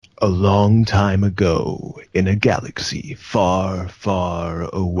A long time ago, in a galaxy far, far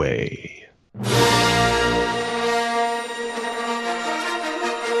away.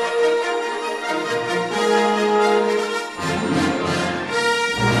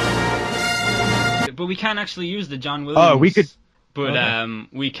 But we can't actually use the John Williams. Oh, we could. But Okay.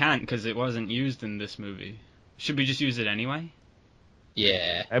 we can't because it wasn't used in this movie. Should we just use it anyway?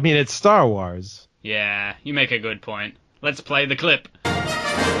 Yeah. I mean, it's Star Wars. Yeah, you make a good point. Let's play the clip.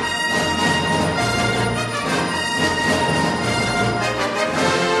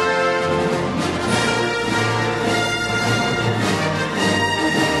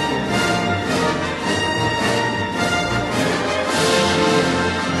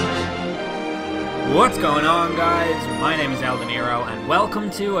 What's going on, guys? My name is Aldeniro, and welcome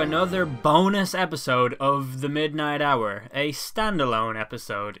to another bonus episode of The Midnight Hour. A standalone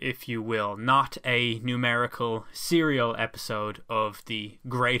episode, if you will, not a numerical serial episode of the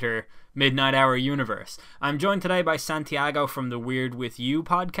greater Midnight Hour universe. I'm joined today by Santiago from the Weird With You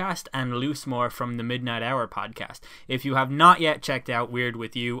podcast and Loosemore from the Midnight Hour podcast. If you have not yet checked out Weird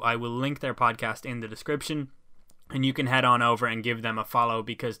With You, I will link their podcast in the description. And you can head on over and give them a follow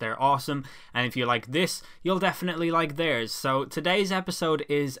because they're awesome. And if you like this, you'll definitely like theirs. So today's episode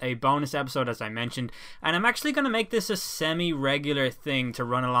is a bonus episode, as I mentioned. And I'm actually going to make this a semi-regular thing to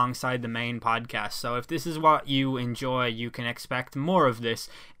run alongside the main podcast. So if this is what you enjoy, you can expect more of this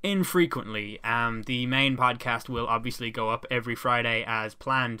infrequently. The main podcast will obviously go up every Friday as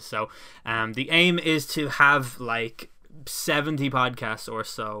planned. So the aim is to have like 70 podcasts or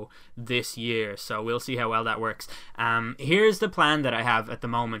so this year, so we'll see how well that works. Here's the plan that I have at the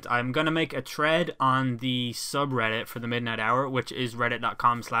moment. I'm going to make a thread on the subreddit for the Midnight Hour, which is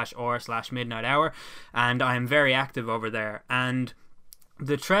reddit.com/r/midnight hour, and I'm very active over there. And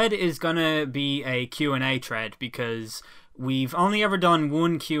the thread is going to be a Q&A thread because we've only ever done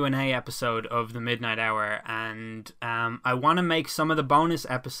one Q&A episode of the Midnight Hour, and I want to make some of the bonus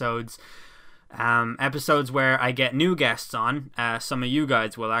episodes episodes where I get new guests on. Some of you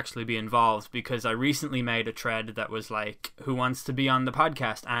guys will actually be involved because I recently made a thread that was like, who wants to be on the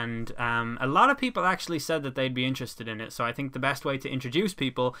podcast? And a lot of people actually said that they'd be interested in it. So I think the best way to introduce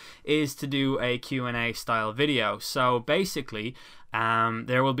people is to do a Q&A style video. So basically,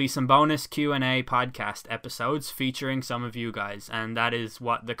 there will be some bonus Q&A podcast episodes featuring some of you guys, and that is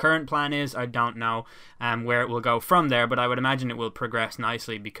what the current plan is. I don't know where it will go from there, but I would imagine it will progress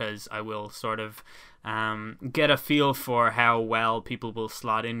nicely because I will sort of get a feel for how well people will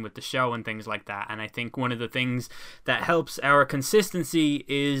slot in with the show and things like that. And I think one of the things that helps our consistency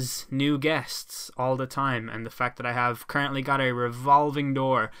is new guests all the time, and the fact that I have currently got a revolving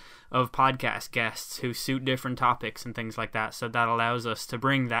door of podcast guests who suit different topics and things like that, so that allows us to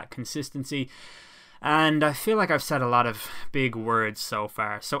bring that consistency. And I feel like I've said a lot of big words so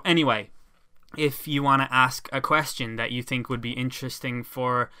far. So anyway, if you want to ask a question that you think would be interesting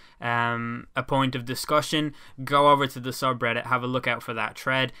for a point of discussion, go over to the subreddit, have a look out for that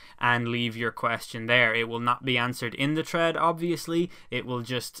thread, and leave your question there. It will not be answered in the thread, obviously. It will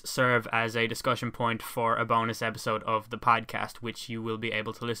just serve as a discussion point for a bonus episode of the podcast, which you will be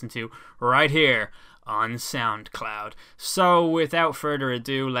able to listen to right here on SoundCloud. So without further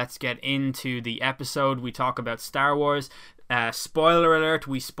ado, let's get into the episode. We talk about Star Wars. Spoiler alert,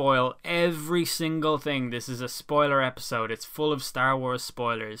 we spoil every single thing. This is a spoiler episode. It's full of Star Wars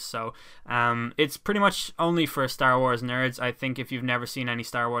spoilers. So it's pretty much only for Star Wars nerds. I think if you've never seen any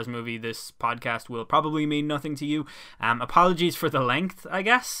Star Wars movie, this podcast will probably mean nothing to you. Apologies for the length, I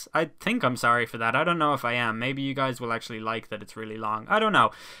guess. I think I'm sorry for that. I don't know if I am. Maybe you guys will actually like that it's really long. I don't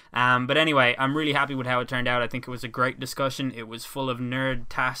know. But anyway, I'm really happy with how it turned out. I think it was a great discussion. It was full of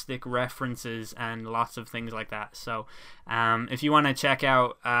nerd-tastic references and lots of things like that. So if you want to check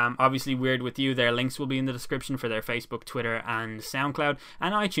out obviously Weird With You, their links will be in the description for their Facebook, Twitter and SoundCloud,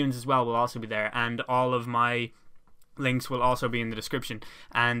 and iTunes as well will also be there, and all of my links will also be in the description.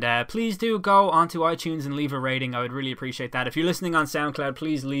 And please do go onto iTunes and leave a rating. I would really appreciate that. If you're listening on SoundCloud,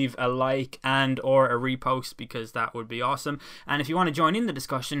 please leave a like and or a repost because that would be awesome. And if you want to join in the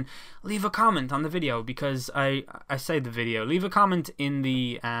discussion, leave a comment on the video because I say the video. Leave a comment in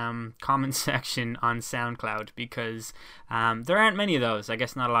the comment section on SoundCloud because there aren't many of those. I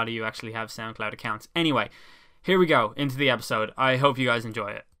guess not a lot of you actually have SoundCloud accounts. Anyway, here we go into the episode. I hope you guys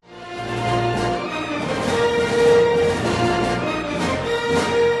enjoy it.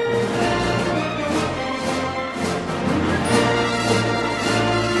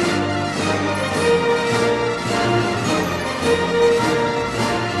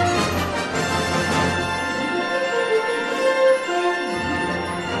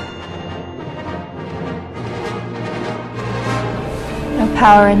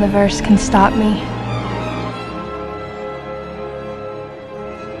 power in the verse can stop me.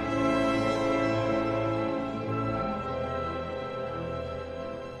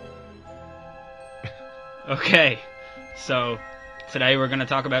 Okay, so today we're going to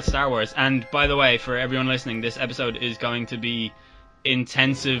talk about Star Wars. And by the way, for everyone listening, this episode is going to be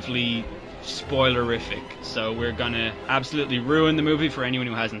intensively spoilerific. So we're going to absolutely ruin the movie for anyone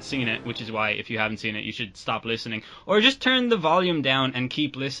who hasn't seen it, which is why if you haven't seen it, you should stop listening. Or just turn the volume down and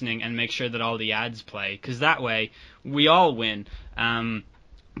keep listening and make sure that all the ads play, because that way we all win.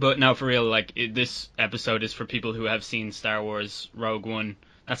 But no, for real, this episode is for people who have seen Star Wars Rogue One.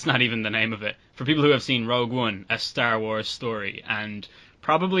 That's not even the name of it. For people who have seen Rogue One, a Star Wars story, and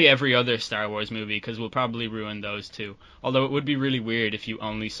probably every other Star Wars movie, because we'll probably ruin those too. Although it would be really weird if you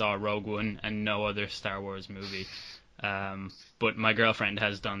only saw Rogue One and no other Star Wars movie. But my girlfriend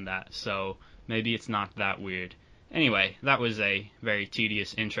has done that, so maybe it's not that weird. Anyway, that was a very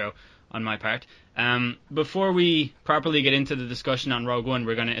tedious intro on my part. Before we properly get into the discussion on Rogue One,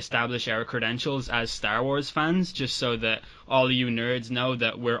 we're going to establish our credentials as Star Wars fans, just so that all of you nerds know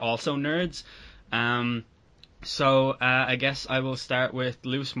that we're also nerds. So I guess I will start with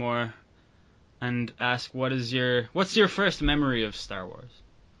Loosemore and ask, what's your first memory of Star Wars?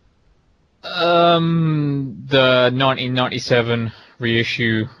 The 1997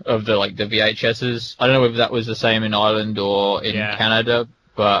 reissue of the VHSs. I don't know if that was the same in Ireland or in Canada,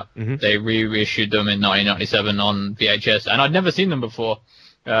 but they reissued them in 1997 on VHS, and I'd never seen them before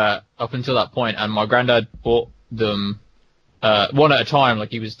up until that point. And my granddad bought them one at a time. Like,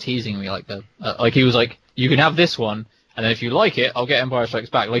 he was teasing me, he was like, "You can have this one, and then if you like it, I'll get Empire Strikes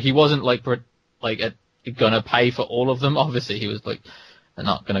Back." Like, he wasn't gonna pay for all of them. Obviously, he was like, "I'm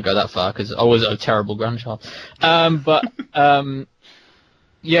not gonna go that far," because I was a terrible grandchild. But that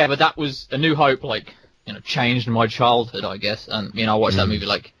was A New Hope. Changed my childhood, I guess. And, I watched that movie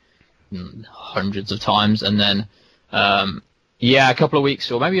hundreds of times. And then, a couple of weeks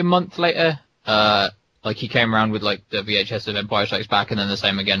or maybe a month later, he came around with the VHS of Empire Strikes Back, and then the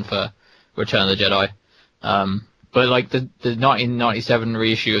same again for Return of the Jedi. But the 1997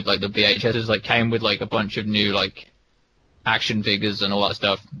 reissue of the VHSs came with a bunch of new action figures and all that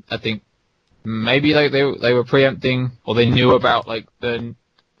stuff. I think maybe they were preempting, or they knew about the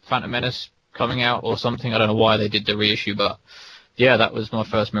Phantom Menace coming out or something. I don't know why they did the reissue, but yeah, that was my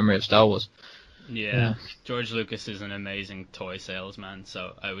first memory of Star Wars. Yeah. George Lucas is an amazing toy salesman,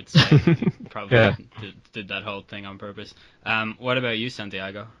 so I would say probably did that whole thing on purpose. What about you,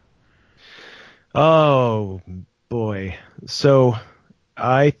 Santiago? Oh, boy. So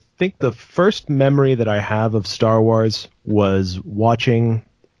I think the first memory that I have of Star Wars was watching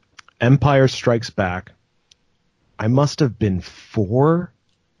Empire Strikes Back. I must have been 4,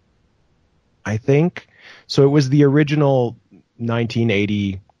 I think. So it was the original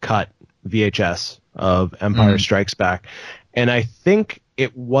 1980 cut VHS of Empire Strikes Back. And I think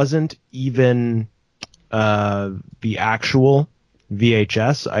it wasn't even the actual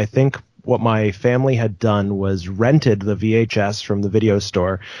VHS. I think what my family had done was rented the VHS from the video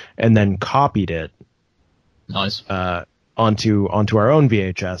store and then copied it. Nice. Onto our own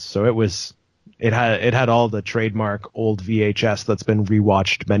VHS. So it had all the trademark old VHS that's been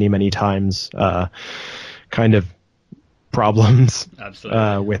rewatched many, many times, kind of problems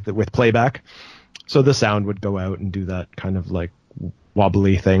with playback. So the sound would go out and do that kind of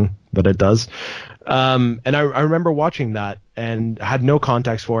wobbly thing that it does. And I remember watching that and had no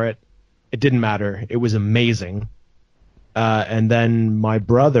context for it. It didn't matter. It was amazing. And then my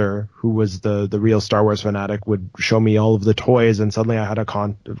brother, who was the real Star Wars fanatic, would show me all of the toys, and suddenly I had a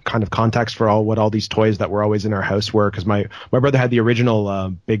kind of context for what all these toys that were always in our house were, because my brother had the original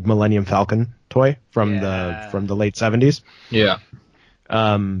big Millennium Falcon toy from the late 70s. Yeah.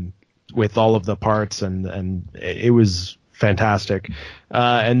 With all of the parts, and it was fantastic.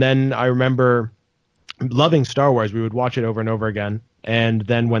 And then I remember loving Star Wars. We would watch it over and over again. And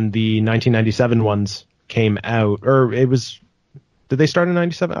then when the 1997 ones came out, or it was, did they start in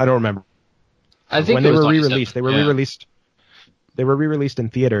 97? I don't remember. I think when they were re-released. They were re-released. They were re-released in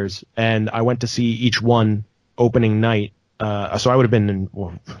theaters, and I went to see each one opening night. So I would have been in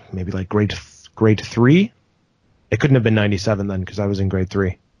maybe grade 3. It couldn't have been 97 then, because I was in grade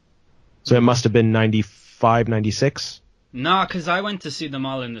 3. So it must have been 95, 96. No, because I went to see them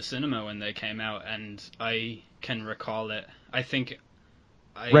all in the cinema when they came out, and I can recall it. I think.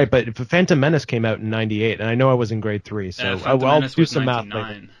 Right, but Phantom Menace came out in 98, and I know I was in grade 3, so I'll do some math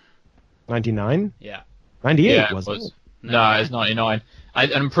later. 99? Yeah. 98, wasn't it? No, it's 99.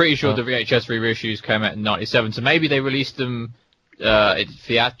 I'm pretty sure the VHS reissues came out in 97, so maybe they released them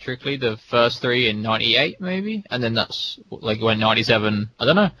theatrically the first 3 in '98 maybe, and then that's like when '97. I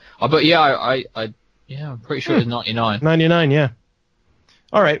don't know. But yeah, I'm pretty sure it was '99. 99, yeah.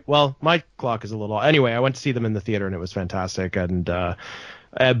 All right. Well, my clock is a little. Anyway, I went to see them in the theater and it was fantastic. And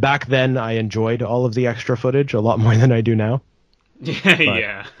back then, I enjoyed all of the extra footage a lot more than I do now.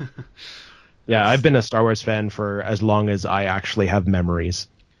 Yeah. Yeah, I've been a Star Wars fan for as long as I actually have memories.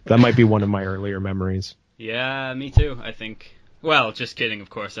 That might be one of my earlier memories. Yeah, me too, I think. Well, just kidding, of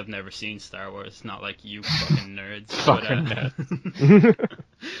course. I've never seen Star Wars. Not like you fucking nerds.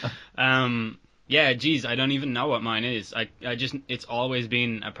 Nerds. Yeah, geez, I don't even know what mine is. I just, it's always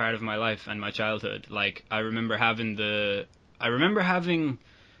been a part of my life and my childhood. Like, I remember having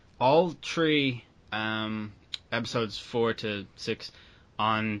all 3 episodes 4 to 6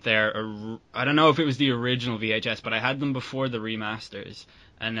 on their, I don't know if it was the original VHS, but I had them before the remasters.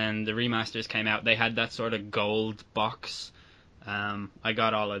 And then the remasters came out. They had that sort of gold box. I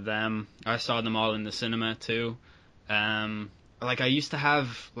got all of them. I saw them all in the cinema too. Like, I used to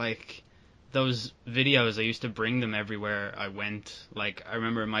have, like, those videos. I used to bring them everywhere I went. Like, I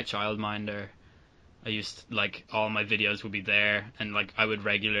remember in my childminder, I used to, like, all my videos would be there, and like I would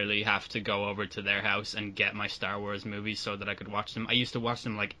regularly have to go over to their house and get my Star Wars movies so that I could watch them. I used to watch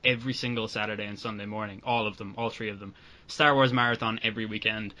them like every single Saturday and Sunday morning, all of them, all 3 of them. Star Wars marathon every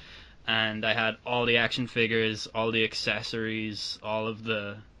weekend, and I had all the action figures, all the accessories, all of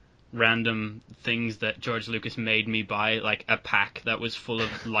the random things that George Lucas made me buy, like a pack that was full of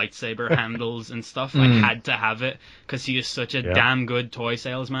lightsaber handles and stuff. I had to have it because he is such a damn good toy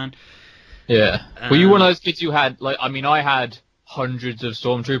salesman. Yeah. Were you one of those kids who had, like, I mean, I had hundreds of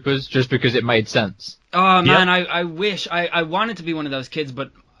stormtroopers just because it made sense. Oh, man, I wish. I wanted to be one of those kids,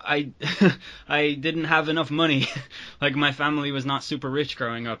 but I I didn't have enough money. Like, my family was not super rich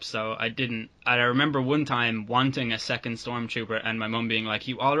growing up, so I didn't. I remember one time wanting a second stormtrooper and my mum being like,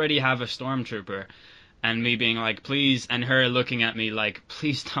 you already have a stormtrooper. And me being like, please, and her looking at me like,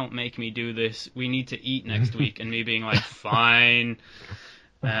 please don't make me do this. We need to eat next week. And me being like, fine.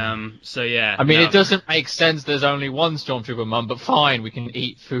 So yeah. I mean, it doesn't make sense. There's only one stormtrooper, Mum, but fine, we can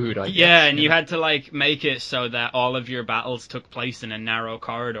eat food. I guess. Yeah, and you had to like make it so that all of your battles took place in a narrow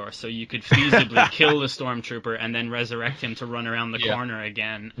corridor, so you could feasibly kill the stormtrooper and then resurrect him to run around the corner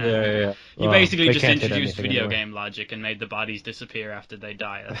again. Yeah. You basically just introduced video game logic and made the bodies disappear after they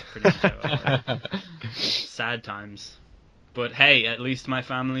die. That's pretty much sad times. But hey, at least my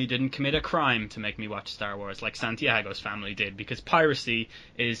family didn't commit a crime to make me watch Star Wars like Santiago's family did, because piracy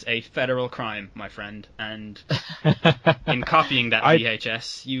is a federal crime, my friend, and in copying that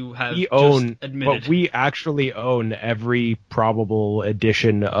VHS, you have admitted. But we actually own every probable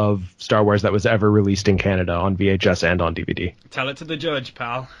edition of Star Wars that was ever released in Canada on VHS and on DVD. Tell it to the judge,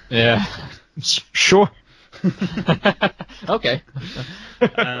 pal. Yeah. Sure. Okay.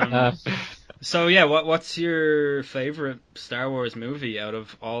 So yeah, what's your favorite Star Wars movie out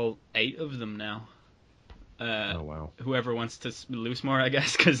of all 8 of them now? Oh wow! Whoever wants to loose more, I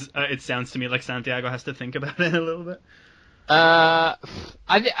guess, because it sounds to me like Santiago has to think about it a little bit.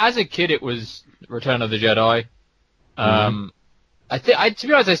 As a kid, it was Return of the Jedi. To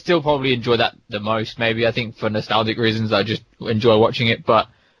be honest, I still probably enjoy that the most. Maybe I think for nostalgic reasons, I just enjoy watching it. But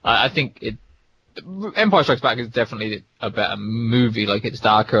I think Empire Strikes Back is definitely a better movie. Like, it's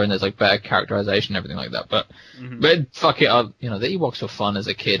darker and there's like better characterization and everything like that. But fuck it, the Ewoks were fun as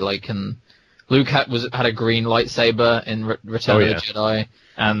a kid. Like, and Luke had a green lightsaber in Return of the Jedi,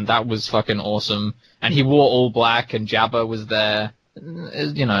 and that was fucking awesome. And he wore all black, and Jabba was there.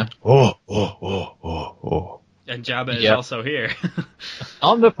 You know. Oh. And Jabba is also here.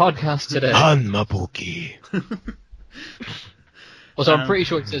 On the podcast today. On Mabuki. Also, I'm pretty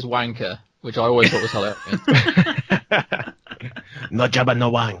sure it says wanker, which I always thought was hilarious. No Jabba,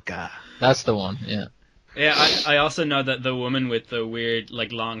 no wanka. That's the one, yeah. Yeah, I also know that the woman with the weird,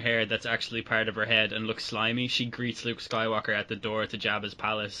 like, long hair that's actually part of her head and looks slimy, she greets Luke Skywalker at the door to Jabba's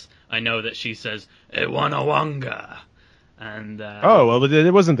palace. I know that she says, Ewanawanga. And, well,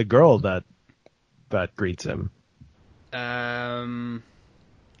 it wasn't the girl that greets him.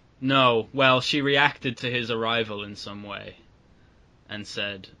 No. Well, she reacted to his arrival in some way. And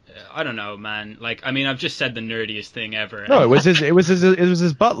said, I don't know, man. Like, I mean, I've just said the nerdiest thing ever. No, it was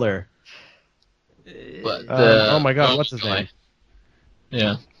his butler. But oh my god, what's his name?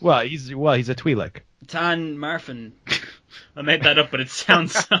 Yeah. Well, he's a Twi'lek. Tan Marfin. I made that up, but it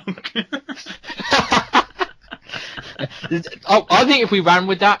sounds so good. I think if we ran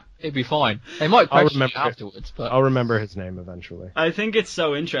with that, It'd be fine. They might I'll question you remember afterwards, but I'll remember his name eventually. I think it's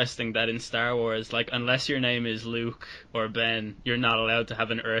so interesting that in Star Wars, like, unless your name is Luke or Ben, you're not allowed to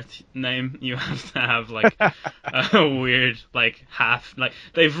have an Earth name. You have to have, like, a weird, like, half, like,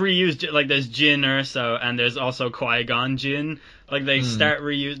 they've reused, like, there's Jyn Erso, and there's also Qui-Gon Jinn. Like, they start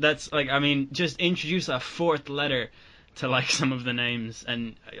reuse. That's, like, I mean, just introduce a fourth letter to, like, some of the names,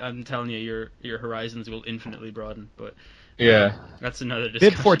 and I'm telling you, your horizons will infinitely broaden, but... yeah. That's another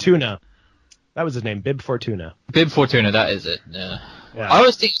discussion. Bib Fortuna. That was his name, Bib Fortuna. Bib Fortuna, that is it. Yeah. Yeah. I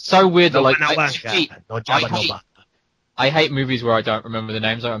always think it's so weird that, No, like, no, I hate movies where I don't remember the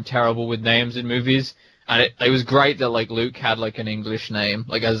names. Like, I'm terrible with names in movies. And it was great that, like, Luke had, like, an English name.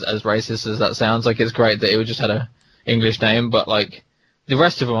 Like, as racist as that sounds, like, it's great that it just had a English name. But, like, the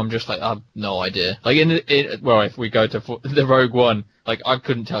rest of them, I'm just like, I have no idea. Like, well, if we go to the Rogue One, like, I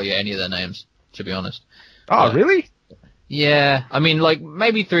couldn't tell you any of their names, to be honest. Oh, really? Yeah, I mean, like,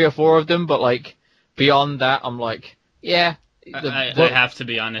 maybe 3 or 4 of them, but, like, beyond that, I'm like, yeah. I have to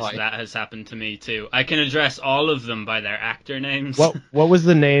be honest, Like, that has happened to me too. I can address all of them by their actor names. What was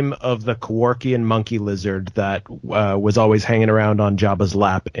the name of the Kevorkian monkey lizard that was always hanging around on Jabba's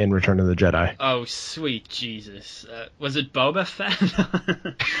lap in Return of the Jedi? Oh, sweet Jesus. Was it Boba Fett?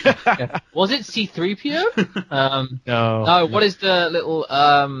 yeah. Was it C-3PO? No. No, what is the little,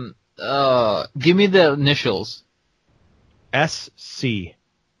 give me the initials. SC.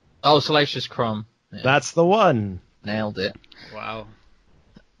 Oh, Salacious Crumb. Yeah, That's the one. nailed it. Wow.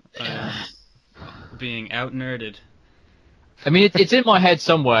 Being out-nerded. I mean, it's in my head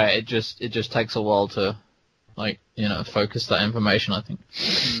somewhere. It just takes a while to, like, focus that information, I think.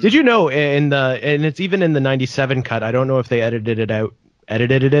 Did you know and it's even in the 97 cut, I don't know if they edited it out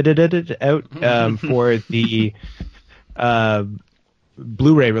for the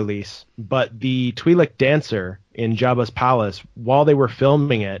Blu-ray release, but the Twi'lek dancer in Jabba's palace, while they were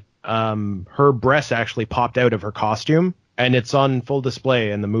filming it, her breasts actually popped out of her costume, and it's on full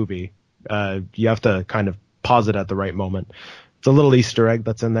display in the movie. You have to kind of pause it at the right moment. It's a little Easter egg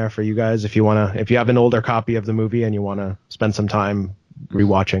that's in there for you guys if you have an older copy of the movie and you want to spend some time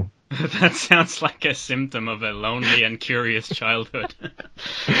rewatching. That sounds like a symptom of a lonely and curious childhood.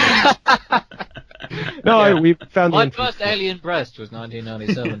 No, we found My first alien breast was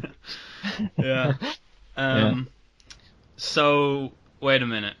 1997. Yeah. So, wait a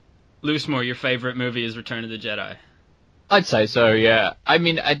minute. Loosemore, your favorite movie is Return of the Jedi. I'd say so, yeah. I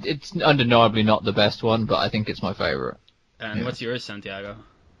mean, it's undeniably not the best one, but I think it's my favorite. And what's yours, Santiago?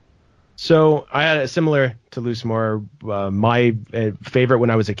 So I had similar to Loosemore. My favorite when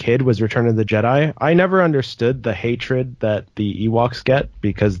I was a kid was Return of the Jedi. I never understood the hatred that the Ewoks get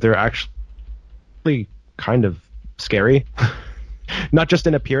because they're actually kind of scary. Not just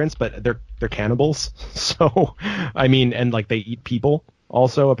in appearance, but they're cannibals. So, I mean, and like they eat people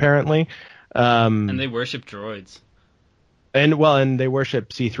also apparently. And they worship droids. And they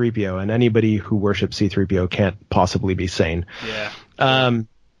worship C-3PO, and anybody who worships C-3PO can't possibly be sane. Yeah.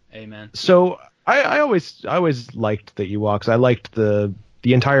 Amen. So I always liked the Ewoks. I liked the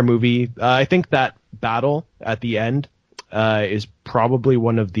entire movie. I think that battle at the end is probably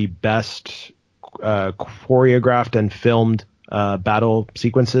one of the best choreographed and filmed battle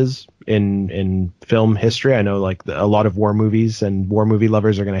sequences in film history. I know like a lot of war movies and war movie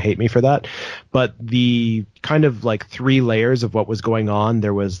lovers are going to hate me for that, but the kind of like 3 layers of what was going on.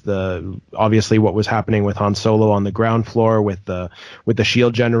 There was obviously what was happening with Han Solo on the ground floor with the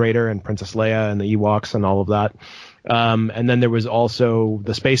shield generator and Princess Leia and the Ewoks and all of that. And then there was also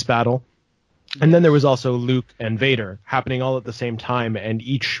the space battle. And then there was also Luke and Vader happening all at the same time, and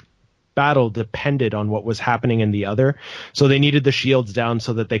each battle depended on what was happening in the other. So they needed the shields down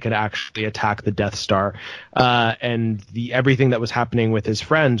so that they could actually attack the Death Star. And everything that was happening with his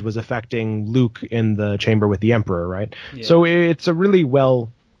friends was affecting Luke in the chamber with the Emperor, right? Yeah. So it's a really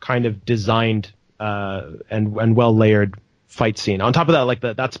well kind of designed and well layered fight scene. On top of that, like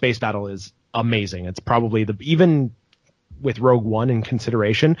that space battle is amazing. It's probably even with Rogue One in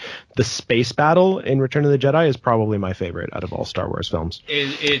consideration, the space battle in Return of the Jedi is probably my favorite out of all Star Wars films.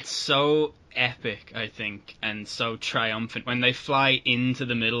 It's so epic, I think, and so triumphant when they fly into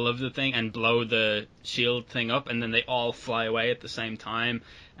the middle of the thing and blow the shield thing up, and then they all fly away at the same time,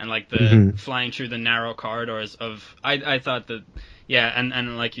 and like the flying through the narrow corridors of. I thought that, yeah,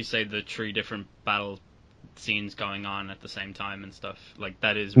 and like you say, the 3 different battle scenes going on at the same time and stuff, like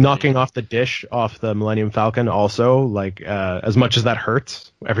that is really... Knocking off the dish off the Millennium Falcon also, like as much as that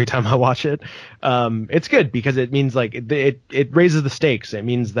hurts every time I watch it, it's good because it means like it raises the stakes. It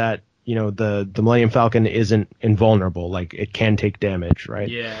means that the Millennium Falcon isn't invulnerable, like it can take damage, right?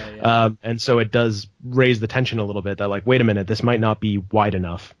 Yeah. And so it does raise the tension a little bit that like, wait a minute, this might not be wide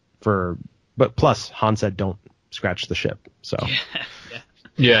enough but plus Han said don't scratch the ship. So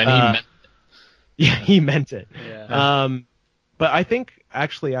Yeah, and he meant yeah, he meant it. Yeah. But I think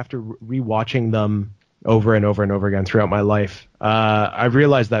actually after rewatching them over and over and over again throughout my life, I've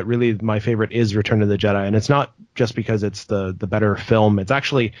realized that really my favorite is Return of the Jedi, and it's not just because it's the better film. It's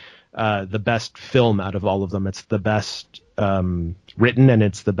actually the best film out of all of them. It's the best written, and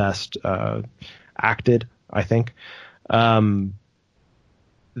it's the best acted, I think.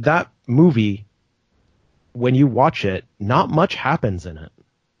 That movie, when you watch it, not much happens in it.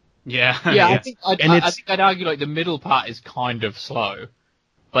 Yeah. Yeah, Yeah. I think I'd argue like the middle part is kind of slow,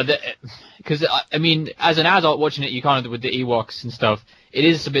 but because I mean, as an adult watching it, you kind of with the Ewoks and stuff, it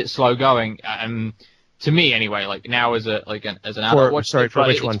is a bit slow going. To me anyway, like now as an adult watching it, for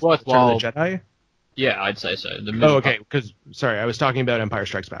which it's one? worthwhile. Return of the Jedi? Yeah, I'd say so. The middle Okay. Because sorry, I was talking about Empire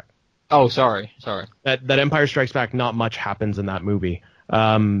Strikes Back. Oh, sorry. That Empire Strikes Back, not much happens in that movie.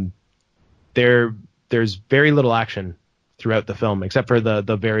 There's very little action throughout the film, except for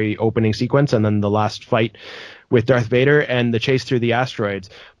the very opening sequence and then the last fight with Darth Vader and the chase through the asteroids.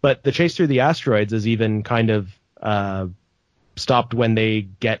 But the chase through the asteroids is even kind of stopped when they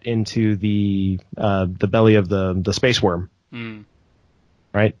get into the belly of the space worm. Mm.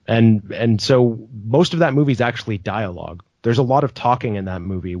 Right? And so most of that movie is actually dialogue. There's a lot of talking in that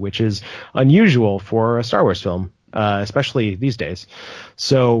movie, which is unusual for a Star Wars film, especially these days.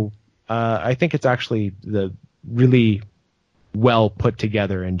 So I think it's actually the really well put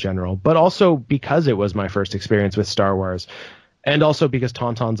together in general, but also because it was my first experience with Star Wars, and also because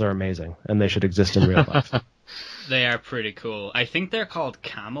Tauntauns are amazing and they should exist in real life. They are pretty cool. I think they're called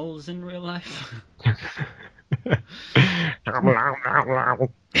camels in real life.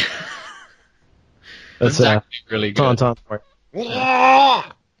 That's really good. Tauntaun.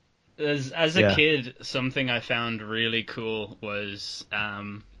 As a Yeah. kid, something I found really cool was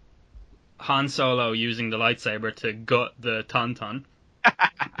Han Solo using the lightsaber to gut the Tauntaun,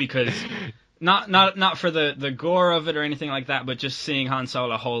 because not for the gore of it or anything like that, but just seeing Han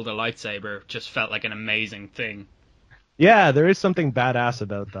Solo hold a lightsaber just felt like an amazing thing. Yeah, there is something badass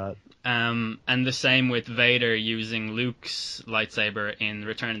about that. And the same with Vader using Luke's lightsaber in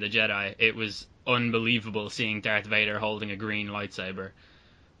Return of the Jedi. It was unbelievable seeing Darth Vader holding a green lightsaber.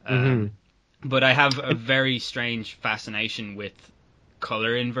 But I have a very strange fascination with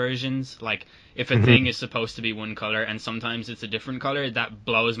color inversions. Like, if a thing is supposed to be one color and sometimes it's a different color, that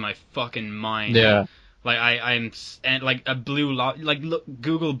blows my fucking mind. Yeah. Like, I'm like a blue look,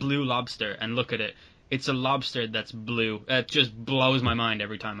 Google blue lobster and look at it. It's a lobster that's blue. It just blows my mind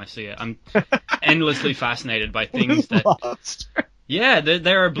every time I see it. I'm endlessly fascinated by things that... Yeah,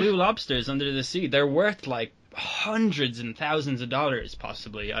 there are blue lobsters under the sea. They're worth, like, hundreds and thousands of dollars,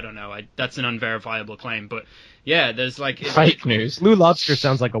 possibly. I don't know. That's an unverifiable claim. But, yeah, there's, like... Fake news. Blue Lobster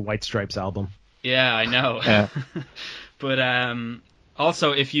sounds like a White Stripes album. Yeah, I know. Yeah. But,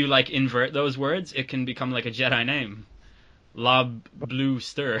 also, if you, like, invert those words, it can become, like, a Jedi name. Lob Blue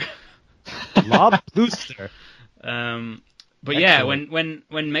Stir. Lob Bluester. But yeah, when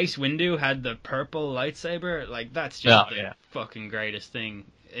Mace Windu had the purple lightsaber, like, that's just the fucking greatest thing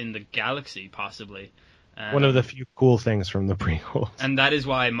in the galaxy, possibly. One of the few cool things from the prequels. And that is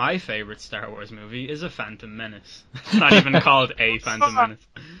why my favorite Star Wars movie is A Phantom Menace. It's not even called A Phantom Menace.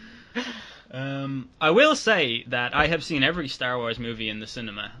 I will say that I have seen every Star Wars movie in the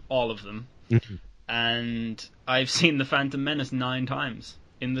cinema, all of them. And I've seen The Phantom Menace 9 times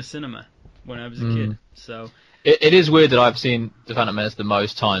in the cinema when I was a kid. So it is weird that I've seen The Phantom Menace the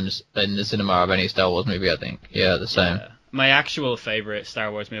most times in the cinema of any Star Wars movie, I think. Yeah, the same. My actual favorite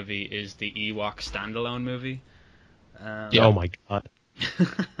Star Wars movie is the Ewok standalone movie. Oh my god.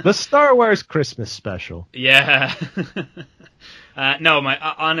 The Star Wars Christmas special. Yeah. No, my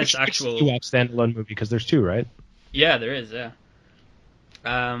honest actual... Ewok standalone movie, because there's 2, right? Yeah, there is, yeah.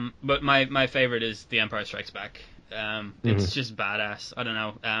 But my favorite is The Empire Strikes Back. It's just badass. I don't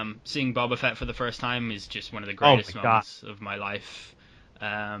know. Seeing Boba Fett for the first time is just one of the greatest moments of my life.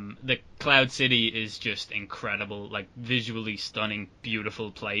 The Cloud City is just incredible, like visually stunning,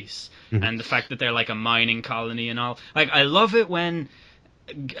 beautiful place, and the fact that they're like a mining colony and all. Like, I love it when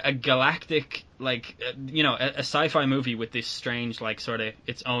a galactic, like, a sci-fi movie with this strange, like, sort of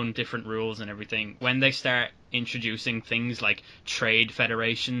its own different rules and everything, when they start introducing things like trade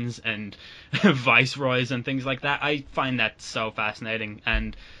federations and viceroys and things like that. I find that so fascinating,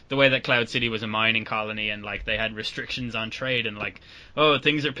 and the way that Cloud City was a mining colony and, like, they had restrictions on trade and, like, oh,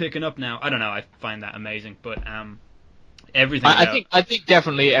 things are picking up now. I don't know, I find that amazing. But everything I think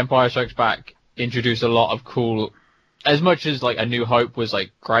definitely Empire Strikes Back introduced a lot of cool as much as like A New Hope was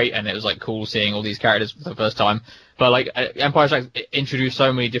like great and it was like cool seeing all these characters for the first time, but like Empire Strikes introduced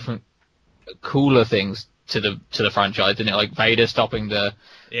so many different cooler things to the franchise, didn't it? Like Vader stopping the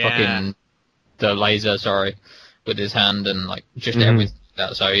laser, with his hand, and like just everything like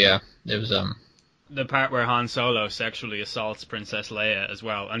that. So yeah, it was the part where Han Solo sexually assaults Princess Leia as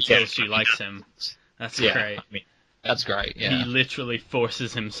well until she likes him. That's great. I mean, that's great. Yeah. He literally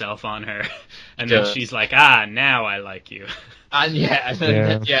forces himself on her, and then she's like, now I like you. And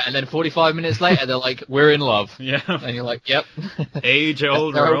and then 45 minutes later, they're like, we're in love. Yeah. And you're like, yep.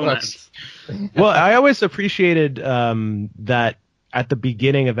 Age-old romance. Well, I always appreciated that at the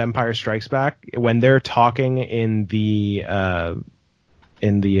beginning of Empire Strikes Back, when they're talking in the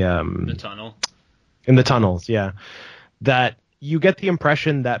tunnel. In the tunnels, yeah. That you get the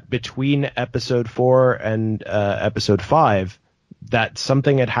impression that between episode 4 and episode 5, that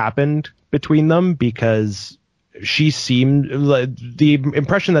something had happened between them, because she seemed, the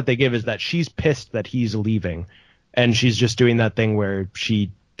impression that they give is that she's pissed that he's leaving, and she's just doing that thing where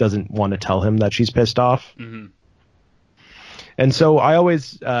she doesn't want to tell him that she's pissed off. Mm-hmm. And so I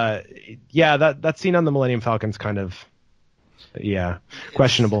always, that scene on the Millennium Falcon's kind of,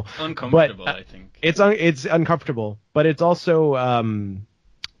 questionable. Uncomfortable, but, I think. It's uncomfortable, but it's also,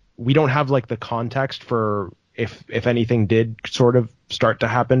 we don't have like the context for if anything did sort of start to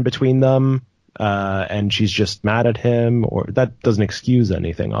happen between them, and she's just mad at him, or that doesn't excuse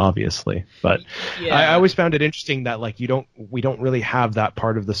anything, obviously. But I always found it interesting that like we don't really have that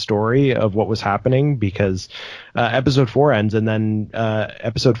part of the story of what was happening, because episode 4 ends and then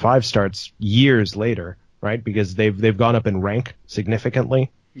episode 5 starts years later, right? Because they've gone up in rank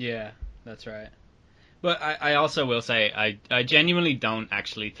significantly. Yeah, that's right. But I also will say I genuinely don't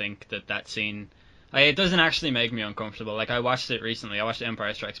actually think that scene. It doesn't actually make me uncomfortable. Like, I watched it recently. I watched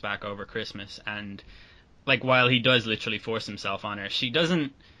Empire Strikes Back over Christmas, and like, while he does literally force himself on her, she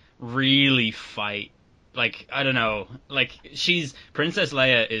doesn't really fight. Like, I don't know. Like, Princess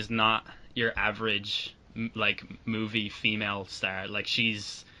Leia is not your average like movie female star. Like,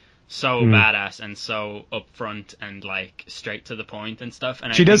 she's so badass and so upfront and like straight to the point and stuff.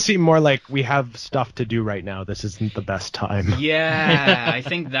 And she does seem more like, we have stuff to do right now. This isn't the best time. Yeah, I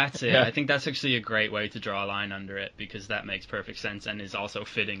think that's it. I think that's actually a great way to draw a line under it, because that makes perfect sense and is also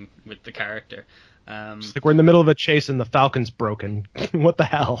fitting with the character. It's like we're in the middle of a chase and the Falcon's broken. What the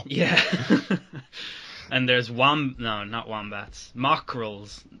hell? Yeah. And there's not wombats.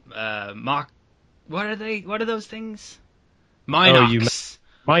 Mockrels. What are they? What are those things? Minox.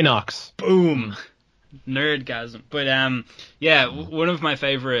 Minox. Boom. Nerdgasm. But one of my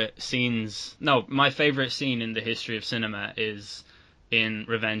favorite scenes, my favorite scene in the history of cinema is in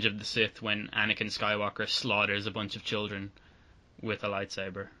Revenge of the Sith, when Anakin Skywalker slaughters a bunch of children with a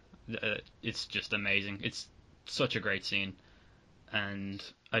lightsaber. It's just amazing. It's such a great scene, and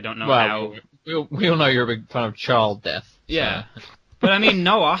I don't know how. We all know you're a big fan of child death. Yeah. So. But I mean,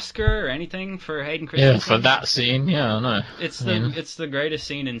 no Oscar or anything for Hayden Christensen. Yeah, for that scene, I know. It's the greatest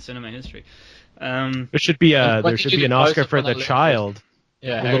scene in cinema history. There should be an Oscar for the child,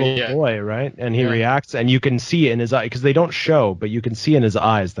 the little boy, right? And he reacts, and you can see in his eye, because they don't show, but you can see in his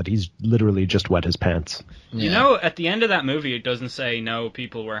eyes that he's literally just wet his pants. Yeah. You know, at the end of that movie, it doesn't say no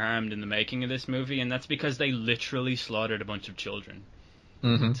people were harmed in the making of this movie, and that's because they literally slaughtered a bunch of children.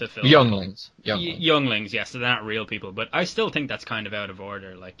 Mm-hmm. To film Younglings, yes, so they're not real people, but I still think that's kind of out of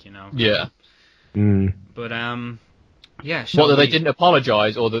order, like, you know. Yeah. But that they didn't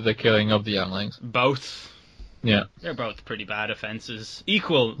apologize, or that the killing of the younglings? Both. Yeah. They're both pretty bad offenses,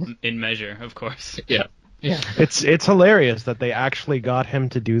 equal in measure, of course. Yeah. Yeah. It's hilarious that they actually got him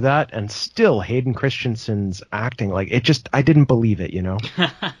to do that, and still Hayden Christensen's acting, like, I didn't believe it, you know.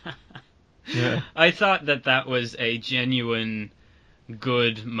 Yeah. I thought that was a genuine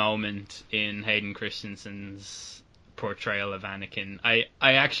good moment in Hayden Christensen's portrayal of Anakin. I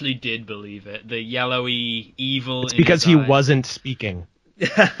actually did believe it. The yellowy evil. It's because he wasn't speaking.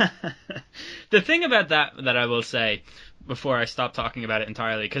 The thing about that I will say before I stop talking about it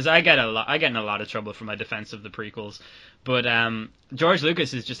entirely, because I get in a lot of trouble for my defense of the prequels, but George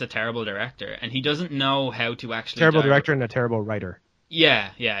Lucas is just a terrible director, and he doesn't know how to actually director and a terrible writer.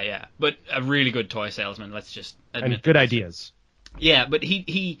 Yeah, but a really good toy salesman. Let's just admit and good ideas. Yeah, but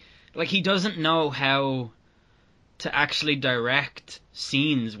he doesn't know how to actually direct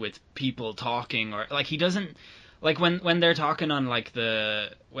scenes with people talking, or like he doesn't, like when they're talking on like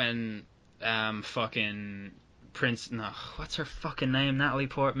fucking what's her fucking name? Natalie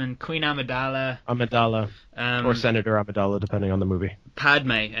Portman, Queen Amidala, or Senator Amidala, depending on the movie.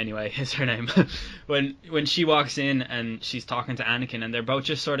 Padme, anyway, is her name. when she walks in and she's talking to Anakin, and they're both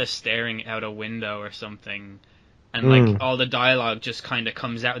just sort of staring out a window or something. and like all the dialogue just kind of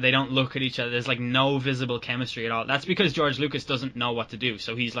comes out. They don't look at each other. There's like no visible chemistry at all. That's because George Lucas doesn't know what to do.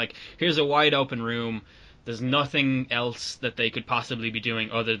 So he's like, here's a wide open room. There's nothing else that they could possibly be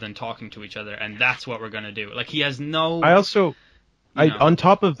doing other than talking to each other, and that's what we're gonna do. Like, he has no. On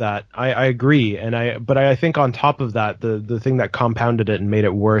top of that, I agree, but I think on top of that, the thing that compounded it and made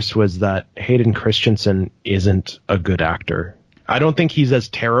it worse was that Hayden Christensen isn't a good actor. I don't think he's as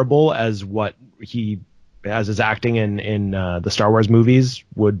terrible as his acting in the Star Wars movies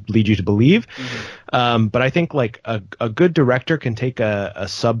would lead you to believe. But I think like a good director can take a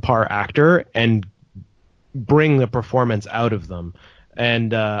subpar actor and bring the performance out of them.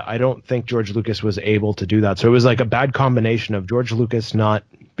 And I don't think George Lucas was able to do that. So it was like a bad combination of George Lucas not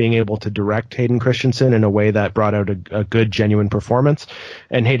being able to direct Hayden Christensen in a way that brought out a good, genuine performance,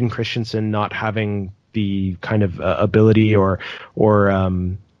 and Hayden Christensen not having the kind of ability or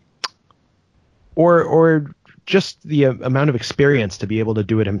just the amount of experience to be able to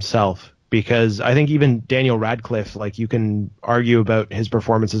do it himself. Because I think even Daniel Radcliffe, like, you can argue about his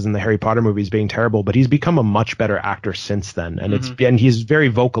performances in the Harry Potter movies being terrible, but he's become a much better actor since then, and and he's very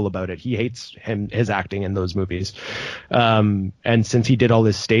vocal about it. He hates his acting in those movies, and since he did all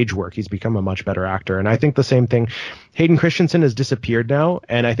his stage work, he's become a much better actor. And I think the same thing. Hayden Christensen has disappeared now,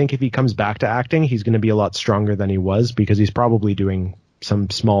 and I think if he comes back to acting, he's going to be a lot stronger than he was, because he's probably doing some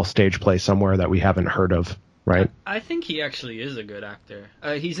small stage play somewhere that we haven't heard of. Right. I think he actually is a good actor.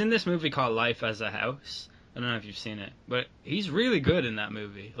 He's in this movie called Life as a House. I don't know if you've seen it, but he's really good in that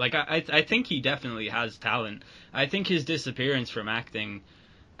movie. Like, I think he definitely has talent. I think his disappearance from acting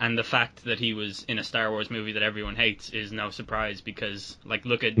and the fact that he was in a Star Wars movie that everyone hates is no surprise, because, like,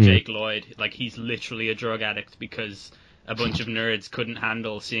 look at Jake Lloyd. Like, he's literally a drug addict because a bunch of nerds couldn't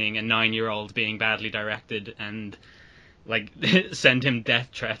handle seeing a 9-year-old being badly directed and, like, send him death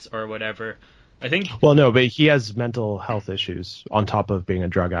threats or whatever. I think. Well, no, but he has mental health issues on top of being a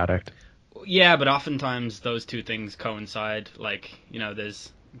drug addict. Yeah, but oftentimes those two things coincide. Like, you know,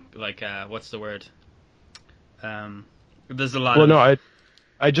 there's like what's the word? There's a lot. Well, no,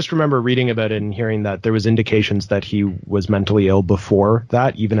 I just remember reading about it and hearing that there was indications that he was mentally ill before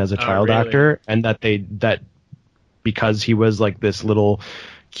that, even as a child actor, and that because he was like this little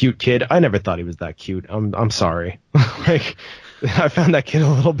cute kid. I never thought he was that cute. I'm sorry. Like. I found that kid a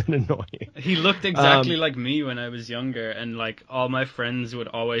little bit annoying. He looked exactly like me when I was younger, and like all my friends would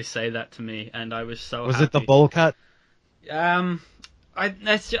always say that to me, and I was so Was happy. it the bowl cut?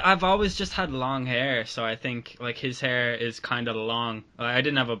 I've always just had long hair, so I think like his hair is kind of long. I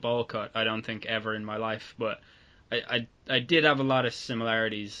didn't have a bowl cut, I don't think, ever in my life, but I did have a lot of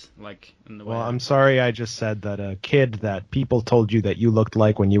similarities, like in the way. Well, I'm sorry, I just said that a kid that people told you that you looked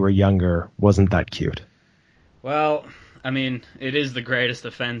like when you were younger wasn't that cute. Well, I mean, it is the greatest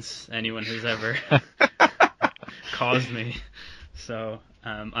offense anyone has ever caused me. So,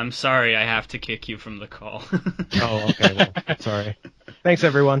 I'm sorry I have to kick you from the call. Oh, okay. Well, sorry. Thanks,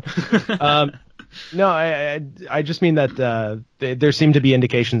 everyone. No, I just mean that there seemed to be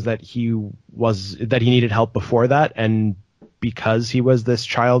indications that he needed help before that, and because he was this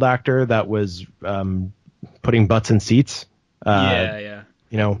child actor that was putting butts in seats. Yeah.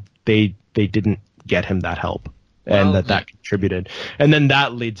 You know, they didn't get him that help. And that contributed. And then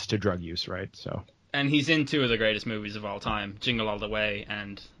that leads to drug use, right? So. And he's in two of the greatest movies of all time, Jingle All the Way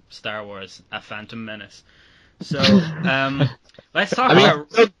and Star Wars: A Phantom Menace. So, let's talk about...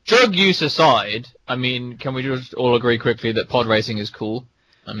 Drug use aside, I mean, can we just all agree quickly that pod racing is cool?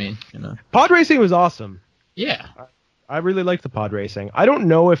 I mean, you know. Pod racing was awesome. Yeah. I really like the pod racing. I don't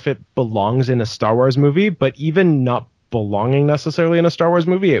know if it belongs in a Star Wars movie, but even not belonging necessarily in a Star Wars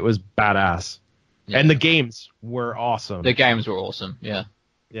movie, it was badass. Yeah. And the games were awesome. The games were awesome, yeah.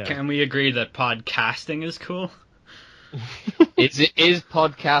 Can we agree that podcasting is cool? Is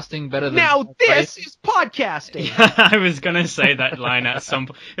podcasting better than... Now this is podcasting! Yeah, I was going to say that line at some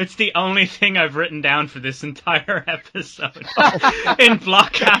point. It's the only thing I've written down for this entire episode. In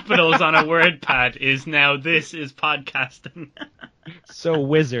block capitals on a word pad is now this is podcasting. So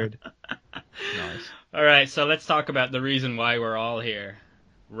wizard. Nice. Alright, so let's talk about the reason why we're all here.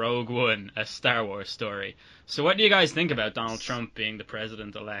 Rogue One, a Star Wars story. So what do you guys think about Donald Trump being the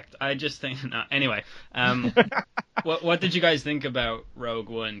president-elect? I just think... No, anyway, what did you guys think about Rogue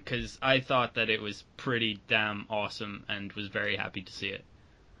One? Because I thought that it was pretty damn awesome and was very happy to see it.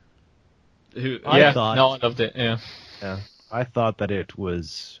 I loved it, yeah. I thought that it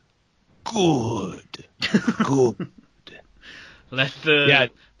was good. Good. Let the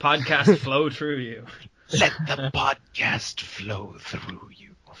podcast flow through you. Let the podcast flow through you.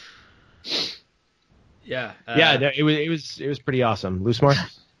 Yeah. It was pretty awesome. Loosemore?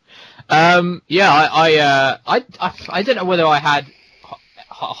 I don't know whether I had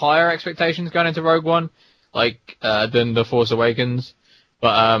higher expectations going into Rogue One, than The Force Awakens,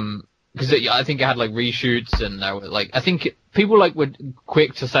 but because I think it had like reshoots and I think people were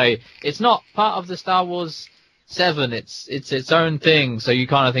quick to say it's not part of the Star Wars 7, it's its own thing. So you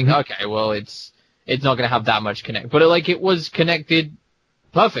kind of think, okay, well it's not going to have that much connect, but it was connected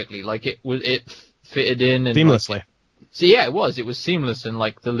perfectly. It fitted in and seamlessly. So yeah, it was seamless and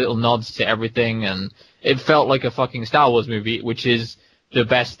the little nods to everything, and it felt like a fucking Star Wars movie, which is the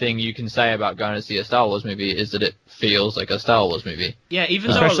best thing you can say about going to see a Star Wars movie, is that it feels like a Star Wars movie. Yeah,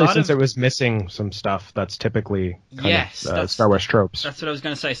 especially since it was missing some stuff that's typically Star Wars tropes. That's what I was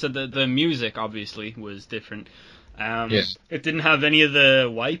going to say. So the music obviously was different. Yes. It didn't have any of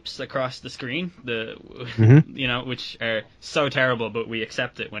the wipes across the screen, which are so terrible, but we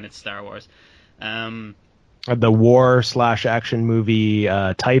accept it when it's Star Wars. The war/action movie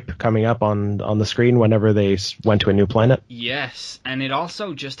type coming up on the screen whenever they went to a new planet. Yes, and it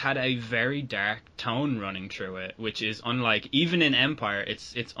also just had a very dark tone running through it, which is unlike, even in Empire,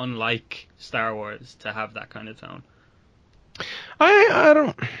 it's unlike Star Wars to have that kind of tone. I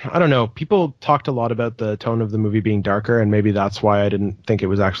don't know. People talked a lot about the tone of the movie being darker, and maybe that's why I didn't think it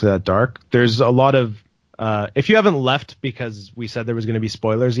was actually that dark. There's a lot of if you haven't left because we said there was going to be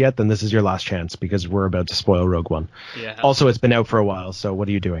spoilers yet, then this is your last chance because we're about to spoil Rogue One. Yeah. Also, it's been out for a while, so what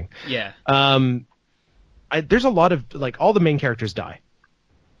are you doing? Yeah. There's a lot of all the main characters die.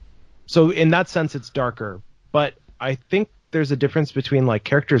 So in that sense, it's darker. But I think there's a difference between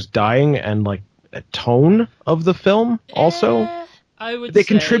characters dying and a tone of the film also. I would It say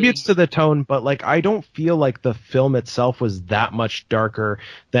contributes to the tone, but I don't feel like the film itself was that much darker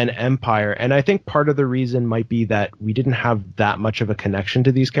than Empire. And I think part of the reason might be that we didn't have that much of a connection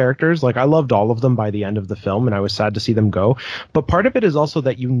to these characters. I loved all of them by the end of the film, and I was sad to see them go. But part of it is also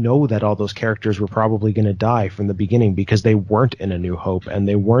that that all those characters were probably going to die from the beginning because they weren't in A New Hope and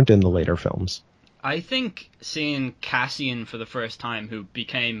they weren't in the later films. I think seeing Cassian for the first time, who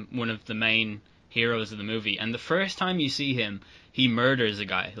became one of the main heroes of the movie, and the first time you see him, he murders a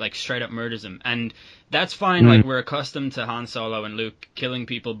guy, straight up murders him, and that's fine. We're accustomed to Han Solo and Luke killing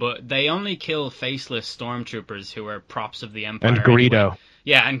people, but they only kill faceless stormtroopers who are props of the Empire. And Greedo. Anyway.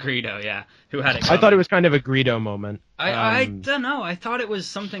 Yeah, and Greedo, yeah, who had it. I thought it was kind of a Greedo moment. I don't know. I thought it was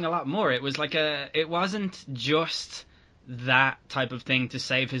something a lot more. It was it wasn't just that type of thing to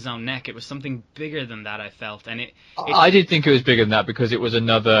save his own neck. It was something bigger than that, I felt, and I did think it was bigger than that because it was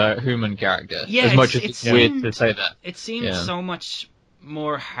another human character. Yeah, as much as it's weird to say that. It seemed so much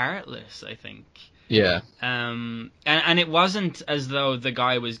more heartless, I think. Yeah. And it wasn't as though the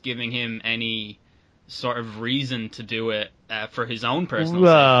guy was giving him any sort of reason to do it for his own personal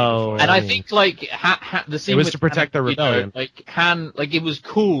safety. And I think the scene it was with to protect the rebellion. Han, it was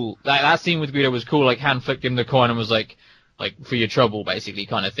cool. That scene with Greedo was cool. Han flicked him the coin and was like for your trouble, basically,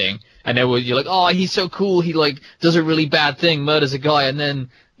 kind of thing. And then you're oh, he's so cool. He does a really bad thing, murders a guy, and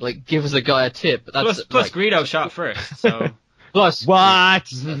then gives the guy a tip. That's, plus Greedo shot first, so. Plus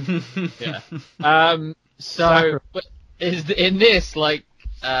what? Yeah. But in this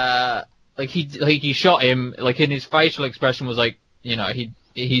he shot him, in his facial expression was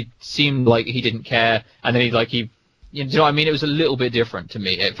he seemed like he didn't care, and then you know what I mean? It was a little bit different to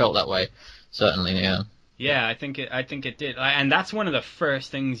me. It felt that way, certainly. Yeah. Yeah, I think it did, and that's one of the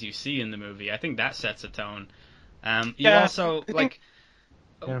first things you see in the movie. I think that sets a tone. You also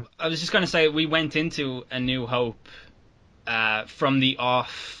I was just going to say, we went into A New Hope from the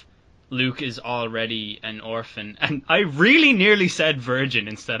off. Luke is already an orphan, and I really nearly said virgin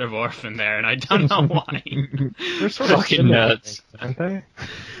instead of orphan there, and I don't know why. They're sort of fucking nuts, aren't they?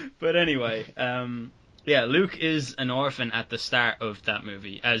 But anyway, yeah, Luke is an orphan at the start of that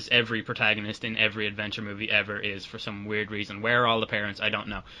movie, as every protagonist in every adventure movie ever is, for some weird reason. Where are all the parents? I don't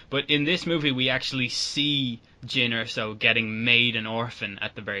know. But in this movie, we actually see Jyn Erso getting made an orphan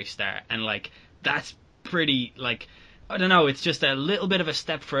at the very start, and that's pretty I don't know, it's just a little bit of a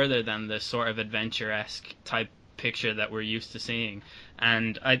step further than the sort of adventure-esque type picture that we're used to seeing.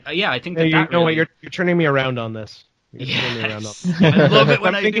 And I think that you know really... what, you're turning me around on this. I love it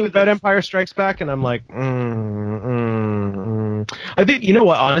when I'm thinking about Empire Strikes Back, and I'm like, I think, you know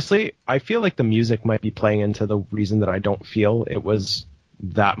what, honestly, I feel like the music might be playing into the reason that I don't feel it was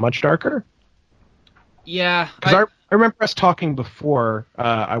that much darker. Yeah. Because I remember us talking before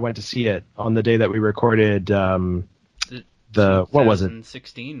I went to see it on the day that we recorded what was it?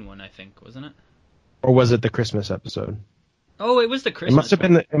 2016 one, I think, wasn't it? Or was it the Christmas episode? Oh, it was the Christmas.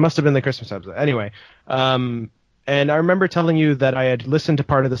 It must have been the Christmas episode. Anyway, and I remember telling you that I had listened to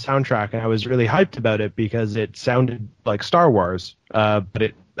part of the soundtrack and I was really hyped about it because it sounded like Star Wars,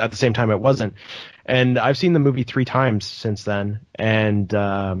 but at the same time it wasn't. And I've seen the movie 3 times since then, and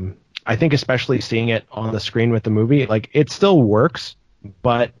I think especially seeing it on the screen with the movie, like, it still works,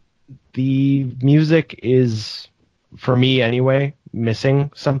 but the music is, for me anyway,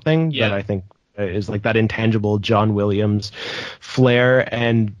 missing something that I think is like that intangible John Williams flair,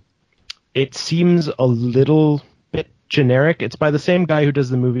 and it seems a little bit generic. It's by the same guy who does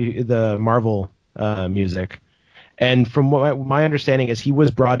the Marvel music. And from what my understanding is, he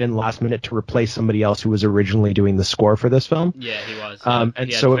was brought in last minute to replace somebody else who was originally doing the score for this film. Yeah, he was.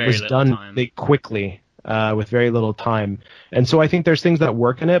 And so it was done quickly, with very little time. And so I think there's things that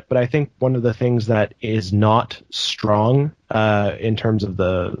work in it, but I think one of the things that is not strong in terms of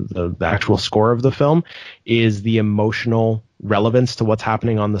the actual score of the film is the emotional relevance to what's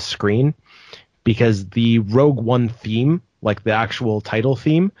happening on the screen. Because the Rogue One theme, like the actual title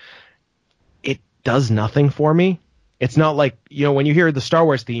theme, it does nothing for me. It's not like, when you hear the Star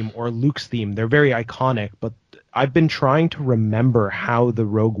Wars theme or Luke's theme, they're very iconic, but I've been trying to remember how the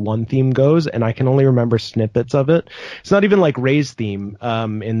Rogue One theme goes, and I can only remember snippets of it. It's not even like Rey's theme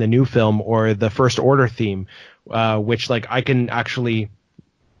in the new film or the First Order theme, which like I can actually,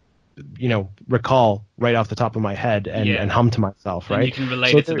 recall right off the top of my head and hum to myself, right? And you can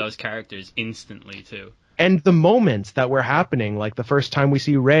relate it to those characters instantly too. And the moments that were happening, like the first time we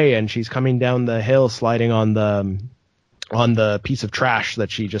see Rey and she's coming down the hill sliding on the piece of trash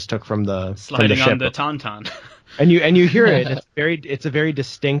that she just took from the ship. Sliding on the tauntaun. and you hear it. It's a very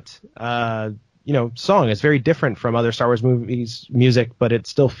distinct song. It's very different from other Star Wars movies music, but it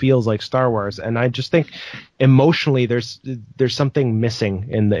still feels like Star Wars. And I just think emotionally there's something missing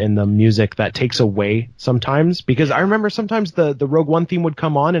in the music that takes away sometimes, because I remember sometimes the Rogue One theme would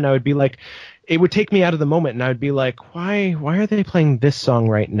come on and I would be like, it would take me out of the moment, and I would be like, why are they playing this song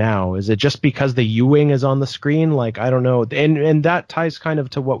right now? Is it just because the U-wing is on the screen? Like, I don't know. And that ties kind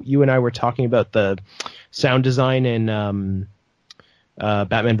of to what you and I were talking about, the sound design in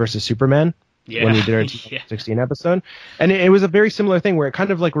Batman versus Superman. Yeah. When we did our 2016 episode. And it was a very similar thing where it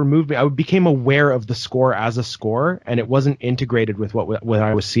kind of like removed me. I became aware of the score as a score, and it wasn't integrated with what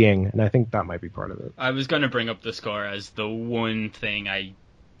I was seeing. And I think that might be part of it. I was going to bring up the score as the one thing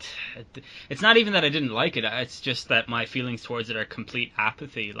it's not even that I didn't like it. It's just that my feelings towards it are complete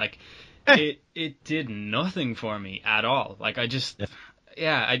apathy. Like, it did nothing for me at all. Like, I just...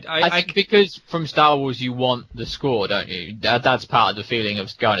 Yeah, I think because from Star Wars you want the score, don't you? That's part of the feeling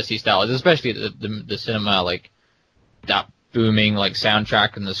of going to see Star Wars, especially the cinema, like that booming like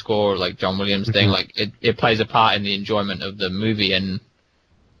soundtrack and the score, like John Williams thing, like it plays a part in the enjoyment of the movie. And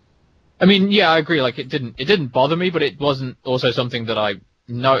I mean, yeah, I agree. Like it didn't bother me, but it wasn't also something that I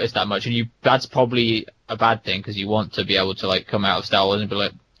noticed that much. And that's probably a bad thing, because you want to be able to like come out of Star Wars and be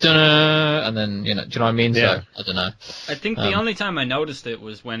like, "Dunna," and then, do you know what I mean? Yeah. So I don't know. I think the only time I noticed it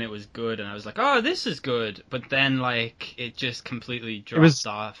was when it was good, and I was like, "Oh, this is good," but then like it just completely dropped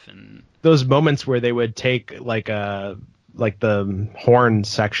off. And those moments where they would take like the horn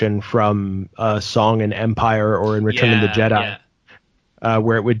section from a song in Empire or in Return of the Jedi,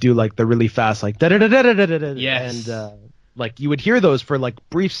 where it would do like the really fast like da da da da da da da, yes. And like you would hear those for like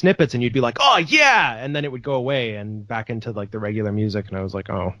brief snippets, and you'd be like, "Oh yeah," and then it would go away and back into like the regular music, and I was like,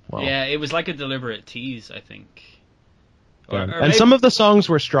 "Oh, well." Yeah, it was like a deliberate tease, I think. Or and maybe... some of the songs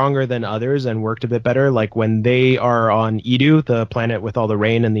were stronger than others and worked a bit better. Like when they are on Edu, the planet with all the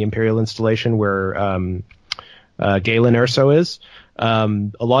rain and the Imperial installation where Galen Erso is,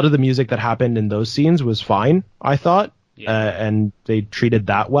 a lot of the music that happened in those scenes was fine, I thought. Yeah. And they treated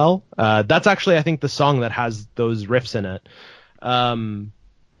that well. That's actually, I think, the song that has those riffs in it.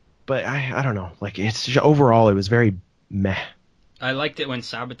 But I don't know. Like, it's just, overall, it was very meh. I liked it when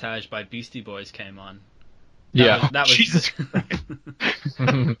Sabotage by Beastie Boys came on. That was Jesus.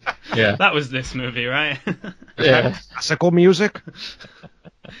 Yeah. That was this movie, right? Yeah. Classical music.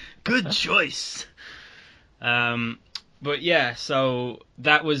 Good choice. But yeah, so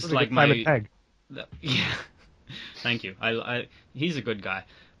that was like my yeah. Thank you. He's a good guy.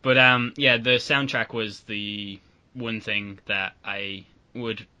 But yeah, the soundtrack was the one thing that I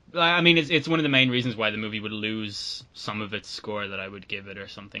would... I mean, it's one of the main reasons why the movie would lose some of its score that I would give it or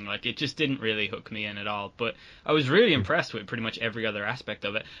something. Like, it just didn't really hook me in at all. But I was really impressed with pretty much every other aspect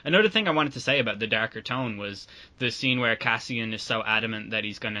of it. Another thing I wanted to say about the darker tone was the scene where Cassian is so adamant that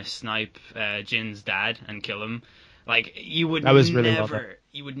he's going to snipe Jin's dad and kill him. Like, you would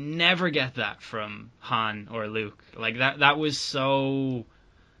never get that from Han or Luke. Like, that was so,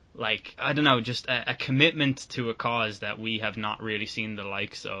 like, I don't know, just a commitment to a cause that we have not really seen the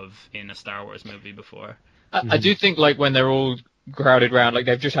likes of in a Star Wars movie before. I do think, like, when they're all crowded around, like,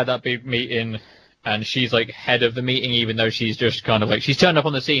 they've just had that big meeting and she's like head of the meeting, even though she's just kind of like she's turned up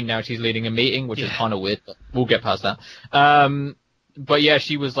on the scene now. She's leading a meeting, which is kind of weird. But we'll get past that. But yeah,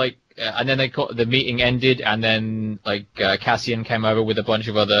 she was like, and then the meeting ended, and then like Cassian came over with a bunch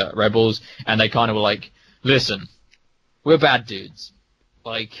of other rebels, and they kind of were like, "Listen, we're bad dudes.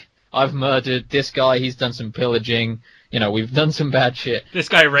 Like, I've murdered this guy. He's done some pillaging. You know, we've done some bad shit. This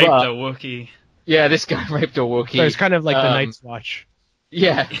guy raped a Wookiee. Yeah, this guy raped a Wookiee. So it's kind of like the Night's Watch.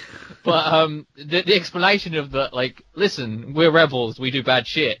 Yeah, but the explanation of the like, listen, we're rebels, we do bad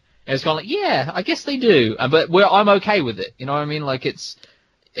shit. And it's kind of like, yeah, I guess they do, but I'm okay with it. You know what I mean? Like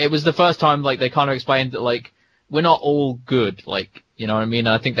it was the first time like they kind of explained that like we're not all good. Like, you know what I mean?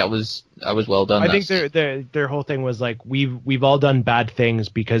 And I think that was well done. I think their whole thing was like we've all done bad things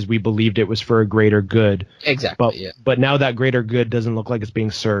because we believed it was for a greater good. Exactly. But now that greater good doesn't look like it's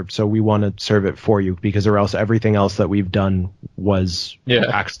being served, so we want to serve it for you, because or else everything else that we've done was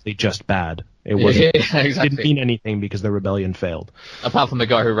actually just bad. It wasn't. Exactly. Didn't mean anything because the rebellion failed. Apart from the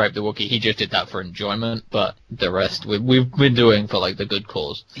guy who raped the Wookiee, he just did that for enjoyment. But the rest we've been doing for like the good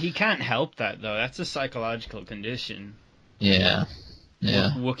cause. He can't help that though. That's a psychological condition. Yeah.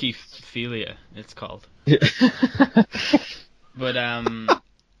 Yeah. Wookiephilia, it's called. But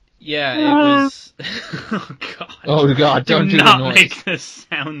yeah, it was. Oh god. Oh god! Don't do not the noise. make the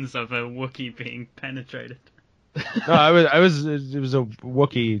sounds of a Wookiee being penetrated. No, I was. It was a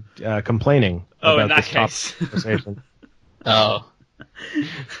Wookiee complaining. Oh, about in that this case. Conversation. Oh.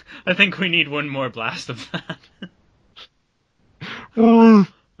 I think we need one more blast of that.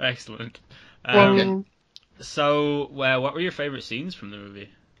 Excellent. So, what were your favorite scenes from the movie?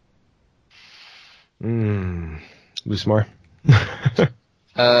 Loosmore.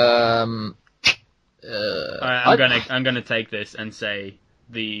 Alright, I'm gonna take this and say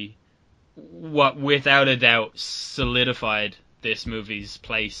what without a doubt solidified this movie's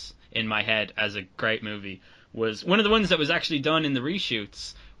place in my head as a great movie was one of the ones that was actually done in the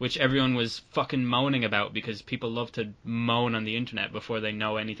reshoots, which everyone was fucking moaning about because people love to moan on the internet before they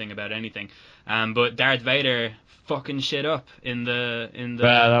know anything about anything. But Darth Vader fucking shit up in the.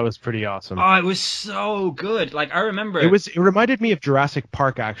 Yeah, that was pretty awesome. Oh, it was so good. Like, I remember it reminded me of Jurassic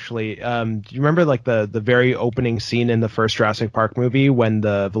Park, actually. Do you remember like the very opening scene in the first Jurassic Park movie when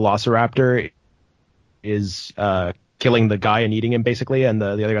the Velociraptor is killing the guy and eating him basically, and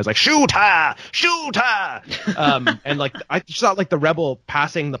the other guy's like, shoot her! And like I saw like the rebel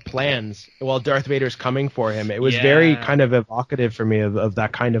passing the plans while Darth Vader's coming for him. It was very kind of evocative for me of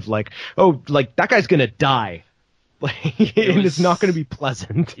that kind of like, oh, like that guy's gonna die. Like, and it's not going to be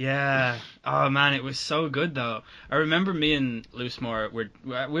pleasant. Yeah. Oh man, it was so good though. I remember me and Loosmore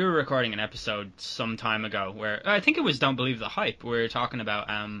we were recording an episode some time ago where I think it was Don't Believe the Hype. We were talking about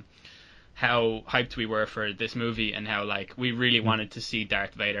how hyped we were for this movie and how like we really wanted to see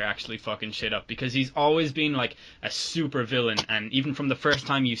Darth Vader actually fucking shit up, because he's always been like a super villain, and even from the first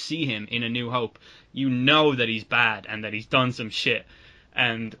time you see him in A New Hope, you know that he's bad and that he's done some shit.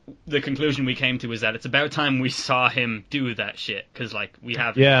 And the conclusion we came to was that it's about time we saw him do that shit, because like we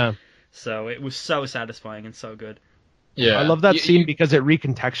have. Yeah. So it was so satisfying and so good. Yeah, I love that scene because it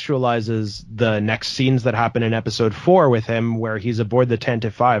recontextualizes the next scenes that happen in episode 4 with him, where he's aboard the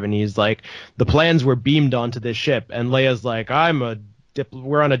Tantive 5 and he's like, the plans were beamed onto this ship, and Leia's like,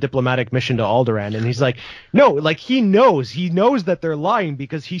 we're on a diplomatic mission to Alderaan, and he's like, no, like he knows that they're lying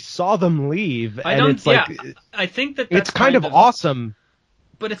because he saw them leave. I think that's it's kind of awesome.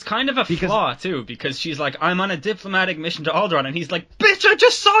 But it's kind of a flaw, too, because she's like, I'm on a diplomatic mission to Alderaan, and he's like, bitch, I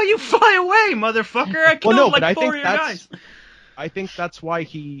just saw you fly away, motherfucker! I killed four of your guys! I think that's why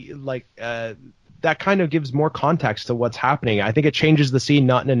he, like, that kind of gives more context to what's happening. I think it changes the scene,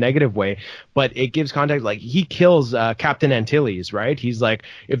 not in a negative way, but it gives context. Like, he kills Captain Antilles, right? He's like,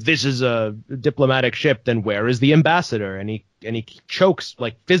 if this is a diplomatic ship, then where is the ambassador? And he chokes,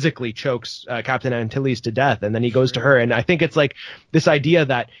 like physically chokes Captain Antilles to death, and then he goes to her. And I think it's like this idea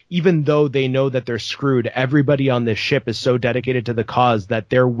that even though they know that they're screwed, everybody on this ship is so dedicated to the cause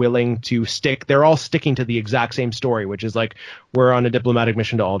that they're willing to they're all sticking to the exact same story, which is like, we're on a diplomatic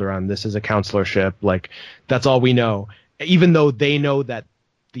mission to Alderaan. This is a counselor ship. Like, that's all we know. Even though they know that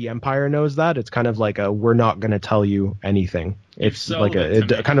the Empire knows that, it's kind of like we're not going to tell you anything. It's like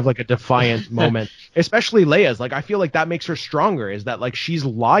a kind of like a defiant moment, especially Leia's. Like, I feel like that makes her stronger, is that like she's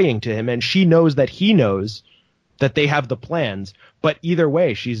lying to him and she knows that he knows that they have the plans, but either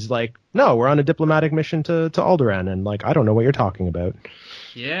way she's like, no, we're on a diplomatic mission to Alderaan, and like, I don't know what you're talking about.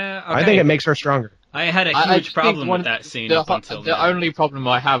 Yeah, okay. I think it makes her stronger. I had a huge problem with that scene up until the only problem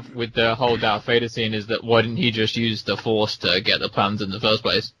I have with the whole Darth Vader scene is that why didn't he just use the Force to get the plans in the first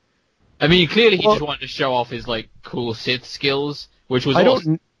place? I mean, clearly he just wanted to show off his like cool Sith skills, which was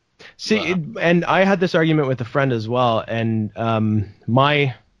awesome. See, and I had this argument with a friend as well, and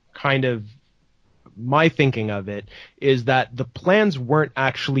my thinking of it is that the plans weren't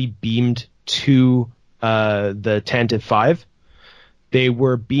actually beamed to the Tantive 5. They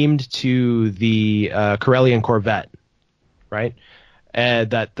were beamed to the Corellian Corvette, right?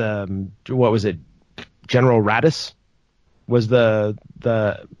 That what was it? General Radis was the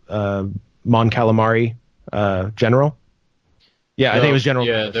Mon Calamari general. Yeah, I think it was General.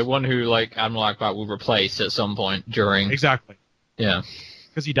 Yeah, Radis. the one who like Admiral Akbar will replace at some point during. Exactly. Yeah.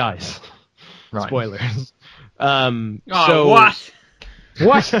 Because he dies. Right. Spoilers. What?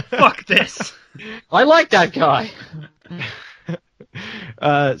 What? Fuck this. I like that guy.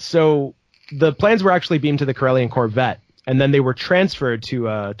 So the plans were actually beamed to the Corellian Corvette, and then they were transferred to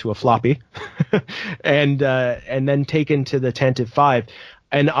a floppy, and then taken to the Tantive 5.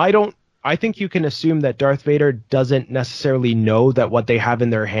 And I think you can assume that Darth Vader doesn't necessarily know that what they have in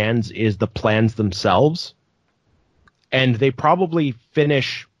their hands is the plans themselves, and they probably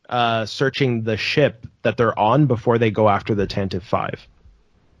finish searching the ship that they're on before they go after the Tantive 5.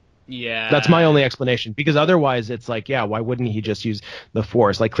 Yeah. That's my only explanation, because otherwise it's like, yeah, why wouldn't he just use the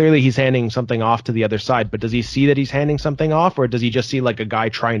Force? Like, clearly he's handing something off to the other side, but does he see that he's handing something off, or does he just see like a guy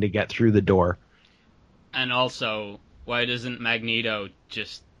trying to get through the door? And also, why doesn't Magneto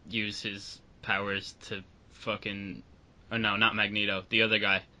just use his powers to fucking... Oh, no, not Magneto. The other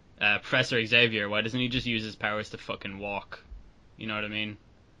guy. Professor Xavier. Why doesn't he just use his powers to fucking walk? You know what I mean?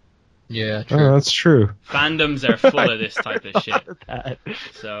 Yeah, true. Oh, that's true. Fandoms are full of this type of shit.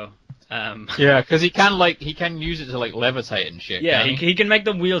 So, yeah, because he can use it to like levitate and shit. yeah, can't he can make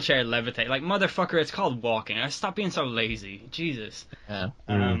the wheelchair levitate. Like, motherfucker, it's called walking. Stop being so lazy. Jesus. Yeah.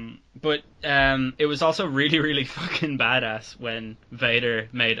 But it was also really, really fucking badass when Vader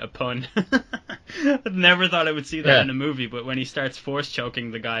made a pun. I never thought I would see that in a movie, but when he starts force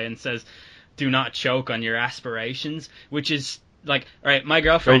choking the guy and says, "Do not choke on your aspirations," which is like, all right, my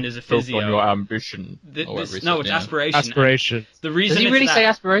girlfriend is a physio. On your ambition. It's aspiration. Aspiration. The reason Does he really say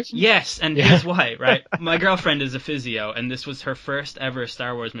aspiration? Yes, and here's why, right? My girlfriend is a physio, and this was her first ever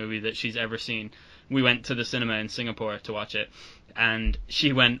Star Wars movie that she's ever seen. We went to the cinema in Singapore to watch it, and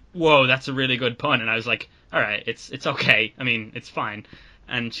she went, "Whoa, that's a really good pun," and I was like, "All right, it's okay. I mean, it's fine."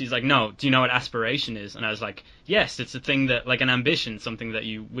 And she's like, "No, do you know what aspiration is?" And I was like, "Yes, it's a thing that, like an ambition, something that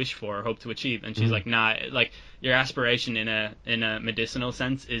you wish for or hope to achieve." And she's like, "Nah, like your aspiration in a medicinal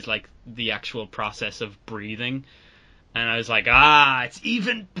sense is like the actual process of breathing." And I was like, it's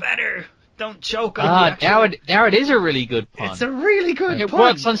even better. Don't choke on the actual... now it is a really good pun. It's a really good pun. It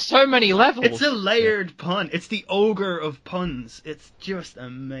works on so many levels. It's a layered pun. It's the ogre of puns. It's just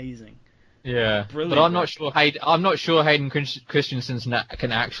amazing. Yeah, Brilliant. but I'm not sure Hayden Christensen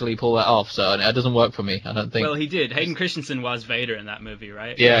can actually pull that off. So it doesn't work for me. I don't think. Well, he did. Hayden Christensen was Vader in that movie,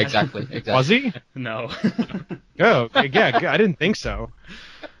 right? Yeah, exactly. Was he? No. Oh, yeah. I didn't think so.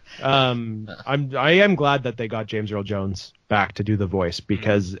 I am glad that they got James Earl Jones back to do the voice,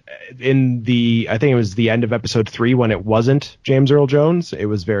 because I think it was the end of episode 3 when it wasn't James Earl Jones, it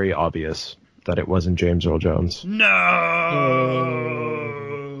was very obvious that it wasn't James Earl Jones. No.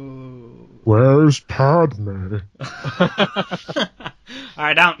 Where's Padme?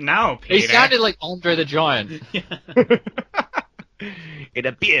 I don't know, Peter. He sounded like Andre the Giant. It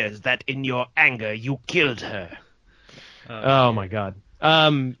appears that in your anger you killed her. Oh my god.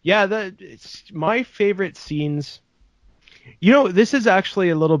 It's my favorite scenes. You know, this is actually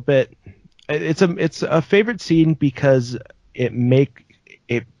a little bit. It's a favorite scene because it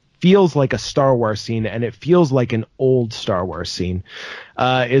feels like a Star Wars scene, and it feels like an old Star Wars scene.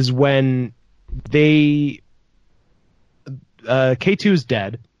 Is when K2's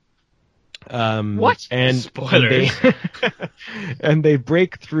dead. What? And spoilers. And they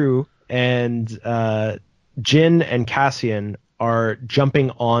break through, and Jyn and Cassian are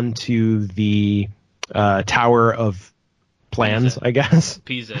jumping onto the Tower of Plans, I guess.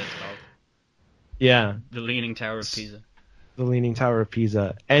 Pisa, it's called. Yeah. The Leaning Tower of Pisa. The Leaning Tower of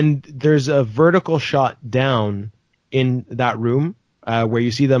Pisa. And there's a vertical shot down in that room where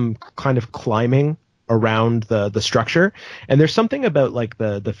you see them kind of climbing around the structure. And there's something about like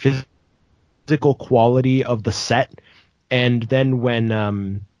the physical quality of the set. And then when,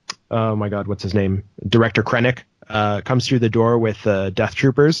 oh my God, what's his name? Director Krennic comes through the door with Death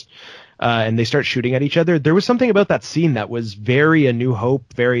Troopers. And they start shooting at each other. There was something about that scene that was very A New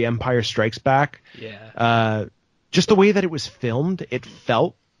Hope, very Empire Strikes Back. Yeah. Just the way that it was filmed, it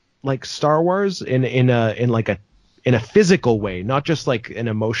felt like Star Wars in a physical way, not just like an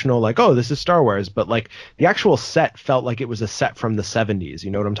emotional, like, oh, this is Star Wars, but like the actual set felt like it was a set from the 70s.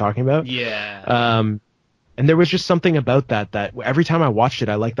 You know what I'm talking about? Yeah. And there was just something about that every time I watched it,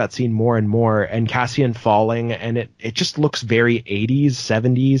 I liked that scene more and more. And Cassian falling, and it just looks very 80s,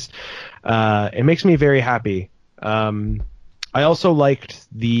 70s. It makes me very happy. I also liked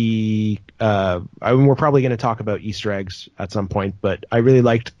we're probably going to talk about Easter eggs at some point, but I really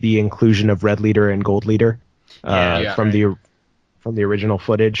liked the inclusion of Red Leader and Gold Leader from the original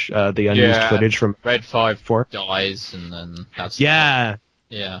footage, the unused footage from Red 5 4 dies, and then that's yeah.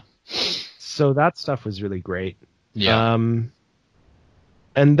 So that stuff was really great. Yeah. And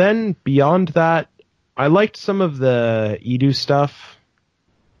then beyond that, I liked some of the Edu stuff,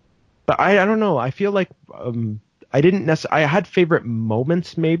 but I don't know. I feel like I didn't necessarily. I had favorite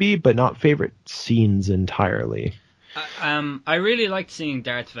moments maybe, but not favorite scenes entirely. I really liked seeing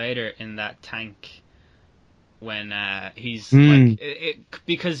Darth Vader in that tank when he's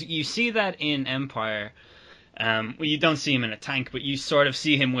because you see that in Empire. Well, you don't see him in a tank, but you sort of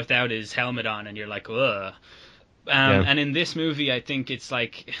see him without his helmet on, and you're like, ugh. And in this movie, I think it's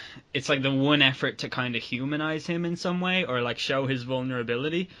like the one effort to kind of humanize him in some way, or like show his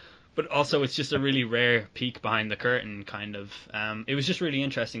vulnerability. But also, it's just a really rare peek behind the curtain, kind of. It was just really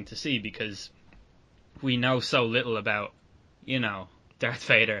interesting to see because we know so little about, Darth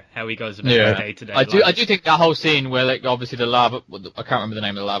Vader, how he goes about his day-to-day life. I do think that whole scene where, like, obviously the lava, I can't remember the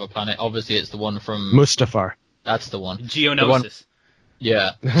name of the lava planet. Obviously, it's the one from Mustafar. That's the one. Geonosis.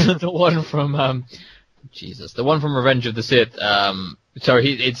 The one from the one from Revenge of the Sith. So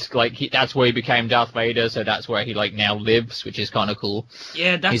that's where he became Darth Vader. So that's where he now lives, which is kind of cool.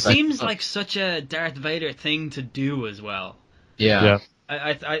 Yeah, that seems like such a Darth Vader thing to do as well. Yeah.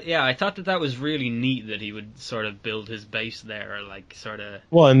 I thought that was really neat that he would sort of build his base there, or sort of.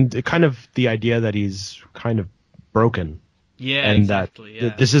 Well, and kind of the idea that he's kind of broken. Yeah, and exactly.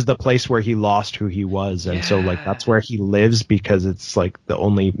 That this is the place where he lost who he was, and so that's where he lives because it's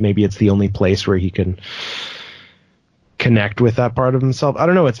maybe it's the only place where he can connect with that part of himself. I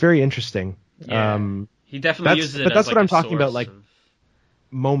don't know. It's very interesting. Yeah. He definitely uses it. But that's what I'm talking about,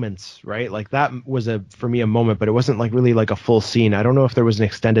 moments, right? Like that was for me a moment, but it wasn't really a full scene. I don't know if there was an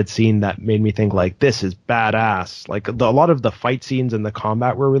extended scene that made me think this is badass. A lot of the fight scenes and the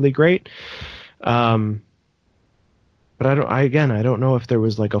combat were really great. But I don't know if there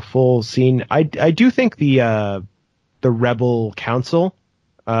was a full scene. I do think the Rebel Council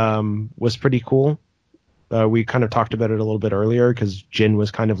was pretty cool. We kind of talked about it a little bit earlier because Jyn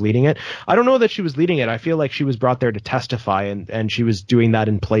was kind of leading it. I don't know that she was leading it. I feel like she was brought there to testify, and she was doing that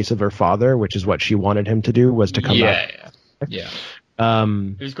in place of her father, which is what she wanted him to do, was to come back. Yeah.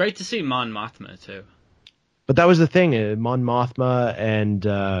 It was great to see Mon Mothma too. But that was the thing, Mon Mothma and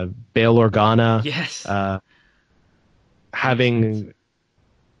Bail Organa. Yes. Having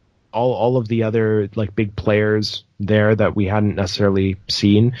all of the other big players there that we hadn't necessarily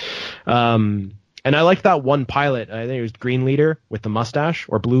seen. And I liked that one pilot. I think it was Green Leader with the mustache,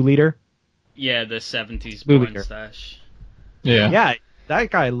 or Blue Leader. Yeah, the 70s Blue porn Leader. stash. Yeah,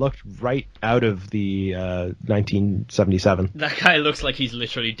 that guy looked right out of the 1977. That guy looks like he's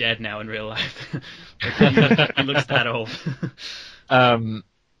literally dead now in real life. He looks that old.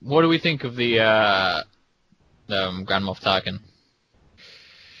 What do we think of the Grand Moff Tarkin?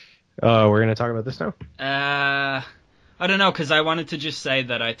 We're gonna talk about this now. I don't know, because I wanted to just say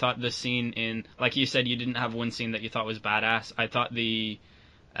that I thought the scene in, like you said, you didn't have one scene that you thought was badass. I thought the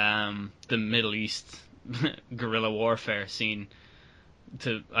Middle East guerrilla warfare scene.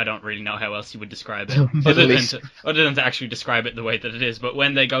 I don't really know how else you would describe it, other than to actually describe it the way that it is. But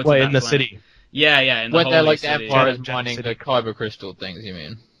when they go to that in the planet, city. Yeah, in the when holy they're city. the Empire is mining the kyber crystal things, you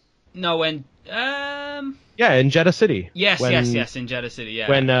mean? No, when Yeah, in Jeddah City. Yes, in Jeddah City. Yeah.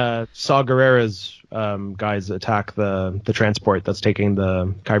 When Saw Gerrera's guys attack the transport that's taking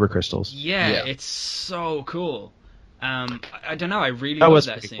the kyber crystals. Yeah, it's so cool. I don't know. I really love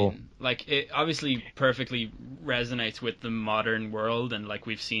that scene. Cool. It obviously perfectly resonates with the modern world, and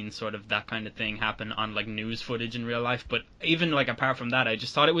we've seen sort of that kind of thing happen on news footage in real life. But even apart from that, I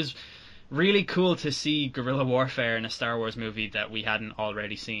just thought it was really cool to see guerrilla warfare in a Star Wars movie that we hadn't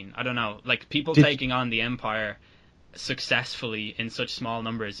already seen. I don't know, people taking on the Empire successfully in such small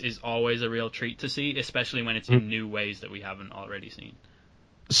numbers is always a real treat to see, especially when it's in new ways that we haven't already seen.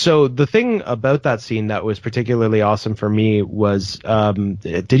 So the thing about that scene that was particularly awesome for me was,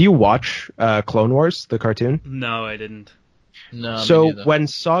 did you watch Clone Wars, the cartoon? No, I didn't. No. So when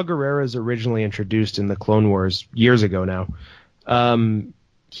Saw Gerrera is originally introduced in the Clone Wars years ago now,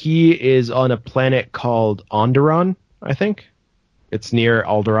 he is on a planet called Onderon, I think. It's near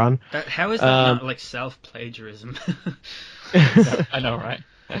Alderaan. How is that not self-plagiarism? I know, right?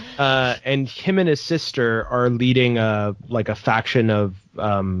 And him and his sister are leading a faction of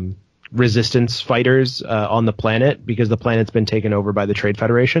resistance fighters on the planet because the planet's been taken over by the Trade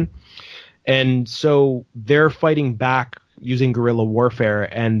Federation. And so they're fighting back using guerrilla warfare,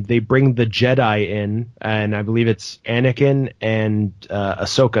 and they bring the Jedi in, and I believe it's Anakin and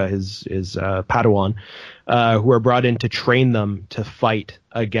Ahsoka, his Padawan, who are brought in to train them to fight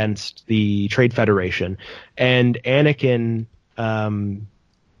against the Trade Federation. And Anakin and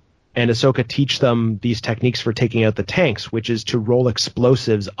Ahsoka teach them these techniques for taking out the tanks, which is to roll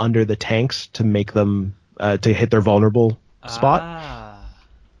explosives under the tanks to make them to hit their vulnerable spot.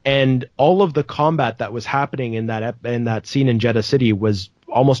 And all of the combat that was happening in that scene in Jeddah City was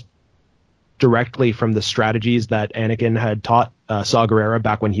almost directly from the strategies that Anakin had taught Saw Gerrera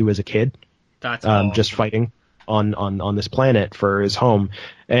back when he was a kid. That's awesome. Just fighting on this planet for his home.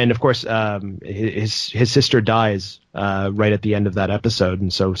 And of course, his sister dies right at the end of that episode,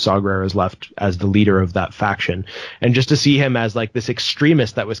 and so Saw Gerrera is left as the leader of that faction. And just to see him as like this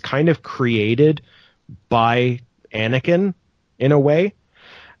extremist that was kind of created by Anakin in a way.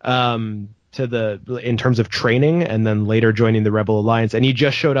 In terms of training, and then later joining the Rebel Alliance, and he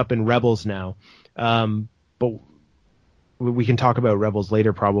just showed up in Rebels now. But we can talk about Rebels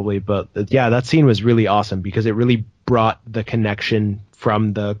later probably. But yeah, that scene was really awesome because it really brought the connection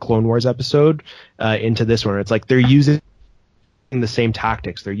from the Clone Wars episode into this one. It's like they're using the same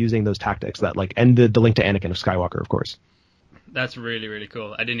tactics. They're using those tactics that and the link to Anakin of Skywalker, of course. That's really, really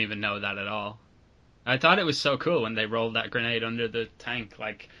cool. I didn't even know that at all. I thought it was so cool when they rolled that grenade under the tank.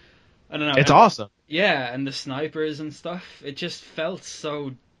 Like, I don't know. It's awesome. Yeah, and the snipers and stuff. It just felt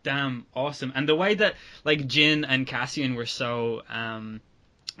so damn awesome. And the way that, like, Jin and Cassian were so,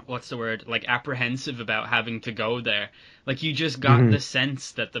 what's the word? Like, apprehensive about having to go there. Like, you just got the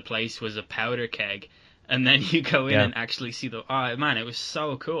sense that the place was a powder keg. And then you go in and actually see oh, man, it was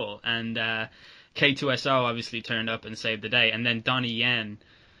so cool. And K2SO obviously turned up and saved the day. And then Donnie Yen.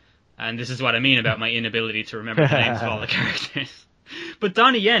 And this is what I mean about my inability to remember the names of all the characters. But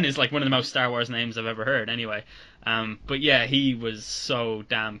Donnie Yen is like one of the most Star Wars names I've ever heard anyway. But yeah, he was so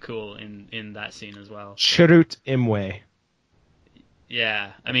damn cool in that scene as well. Chirrut Imwe.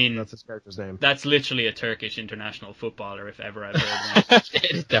 Yeah, I mean... That's his character's name. That's literally a Turkish international footballer, if ever I've heard one.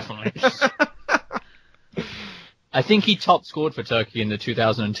 It is definitely. I think he top scored for Turkey in the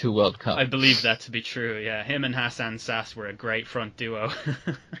 2002 World Cup. I believe that to be true, yeah. Him and Hassan Sass were a great front duo.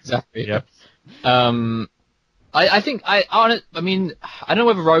 Exactly. Yep. I think I mean I don't know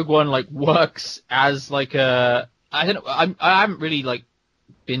whether Rogue One works as I haven't really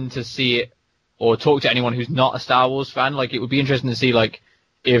been to see it or talk to anyone who's not a Star Wars fan. It would be interesting to see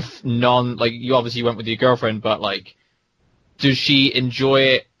if you obviously went with your girlfriend, but does she enjoy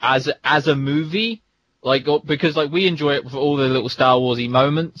it as a movie? Because we enjoy it for all the little Star Warsy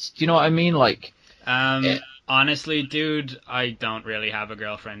moments. Do you know what I mean? Honestly, dude, I don't really have a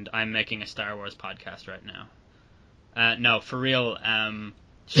girlfriend. I'm making a Star Wars podcast right now. No, for real.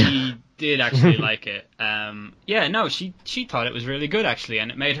 She did actually like it. She thought it was really good actually,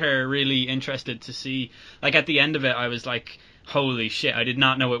 and it made her really interested to see. At the end of it, I was like, holy shit! I did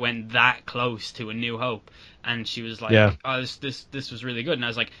not know it went that close to A New Hope. And she was like, oh, this was really good. And I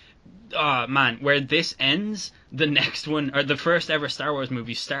was like, oh man, where this ends, the next one, or the first ever Star Wars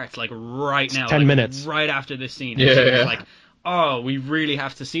movie starts right now. 10 minutes. Right after this scene. And she was like, oh, we really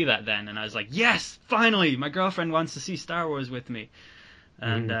have to see that then. And I was like, yes, finally, my girlfriend wants to see Star Wars with me.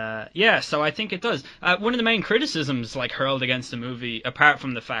 And so I think it does. One of the main criticisms hurled against the movie, apart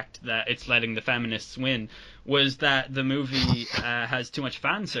from the fact that it's letting the feminists win, was that the movie has too much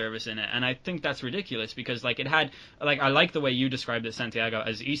fan service in it, and I think that's ridiculous because it had I like the way you described it, Santiago,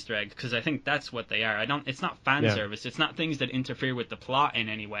 as Easter eggs, because I think that's what they are. It's not fan service. It's not things that interfere with the plot in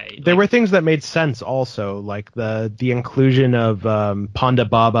any way. There were things that made sense also, like the inclusion of Ponda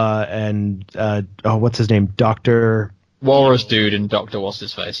Baba and what's his name, Dr. Walrus dude and Dr. What's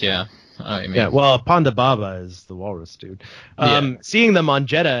his face, yeah. I mean. Yeah, well, Ponda Baba is the walrus dude. Seeing them on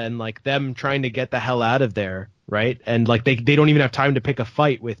Jeddah and them trying to get the hell out of there, right? And they don't even have time to pick a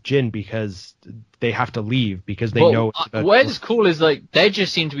fight with Jin because they have to leave because they know. What's cool is they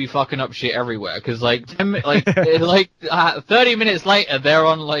just seem to be fucking up shit everywhere because 30 minutes later they're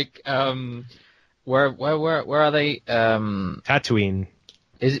on where are they? Tatooine.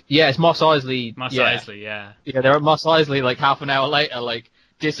 It's Mos Eisley. Eisley, yeah. Yeah, they're at Mos Eisley half an hour later,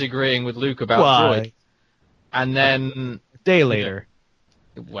 disagreeing with Luke about droid. And then a day later.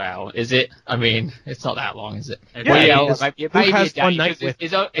 Wow, is it? I mean, it's not that long, is it? Maybe has one night with.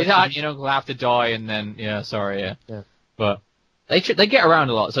 His aunt, will have to die, and then But they get around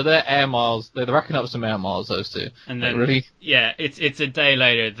a lot, so they're air miles. They're racking up some air miles, those two. And then really, it's a day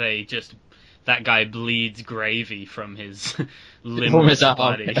later. that guy bleeds gravy from his From limbless his arm.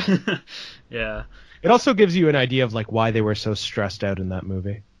 body. Yeah. It also gives you an idea of like why they were so stressed out in that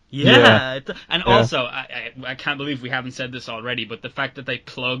movie. Yeah, and Yeah. also, I can't believe we haven't said this already, but the fact that they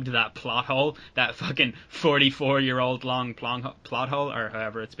plugged that plot hole, that fucking 44-year-old long plot hole, or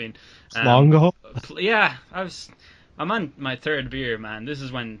however it's been. Long hole? Yeah, I'm on my third beer, man. This is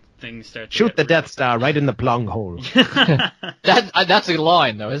when things start to Shoot get the real. Death Star right in the plong hole. That's a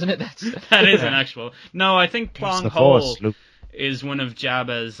line, though, isn't it? That is an actual... No, I think Use Plong the Hole Force, Luke. is one of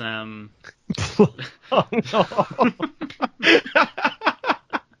Jabba's...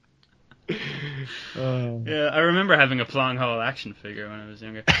 Yeah, I remember having a Plong Hole action figure when I was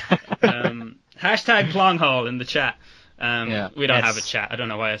younger. Hashtag Plong Hole in the chat. Yeah. We don't Yes. have a chat. I don't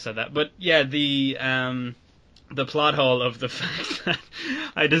know why I said that. But yeah, the plot hole of the fact that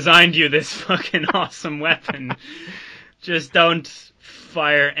I designed you this fucking awesome weapon. Just don't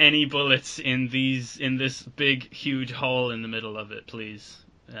fire any bullets in this big, huge hole in the middle of it, please.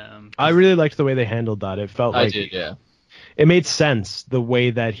 I really liked the way they handled that. It felt I like did, yeah. it made sense the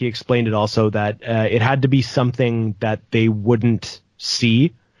way that he explained it. Also, that it had to be something that they wouldn't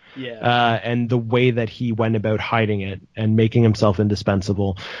see, and the way that he went about hiding it and making himself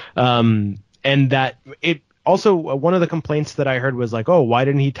indispensable, and that it also one of the complaints that I heard was like, oh, why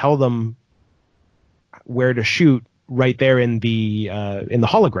didn't he tell them where to shoot right there in the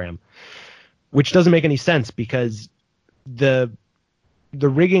hologram, which doesn't make any sense because the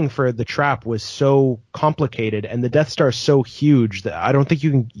rigging for the trap was so complicated and the Death Star is so huge that I don't think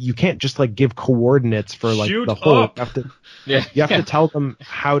you can't just like give coordinates for like Shoot the whole. up. You have to tell them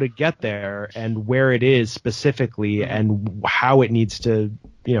how to get there and where it is specifically and how it needs to,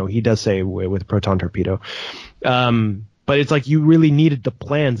 he does say with proton torpedo. But it's like you really needed the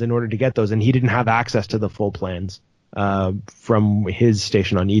plans in order to get those, and he didn't have access to the full plans from his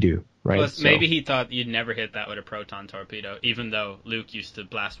station on Edu. Right. Plus, So- maybe he thought you'd never hit that with a proton torpedo, even though Luke used to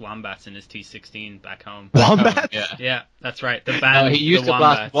blast wombats in his T-16 back home. Wombats? Yeah. Yeah, that's right. The No, band, he used the to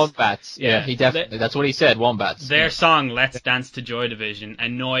blast wombats. Yeah, Yeah. he definitely. That's what he said. Wombats. Their song "Let's Dance to Joy Division"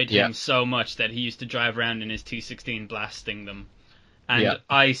 annoyed Yeah. him so much that he used to drive around in his T-16 blasting them. And Yeah.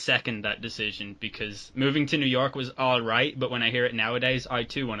 I second that decision because moving to New York was all right, but when I hear it nowadays, I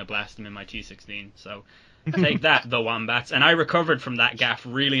too want to blast them in my T-16. So take that, the wombats. And I recovered from that gaffe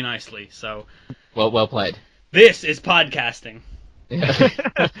really nicely. So Well played. this is podcasting.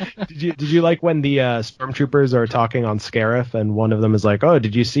 Did you like when the stormtroopers are talking on Scarif and one of them is like, oh,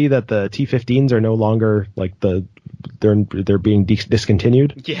 did you see that the T-15s are no longer like they're being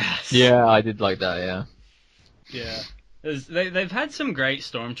discontinued? Yes. Yeah, I did like that. Yeah. Yeah. They've had some great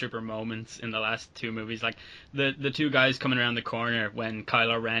stormtrooper moments in the last two movies, like the two guys coming around the corner when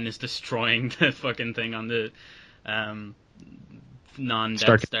Kylo Ren is destroying the fucking thing on the non-Death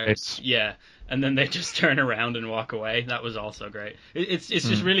Star. Stargates. Yeah, and then they just turn around and walk away. That was also great. It's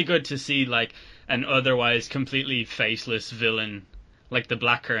just really good to see like an otherwise completely faceless villain, like the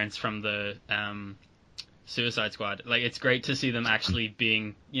Blackcurrants from the Suicide Squad. Like it's great to see them actually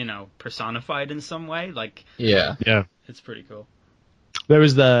being, personified in some way. Like Yeah. Yeah. it's pretty cool. There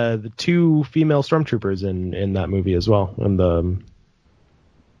was the two female stormtroopers in that movie as well, in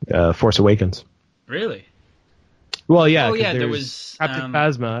the Force Awakens. Really? Well, yeah. Oh, 'cause yeah, there there's was, Captain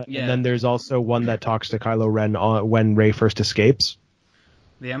Phasma, yeah. and then there's also one that talks to Kylo Ren when Rey first escapes.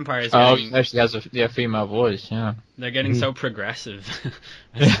 The Empire is Oh, getting, she actually has a female voice. Yeah. they're getting so progressive.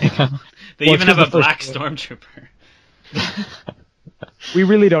 They Well, even have it's a 'cause the black first- stormtrooper. We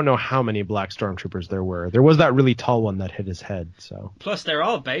really don't know how many black stormtroopers there were. There was that really tall one that hit his head. So Plus, they're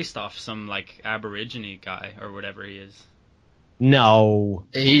all based off some like Aborigine guy or whatever he is. no,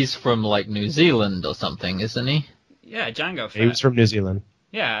 He's from like New Zealand or something, isn't he? Yeah, Django Fett. he was from New Zealand.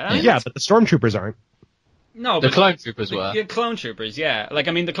 Yeah, I mean, Yeah, but the stormtroopers aren't. no, The but clone troopers were. yeah, clone troopers. Yeah, like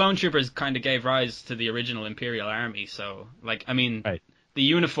I mean, the clone troopers kind of gave rise to the original Imperial Army. So, like, I mean, Right. the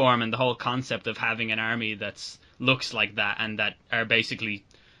uniform and the whole concept of having an army that's looks like that and that are basically,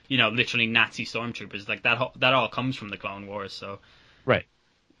 literally Nazi stormtroopers. Like that all comes from the Clone Wars. So, Right.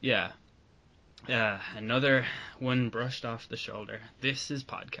 yeah. Another one brushed off the shoulder. This is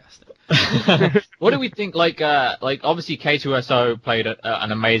podcasting. What do we think? Like obviously K2SO played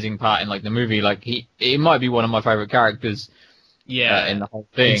an amazing part in like the movie. Like he might be one of my favorite characters. Yeah, In the whole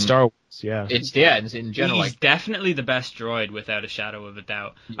thing. In Star Wars, yeah. It's in general. he's Like definitely the best droid without a shadow of a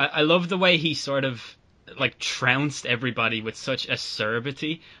doubt. I love the way he sort of like trounced everybody with such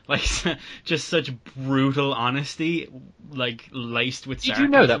acerbity, like just such brutal honesty, like laced with did sarcasm. you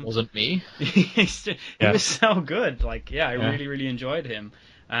know that wasn't me? He Yeah. was so good. Like, I really, really enjoyed him.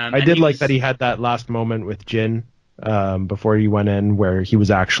 I did like that he had that last moment with Jin, before he went in, where he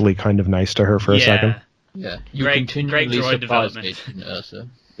was actually kind of nice to her for a second. Yeah, you Great continually droid surprise development. me, Ursa.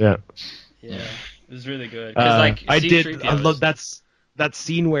 Yeah. Yeah, it was really good. 'Cause, like, I C-3PO love that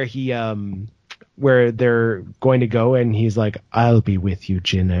scene where he where they're going to go and he's like, "I'll be with you,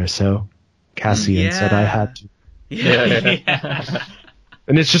 Jyn Erso." Cassian said I had to. Yeah.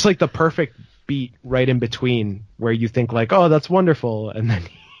 And it's just like the perfect beat right in between where you think like, "Oh, that's wonderful," and then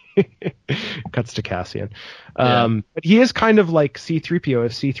cuts to Cassian. But he is kind of like C-3PO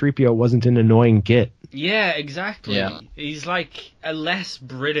if C-3PO wasn't an annoying git. Yeah, exactly. Yeah. He's like a less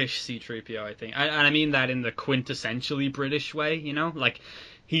British C-3PO, I think. And I mean that in the quintessentially British way, you know? Like,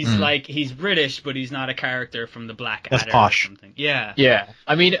 he's he's British, but he's not a character from the Black That's Adder posh. or something. Yeah. Yeah,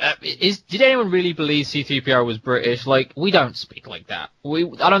 I mean, did anyone really believe C-3PO was British? Like, we don't speak like that.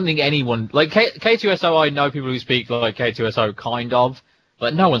 I don't think anyone, like, K2SO, I know people who speak like K2SO, kind of,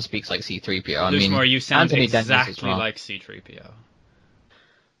 but no one speaks like C-3PO. I mean, Loosemore, you sound Anthony Daniels is exactly wrong. like C-3PO.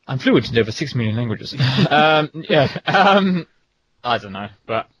 I'm fluent in over 6 million languages. I don't know,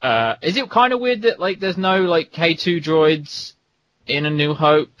 but is it kind of weird that like there's no like K2 droids in A New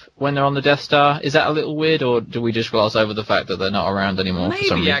Hope when they're on the Death Star? Is that a little weird, or do we just gloss over the fact that they're not around anymore? for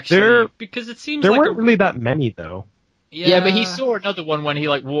some Maybe, reason? actually, because it seems There like weren't really that many though. Yeah, but he saw another one when he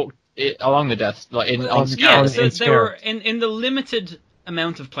like walked along the Death, like on Yeah, Scarif. Yeah, on so Scarif. there were in the limited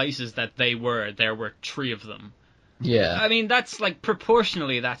amount of places that there were 3 of them. Yeah, I mean, that's like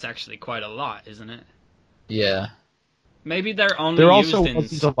proportionally, that's actually quite a lot, isn't it? yeah. Maybe they're only There used also in.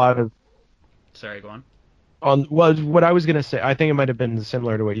 wasn't a lot of Sorry, go on. what I was gonna say. I think it might have been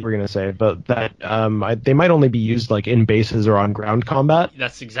similar to what you were gonna say, but that they might only be used like in bases or on ground combat.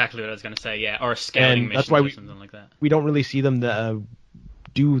 That's exactly what I was going to say, yeah. Or scouting And missions that's why or we- something like that. We don't really see them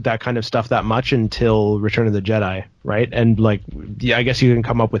do that kind of stuff that much until Return of the Jedi, right? And like, yeah, I guess you can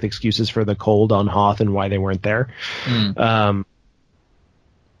come up with excuses for the cold on Hoth and why they weren't there. But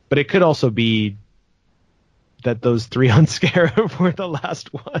it could also be that those 3 on Scarif were the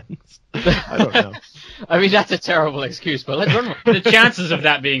last ones. I don't know. I mean, that's a terrible excuse, but let's run with it. The chances of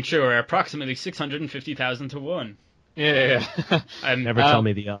that being true are approximately 650,000 to 1. Yeah. Never tell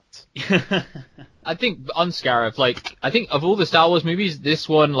me the odds. I think on Scarif, like, I think of all the Star Wars movies, this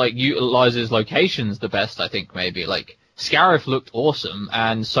one, like, utilizes locations the best, I think, maybe. Like, Scarif looked awesome,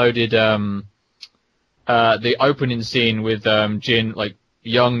 and so did, the opening scene with, Jyn, like,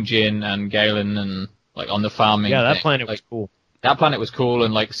 young Jyn and Galen and, like, on the farming. Yeah, that thing. planet like, was cool. That planet was cool,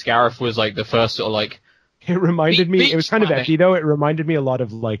 and, like, Scarif was, like, the first sort of, like... It reminded me. It was kind of planet. edgy though. It reminded me a lot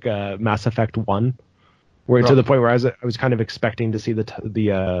of like Mass Effect 1, where to Right. the point where I was kind of expecting to see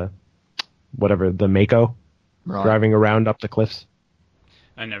the Mako Right. driving around up the cliffs.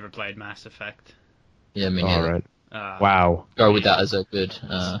 I never played Mass Effect. Yeah, me All neither. right. Uh, Wow. Go with that as a good...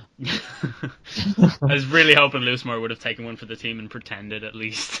 I was really hoping Loosemore would have taken one for the team and pretended at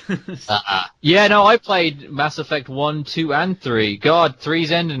least. Yeah, no, I played Mass Effect 1, 2, and 3. God,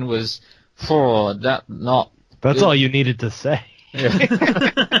 3's ending was... that not... That's all you needed to say.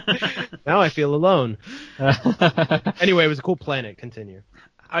 Now I feel alone. Anyway, it was a cool planet. Continue.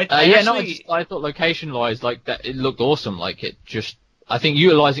 I thought location-wise, like, that, it looked awesome. Like, it just... I think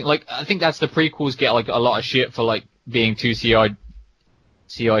utilizing... Like, I think that's the prequels get, like, a lot of shit for, like, being too CIG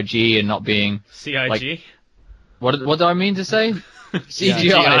and not being... CIG? Like, what do I mean to say?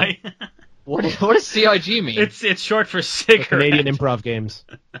 CGI. CGI? What does CIG mean? It's short for The cigarette. Canadian improv games.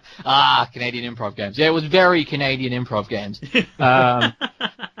 Canadian improv games. Yeah, it was very Canadian improv games.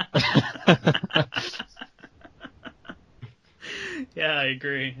 Yeah, I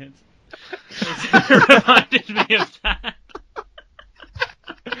agree. It reminded me of that.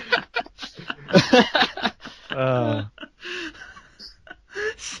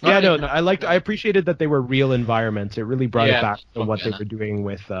 Yeah, no, I appreciated that they were real environments. It really brought it back to what they yeah. were doing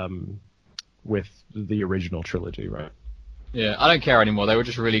with the original trilogy, right? Yeah, I don't care anymore. They were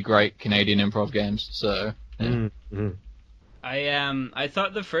just really great Canadian improv games. So yeah. Mm-hmm. I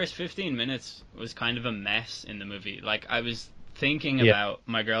thought the first 15 minutes was kind of a mess in the movie. Like, I was thinking about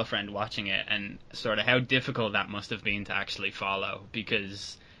my girlfriend watching it and sort of how difficult that must have been to actually follow,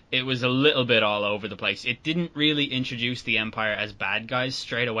 because it was a little bit all over the place. It didn't really introduce the Empire as bad guys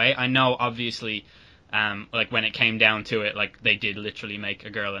straight away. I know, obviously, like, when it came down to it, like, they did literally make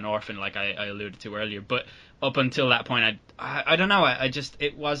a girl an orphan, like I alluded to earlier, but up until that point, I don't know,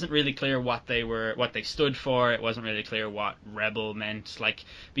 it wasn't really clear what they stood for. It wasn't really clear what rebel meant, like,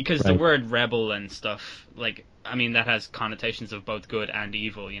 because the word rebel and stuff, like, I mean, that has connotations of both good and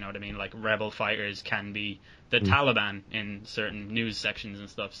evil, you know what I mean? Like, rebel fighters can be the Taliban in certain news sections and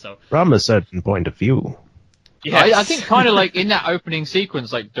stuff, so... From a certain point of view. Yes. I think kind of like in that opening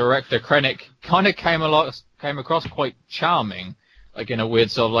sequence, like director Krennic kind of came across quite charming, like in a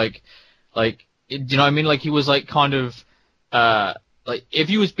weird sort of like, do you know what I mean? Like he was like kind of, like if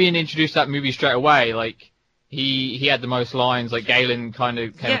he was being introduced to that movie straight away, like he had the most lines. Like Galen kind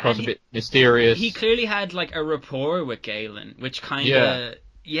of came across a bit mysterious. He clearly had like a rapport with Galen, which kind of.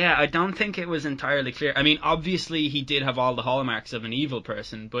 Yeah, I don't think it was entirely clear. I mean, obviously he did have all the hallmarks of an evil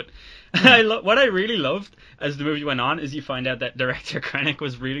person, but what I really loved as the movie went on is you find out that director Krennic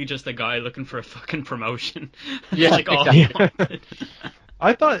was really just a guy looking for a fucking promotion. Yeah, like all he wanted.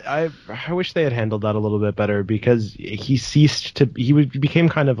 I thought I wish they had handled that a little bit better, because he became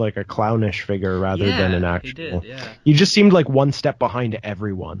kind of like a clownish figure rather than an actual. He did, yeah. He just seemed like one step behind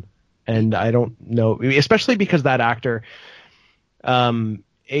everyone, and I don't know, especially because that actor.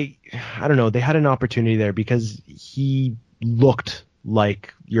 I don't know, they had an opportunity there because he looked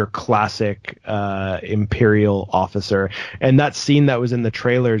like your classic Imperial officer, and that scene that was in the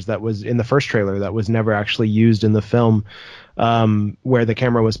trailers, that was in the first trailer, that was never actually used in the film, where the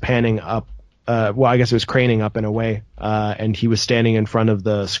camera was panning up, well, I guess it was craning up in a way, and he was standing in front of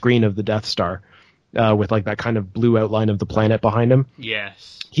the screen of the Death Star, with like that kind of blue outline of the planet behind him.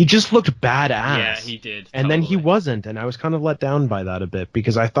 Yes. He just looked badass. Yeah, he did. And then he wasn't, and I was kind of let down by that a bit,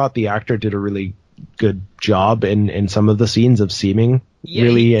 because I thought the actor did a really good job in some of the scenes of seeming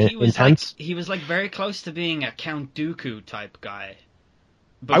really intense. He was like very close to being a Count Dooku type guy.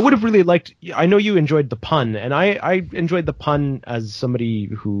 I would have really liked. I know you enjoyed the pun, and I enjoyed the pun as somebody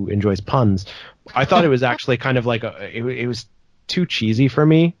who enjoys puns. I thought it was actually kind of like it was too cheesy for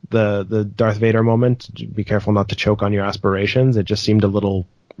me. The Darth Vader moment. Be careful not to choke on your aspirations. It just seemed a little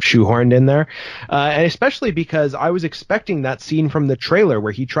shoehorned in there, and especially because I was expecting that scene from the trailer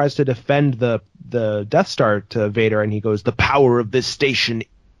where he tries to defend the Death Star to Vader, and he goes, "The power of this station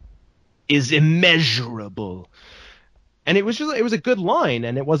is immeasurable." And it was a good line,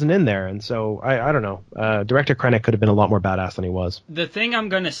 and it wasn't in there, and so I don't know. Director Krennic could have been a lot more badass than he was. The thing I'm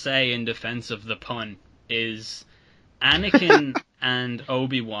gonna say in defense of the pun is Anakin and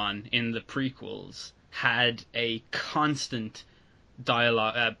Obi-Wan in the prequels had a constant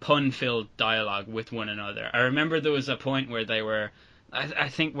dialogue, pun-filled dialogue with one another. I remember there was a point where they were, I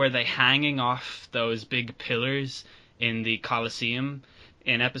think, were they hanging off those big pillars in the Colosseum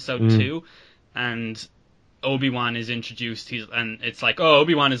in Episode 2, and Obi-Wan is introduced, and it's like, oh,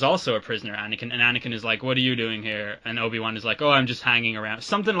 Obi-Wan is also a prisoner, Anakin, and Anakin is like, what are you doing here? And Obi-Wan is like, oh, I'm just hanging around.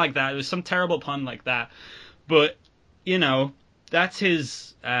 Something like that. It was some terrible pun like that. But, you know, that's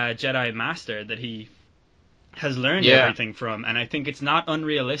his Jedi Master that he has learned everything from, and I think it's not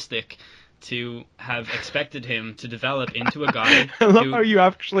unrealistic to have expected him to develop into a guy I love how you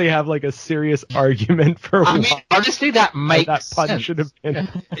actually have like a serious argument for I mean, honestly, that makes that pun sense. should have been.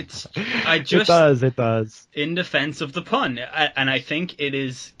 It does. In defense of the pun, and I think it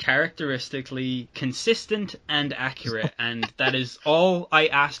is characteristically consistent and accurate, and that is all I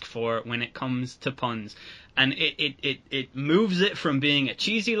ask for when it comes to puns. And it moves it from being a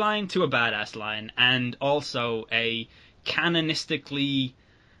cheesy line to a badass line, and also a canonistically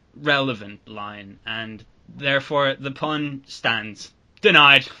relevant line, and therefore the pun stands.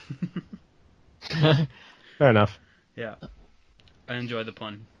 Denied. Fair enough. Yeah, I enjoy the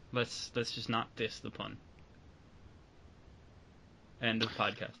pun. Let's just not diss the pun. End of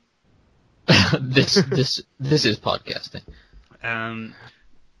podcast. This is podcasting.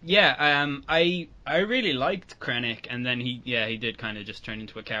 I really liked Krennic, and then he did kind of just turn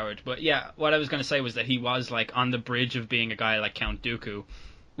into a coward. But yeah, what I was going to say was that he was like on the bridge of being a guy like Count Dooku,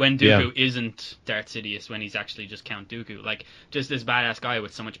 when Dooku isn't Darth Sidious, when he's actually just Count Dooku, like just this badass guy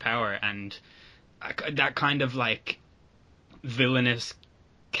with so much power, and that kind of like villainous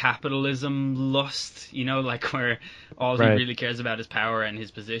capitalism lust, you know, like where all he really cares about is power and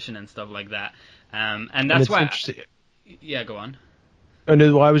his position and stuff like that. And that's why. Yeah, go on. Oh,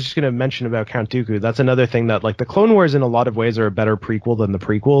 no, well, I was just going to mention about Count Dooku. That's another thing that, like, the Clone Wars in a lot of ways are a better prequel than the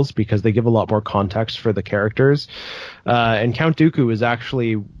prequels, because they give a lot more context for the characters. And Count Dooku is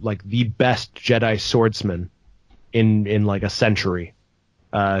actually, like, the best Jedi swordsman in like, a century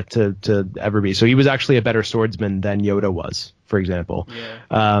to ever be. So he was actually a better swordsman than Yoda was, for example.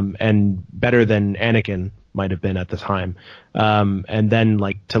 Yeah. And better than Anakin might have been at the time. And then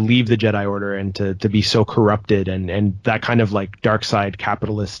like to leave the Jedi Order and to be so corrupted and that kind of like dark side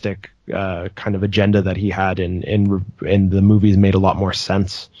capitalistic kind of agenda that he had in the movies made a lot more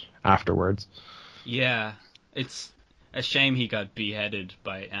sense afterwards. Yeah, it's a shame he got beheaded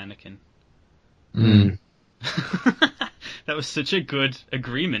by Anakin. That was such a good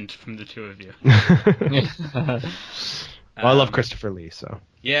agreement from the two of you. Well, I love Christopher Lee, so.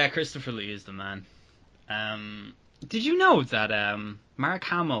 Yeah, Christopher Lee is the man. Did you know that Mark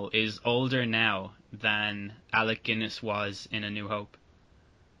Hamill is older now than Alec Guinness was in A New Hope.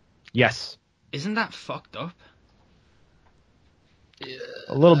 Yes. Isn't that fucked up?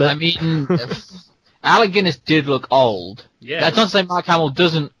 A little bit. I mean, Alec Guinness did look old. Yeah. That's not to say Mark Hamill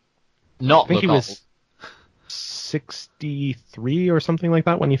doesn't not I think look he old. was 63 or something like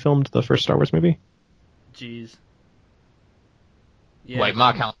that when he filmed the first Star Wars movie. Jeez. Yeah. Wait,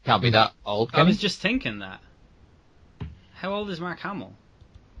 Mark Hamill can't be that old, I can was he? just thinking that. How old is Mark Hamill?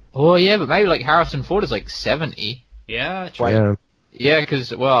 Oh, yeah, but maybe like Harrison Ford is like 70. Yeah, true. Yeah. Yeah,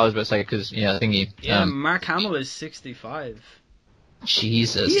 because, well, I was about to say, because, yeah, I think he... Yeah, Mark Hamill is 65.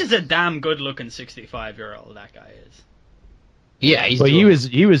 Jesus. He is a damn good-looking 65-year-old, that guy is. Yeah, he's... Well, doing-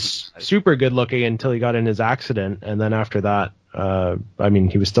 he was super good looking until he got in his accident, and then after that, I mean,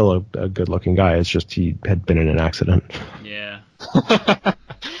 he was still a good looking guy. It's just he had been in an accident. Yeah.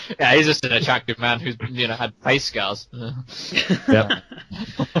 Yeah, he's just an attractive man who's, had face scars. Yeah.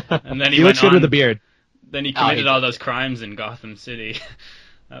 And then He he looks went good with on, a beard. then he Oh, committed he- all those crimes in Gotham City.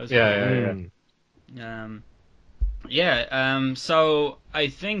 That was Yeah, funny. So I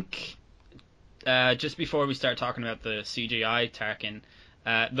think just before we start talking about the CGI Tarkin,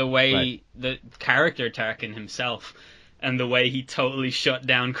 the way the character Tarkin himself and the way he totally shut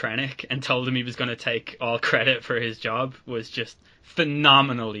down Krennic and told him he was going to take all credit for his job was just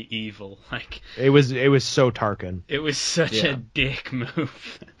phenomenally evil. Like, It was so Tarkin. it was such Yeah. a dick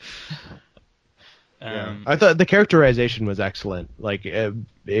move. I thought the characterization was excellent. Like it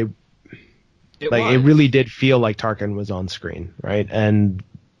was. really did feel like Tarkin was on screen, right? And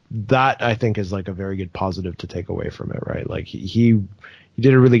that I think is like a very good positive to take away from it, right? Like he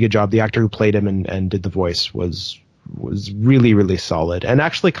did a really good job. The actor who played him and did the voice was really, really solid and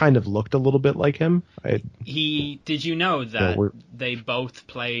actually kind of looked a little bit like him. Did you know that we're- they both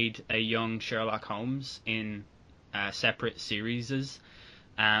played a young Sherlock Holmes in separate series?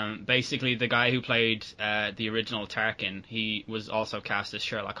 Basically, the guy who played the original Tarkin, he was also cast as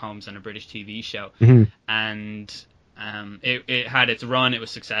Sherlock Holmes on a British TV show, and it had its run. It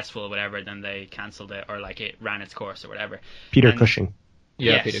was successful, or whatever. Then they cancelled it, or like it ran its course, or whatever. Peter And- Cushing.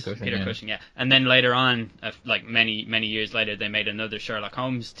 Yeah, Yes, Peter Cushing. Cushing, yeah. And then later on, like many years later, they made another Sherlock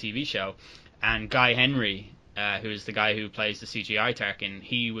Holmes TV show, and Guy Henry, who's the guy who plays the CGI Tarkin,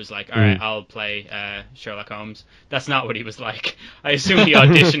 he was like, all right, I'll play Sherlock Holmes. That's not what he was like. I assume he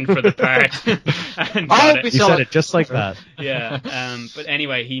auditioned for the part. And got it. You said it just like that. Yeah. But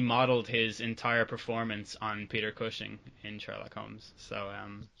anyway, he modeled his entire performance on Peter Cushing in Sherlock Holmes. So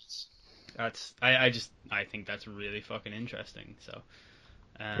that's I think that's really fucking interesting. So.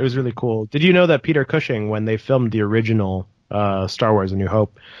 It was really cool. Did you know that Peter Cushing, when they filmed the original Star Wars: A New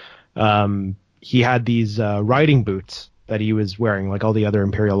Hope, he had these riding boots that he was wearing, like all the other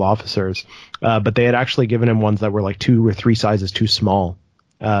Imperial officers, but they had actually given him ones that were like 2 or 3 sizes too small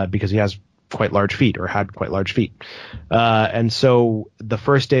because he has quite large feet, or had quite large feet. And so the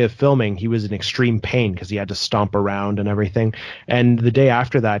first day of filming, he was in extreme pain because he had to stomp around and everything. And the day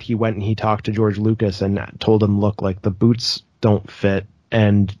after that, he went and he talked to George Lucas and told him, look, like the boots don't fit,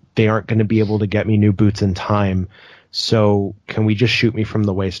 and they aren't going to be able to get me new boots in time. So can we just shoot me from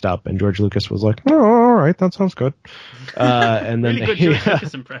the waist up? And George Lucas was like, oh, all right, that sounds good. And then really good George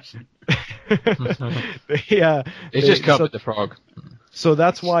Lucas impression. Yeah. It's just Kermit the Frog. So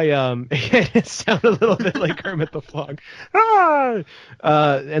that's why it sounded a little bit like Kermit the Frog.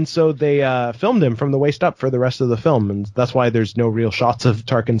 And so they filmed him from the waist up for the rest of the film, and that's why there's no real shots of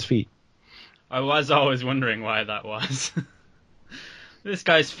Tarkin's feet. I was always wondering why that was. This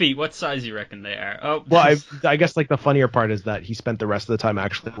guy's feet, what size you reckon they are? Oh, Well, I guess like the funnier part is that he spent the rest of the time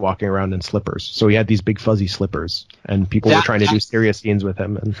actually walking around in slippers. So he had these big fuzzy slippers, and people were trying to do serious scenes with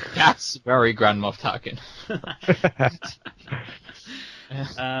him. And That's very Grand Moff Tarkin.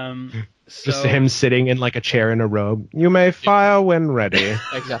 just him sitting in like a chair in a robe. You may fire when ready.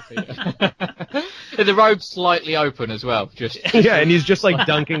 Exactly. The robe's slightly open as well. Just Yeah, and he's just like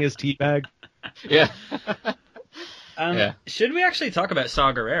dunking his tea bag. yeah. Should we actually talk about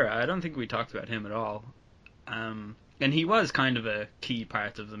Saw Gerrera? I don't think we talked about him at all. And he was kind of a key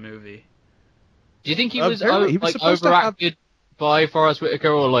part of the movie. Do you think he was Apparently he was supposed to have- overacted by Forrest Whitaker,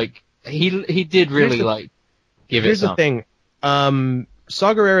 or like he did really give it Here's the some? thing.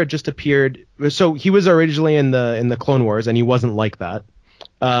 Saw Gerrera just appeared. So he was originally in the Clone Wars, and he wasn't like that.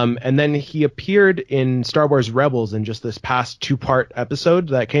 And then he appeared in Star Wars Rebels in just this past 2-part episode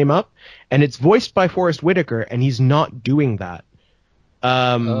that came up, and it's voiced by Forrest Whitaker, and he's not doing that.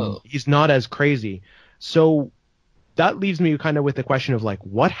 He's not as crazy. So that leaves me kind of with the question of like,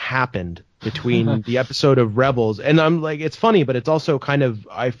 what happened between the episode of Rebels? And I'm like, it's funny, but it's also kind of,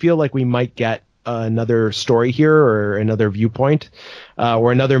 I feel like we might get another story here or another viewpoint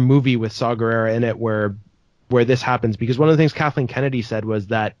or another movie with Saw Gerrera in it where this happens, because one of the things Kathleen Kennedy said was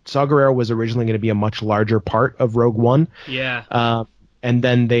that Saw Gerrera was originally going to be a much larger part of Rogue One. Yeah. And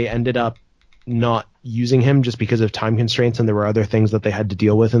then they ended up not using him just because of time constraints, and there were other things that they had to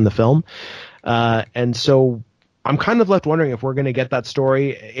deal with in the film. And so I'm kind of left wondering if we're going to get that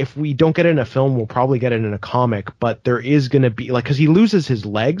story. If we don't get it in a film, we'll probably get it in a comic, but there is going to be, like, because he loses his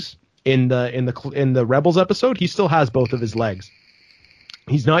legs in the Rebels episode, he still has both of his legs.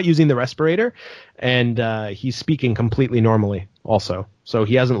 He's not using the respirator, and he's speaking completely normally also. So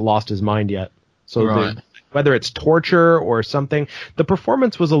he hasn't lost his mind yet. So Right. Whether it's torture or something, the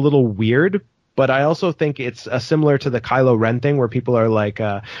performance was a little weird, but I also think it's similar to the Kylo Ren thing where people are like,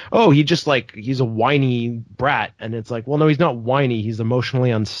 he's a whiny brat. And it's like, well, no, he's not whiny. He's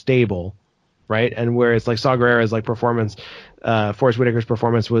emotionally unstable. Right. And whereas like Saw Gerrera's like performance, Forrest Whitaker's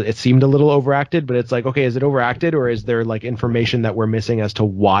performance it seemed a little overacted, but it's like, okay, is it overacted, or is there like information that we're missing as to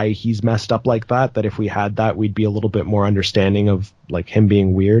why he's messed up like that? That if we had that, we'd be a little bit more understanding of like him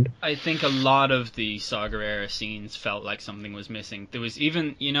being weird. I think a lot of the Saw Gerrera scenes felt like something was missing. There was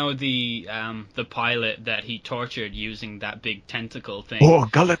even, the pilot that he tortured using that big tentacle thing. Oh,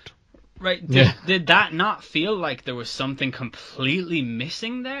 gullet. Right? Did that not feel like there was something completely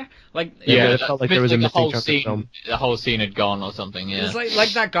missing there? Like, Yeah, it felt like there was a the missing whole chunk of scene. film. The whole scene had gone or something. it Yeah. was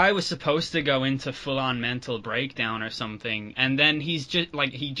like that guy was supposed to go into full-on mental breakdown or something, and then he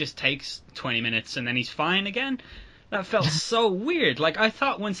just takes 20 minutes and then he's fine again. That felt so weird. Like, I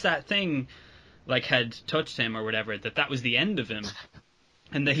thought once that thing like had touched him or whatever, that was the end of him,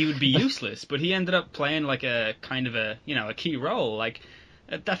 and that he would be useless. But he ended up playing like a kind of a key role. Like,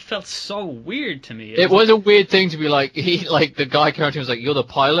 that felt so weird to me. It was a weird thing to be like, the guy character was like, "You're the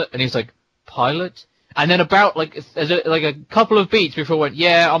pilot," and he's like, "Pilot?" And then about a couple of beats before went,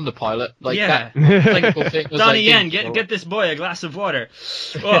 "Yeah, I'm the pilot." Like Yeah. that technical thing was Donnie like, Yen, get this boy a glass of water.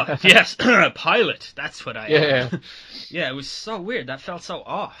 Oh, yes, pilot. That's what I am. Yeah. Yeah, it was so weird. That felt so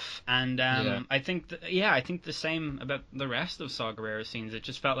off. And I think the same about the rest of Saw Gerrera scenes. It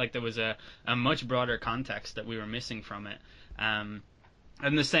just felt like there was a much broader context that we were missing from it.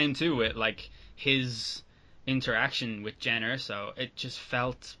 And the same too with like his interaction with Jen Erso. It just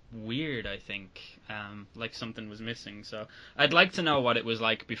felt weird, I think. Like something was missing. So I'd like to know what it was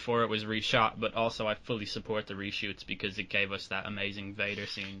like before it was reshot, but also I fully support the reshoots because it gave us that amazing Vader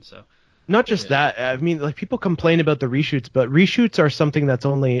scene. So Not just that. I mean, like, people complain about the reshoots, but reshoots are something that's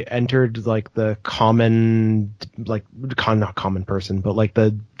only entered like the common, like not common person, but like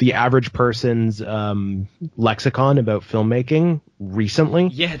the average person's lexicon about filmmaking recently.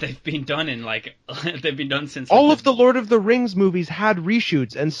 yeah, they've been done since All of the Lord of the Rings movies had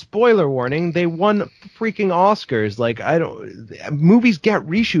reshoots, and spoiler warning, they won freaking Oscars. Like, movies get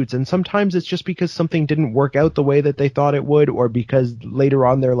reshoots, and sometimes it's just because something didn't work out the way that they thought it would, or because later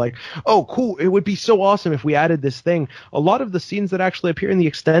on they're like, oh, cool, it would be so awesome if we added this thing. A lot of the scenes that actually appear in the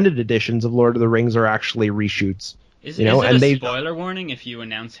extended editions of Lord of the Rings are actually reshoots. Is you know, it and a spoiler warning if you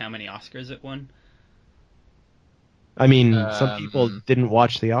announce how many Oscars it won? I mean, some people didn't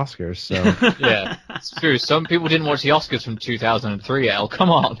watch the Oscars, so Yeah, it's true. Some people didn't watch the Oscars from 2003, Al.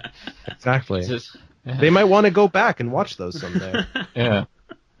 Come on. exactly. Yeah. They might want to go back and watch those someday. Yeah.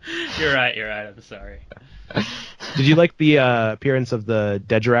 You're right. I'm sorry. Did you like the appearance of the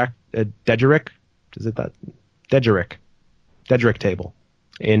Dedrick? Is it that? Dedrick table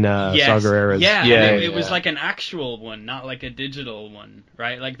in Saw Gerrera's. Yeah, Yeah, and it was yeah. like an actual one, not like a digital one,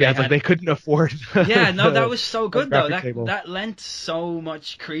 right? Like Yeah, it's like they couldn't afford. Yeah, no, that was so good though. graphic table. That lent so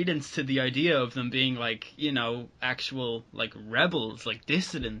much credence to the idea of them being like, actual like rebels, like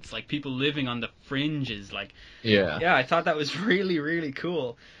dissidents, like people living on the fringes. Like, Yeah. yeah, I thought that was really, really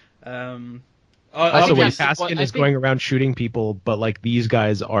cool. Also, when Obviously- Cassian I is think- going around shooting people, but like these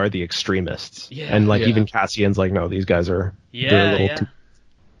guys are the extremists, Yeah. and like Yeah. even Cassian's like, no, these guys are they're a yeah, little yeah, too.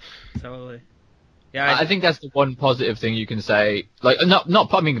 totally. Yeah, I think that's the one positive thing you can say. Like, I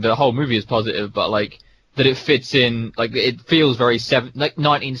mean, the whole movie is positive, but like that it fits in. Like, it feels very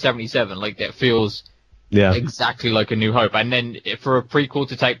 1977. Like, it feels Yeah, exactly like A New Hope. And then for a prequel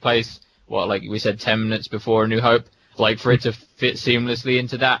to take place, like we said, 10 minutes before A New Hope, like for it to fit seamlessly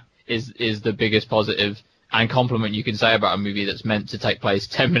into that is the biggest positive and compliment you can say about a movie that's meant to take place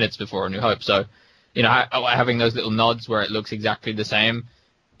 10 minutes before A New Hope. So, having those little nods where it looks exactly the same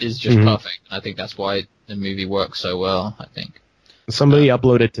is just perfect. And I think that's why the movie works so well, I think. somebody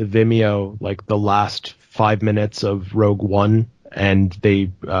uploaded to Vimeo like the last 5 minutes of Rogue One, and they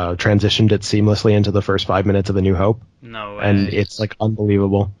transitioned it seamlessly into the first 5 minutes of A New Hope, no way. and it's like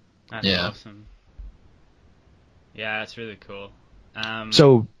unbelievable. That's Yeah. awesome. Yeah, it's really cool.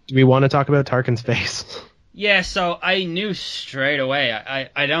 So, do we want to talk about Tarkin's face? Yeah, so I knew straight away.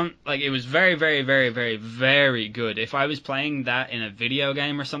 I don't like it was very, very, very, very, very good. If I was playing that in a video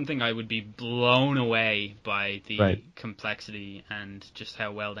game or something, I would be blown away by the complexity and just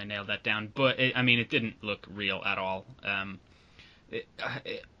how well they nailed that down. But it didn't look real at all.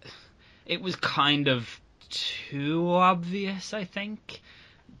 It was kind of too obvious, I think,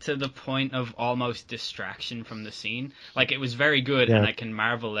 to the point of almost distraction from the scene. Like, it was very good, and I can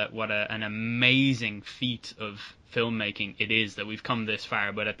marvel at what an amazing feat of filmmaking it is that we've come this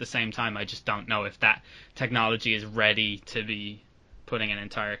far, but at the same time, I just don't know if that technology is ready to be putting an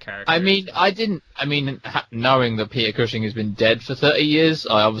entire character. Knowing that Peter Cushing has been dead for 30 years,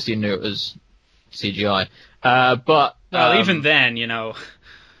 I obviously knew it was CGI. But even then,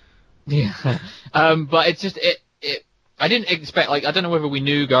 Yeah. But it's just I didn't expect, I don't know whether we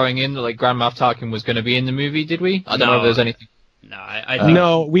knew going in that, Grand Moff Tarkin was going to be in the movie, did we? I don't know if there's anything. No, I think...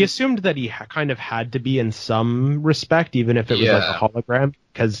 No, we assumed that he kind of had to be in some respect, even if it was a hologram,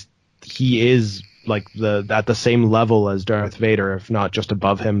 because he is, at the same level as Darth Vader, if not just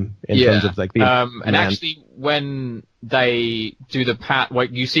above him, in terms of, and actually, when they do the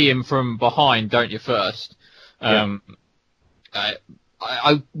you see him from behind, don't you, first?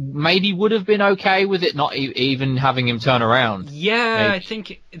 I maybe would have been okay with it not even having him turn around. Yeah, maybe. I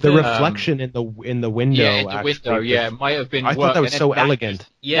think the reflection in the window. Yeah, in the window. Yeah, it might have been. I thought that was so elegant.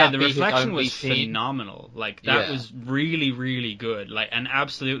 Yeah, the reflection was phenomenal. That was really, really good. An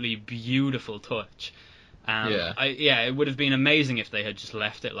absolutely beautiful touch. It would have been amazing if they had just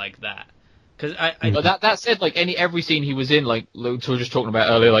left it like that. But that said, every scene he was in, Luke was just talking about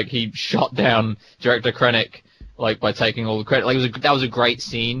earlier, he shot down Director Krennic. By taking all the credit, that was a great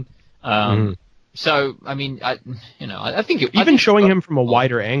scene. So, I think even showing him from a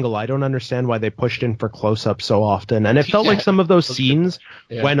wider angle, I don't understand why they pushed in for close-up so often. And it felt like some of those scenes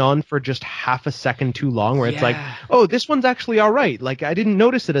went on for just half a second too long, where it's oh, this one's actually all right. I didn't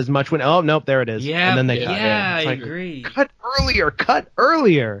notice it as much when, oh, nope, there it is. Yeah, and then they cut. I agree. Cut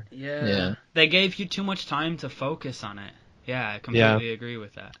earlier. Yeah. They gave you too much time to focus on it. Yeah, I completely agree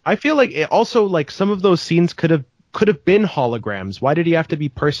with that. I feel like it also, some of those scenes could have been holograms. Why did he have to be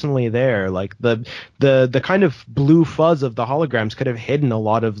personally there? The kind of blue fuzz of the holograms could have hidden a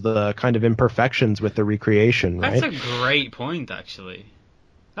lot of the kind of imperfections with the recreation, right? That's a great point, actually.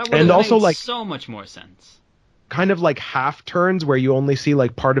 That would have made so much more sense. Kind of half turns where you only see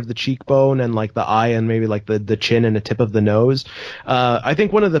part of the cheekbone and the eye and maybe the chin and the tip of the nose. I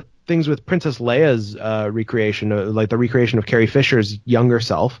think one of the things with Princess Leia's recreation, the recreation of Carrie Fisher's younger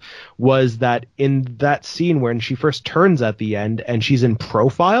self, was that in that scene when she first turns at the end and she's in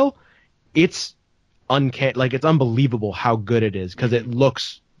profile, it's it's unbelievable how good it is, because it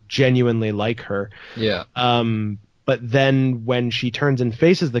looks genuinely like her. Yeah. But then when she turns and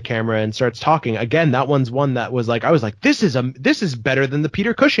faces the camera and starts talking again, that one's one that was I was like, this is better than the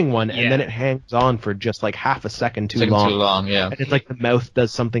Peter Cushing one. And then it hangs on for just half a second too long. Yeah. And it's the mouth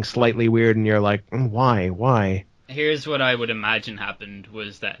does something slightly weird and you're like, why? Here's what I would imagine happened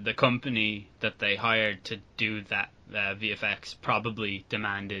was that the company that they hired to do that VFX probably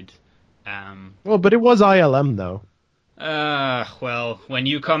demanded. Well, but it was ILM though. Well, when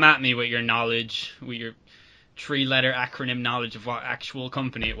you come at me with your knowledge, with your 3-letter acronym knowledge of what actual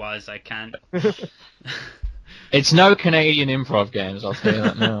company it was, I can't. It's no Canadian Improv Games, I'll tell you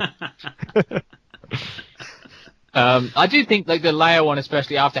that now. I do think the Leia one,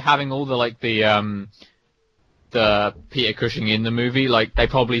 especially after having all the Peter Cushing in the movie, they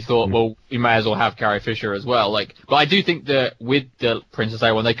probably thought, well, we may as well have Carrie Fisher as well. But I do think that with the Princess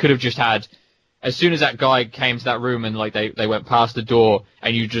Leia one, they could have just had, as soon as that guy came to that room and they went past the door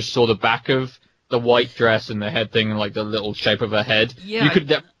and you just saw the back of the white dress and the head thing and the little shape of her head. Yeah,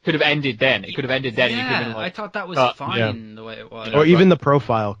 that could have ended then. It could have ended then. Yeah, you could have been I thought that was fine the way it was. Or even the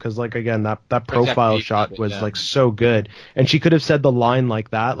profile, because again, that profile shot was so good, and she could have said the line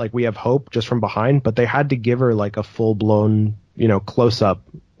like that, we have hope, just from behind, but they had to give her a full blown close up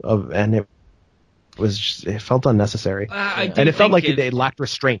of, and it felt unnecessary, and it felt like it lacked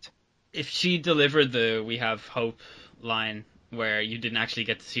restraint. If she delivered the "we have hope" line, where you didn't actually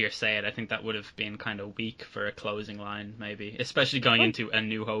get to see her say it, I think that would have been kind of weak for a closing line, maybe, especially going into A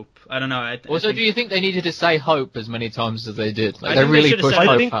New Hope. I don't know. Do you think they needed to say hope as many times as they did? They really pushed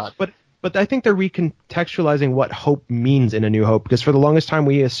hope hard. But I think they're recontextualizing what hope means in A New Hope, because for the longest time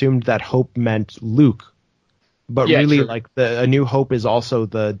we assumed that hope meant Luke. But Yeah, really, true. like A New Hope is also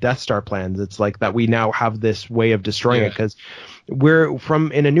the Death Star plans. It's like that we now have this way of destroying it, because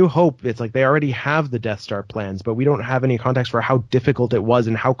in A New Hope, it's like they already have the Death Star plans, but we don't have any context for how difficult it was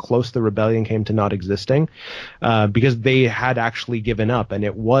and how close the rebellion came to not existing, because they had actually given up, and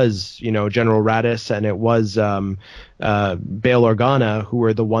it was, General Radis and it was Bail Organa who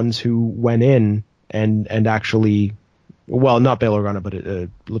were the ones who went in and actually, well, not Bail Organa, but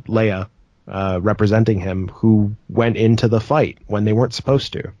Leia, representing him, who went into the fight when they weren't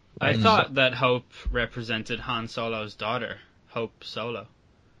supposed to. I thought that Hope represented Han Solo's daughter, Hope Solo.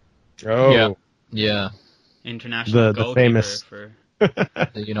 Oh, Yeah. International The goalkeeper famous- for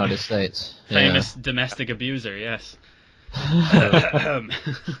The United States. famous domestic abuser, yes. this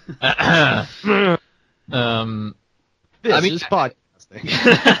I mean- is podcasting.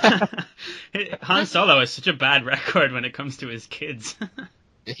 Han Solo has such a bad record when it comes to his kids.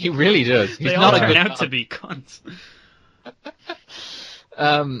 He really does. He's They all not a turn good out to dad. be cunts.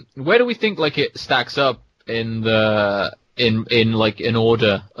 Where do we think like it stacks up in the in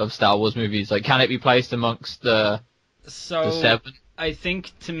order of Star Wars movies? Like, can it be placed amongst the So seven? I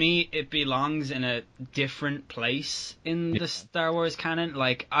think, to me, it belongs in a different place in the Star Wars canon.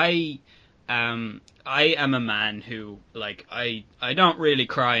 Like, I am a man who, like, I don't really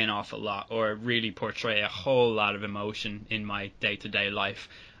cry an awful lot or really portray a whole lot of emotion in my day-to-day life.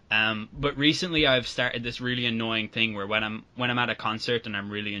 But recently I've started this really annoying thing where when I'm at a concert and I'm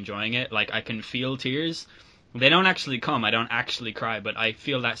really enjoying it, like, I can feel tears. They don't actually come. I don't actually cry, but I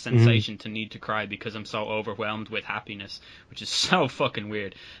feel that sensation to need to cry because I'm so overwhelmed with happiness, which is so fucking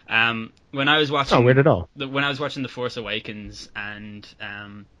weird. When I was watching, Not weird at all. when I was watching The Force Awakens and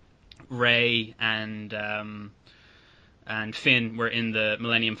Rey and Finn were in the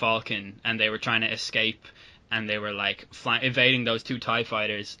Millennium Falcon and they were trying to escape and they were like evading those two TIE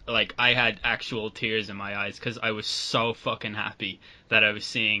fighters, like, I had actual tears in my eyes because I was so fucking happy that I was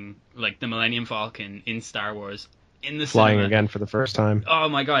seeing, like, the Millennium Falcon in Star Wars in the Flying cinema. again for the first time. Oh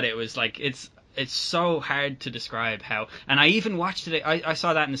my god, it was like, it's so hard to describe how, and I even watched it, I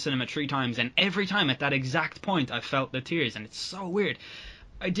saw that in the cinema 3 times, and every time at that exact point I felt the tears, and it's so weird.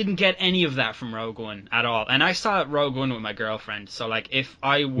 I didn't get any of that from Rogue One at all, and I saw Rogue One with my girlfriend, so, like, if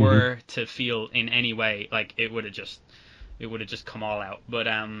I were to feel in any way, like, it would have just come all out, but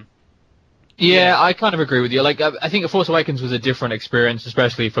Yeah, I kind of agree with you. Like, I think The Force Awakens was a different experience,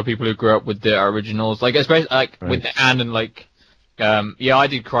 especially for people who grew up with the originals. Like, especially with Anne and like, yeah, I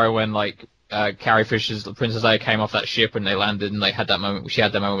did cry when like Carrie Fisher's Princess Leia came off that ship and they landed and they had that moment. She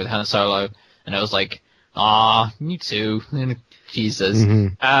had that moment with Han Solo, and it was like, me too. Jesus. Yeah,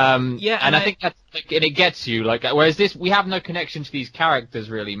 and I think that's like, and it gets you like, whereas this, we have no connection to these characters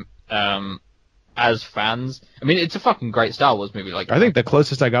really. As fans, I mean, it's a fucking great Star Wars movie. Like, I think the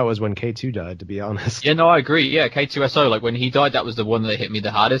closest I got was when K2 died, to be honest. yeah, no, I agree. Yeah, K2SO, like when he died, that was the one that hit me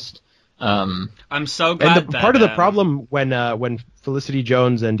the hardest. I'm so glad And part of the problem when Felicity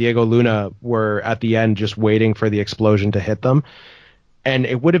Jones and Diego Luna were at the end just waiting for the explosion to hit them, and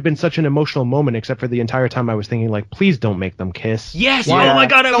it would have been such an emotional moment, except for the entire time I was thinking, like, please don't make them kiss. Yes! Why? Oh my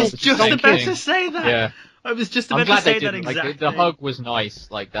god, I was just don't about kiss. to say that! Yeah, I was just I'm about to glad say they that didn't. exact Like, the thing. hug was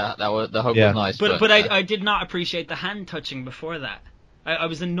nice. Like the hug Yeah. was nice. But I did not appreciate the hand touching before that. I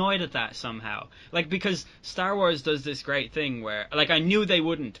was annoyed at that somehow. Like, because Star Wars does this great thing where, like, I knew they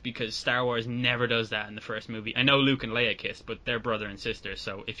wouldn't because Star Wars never does that in the first movie. I know Luke and Leia kissed, but they're brother and sister,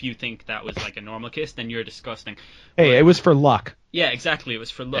 so if you think that was like a normal kiss, then you're disgusting. Hey, it was for luck. Yeah, exactly, it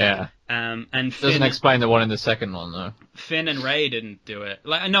was for look. Yeah. And doesn't explain the one in the second one though. Finn and Rey didn't do it.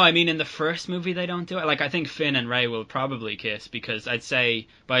 Like, no, I mean in the first movie they don't do it. Like, I think Finn and Rey will probably kiss because I'd say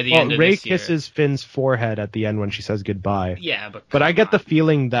by the end of Rey this year. kisses Finn's forehead at the end when she says goodbye. Yeah, But I get the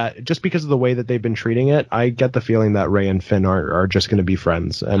feeling that just because of the way that they've been treating it, I get the feeling that Rey and Finn are just going to be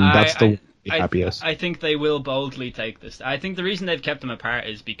friends, and that's the happiest. I think they will boldly take this. I think the reason they've kept them apart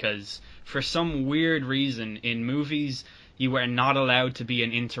is because for some weird reason in movies you are not allowed to be an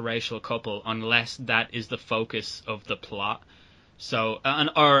interracial couple unless that is the focus of the plot. So,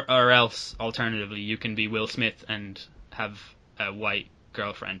 or else, alternatively, you can be Will Smith and have a white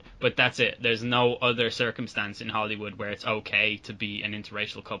girlfriend. But that's it. There's no other circumstance in Hollywood where it's okay to be an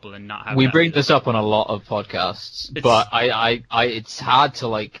interracial couple and not have We that bring be this up on a lot of podcasts, but I it's hard to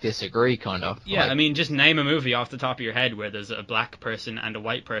like disagree, kind of. Yeah, like, I mean, just name a movie off the top of your head where there's a black person and a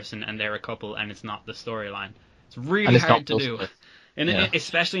white person and they're a couple and it's not the storyline. It's really and it's hard not to Will do. Smith. And Yeah.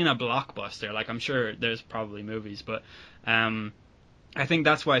 especially in a blockbuster. Like, I'm sure there's probably movies, but I think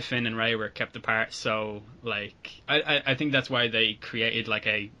that's why Finn and Rey were kept apart. So, like, I think that's why they created like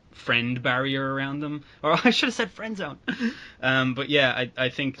a friend barrier around them, or I should have said friend zone. But yeah, I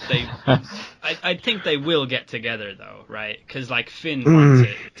think I think they will get together though, right? Because like Finn wants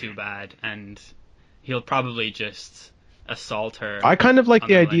it too bad, and he'll probably just assault her. I kind of like on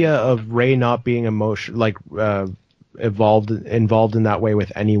the the idea lane. of Rey not being involved in that way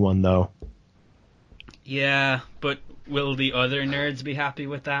with anyone though. Yeah, but will the other nerds be happy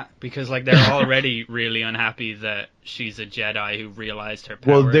with that? Because like they're already really unhappy that she's a Jedi who realized her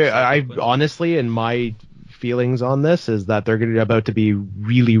power. Well, I honestly, in my feelings on this, is that they're about to be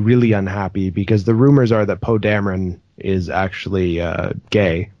really, really unhappy because the rumors are that Poe Dameron is actually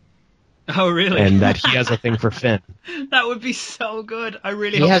gay. Oh, really? And that he has a thing for Finn. That would be so good. I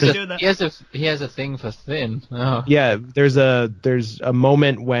really hope they do that. He has a thing for Finn. Oh. Yeah, there's a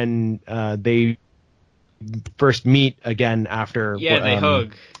moment when they first meet again after. Yeah, they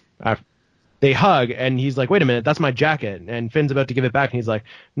hug. They hug, and he's like, "Wait a minute, that's my jacket." And Finn's about to give it back, and he's like,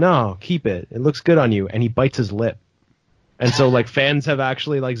 "No, keep it. It looks good on you." And he bites his lip. And so, like, fans have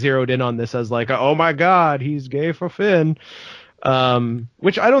actually like zeroed in on this as like, "Oh my God, he's gay for Finn,"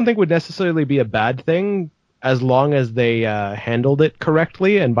 which I don't think would necessarily be a bad thing as long as they handled it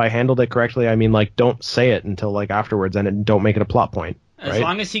correctly. And by handled it correctly, I mean like don't say it until like afterwards, and don't make it a plot point. As right?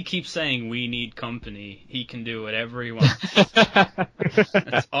 long as he keeps saying we need company, he can do whatever he wants.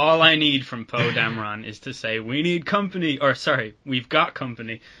 That's all I need from Poe Dameron is to say we need company, or sorry, we've got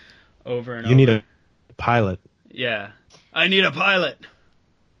company, over and over. You need a pilot. Yeah, I need a pilot.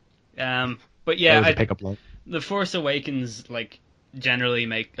 But That yeah, was a pickup line. The Force Awakens like genuinely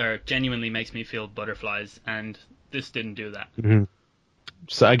makes me feel butterflies, and this didn't do that. Mm-hmm.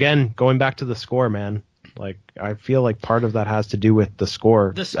 So again, going back to the score, man. Like, I feel like part of that has to do with the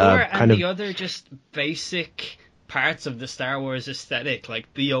score. The score and the other just basic parts of the Star Wars aesthetic,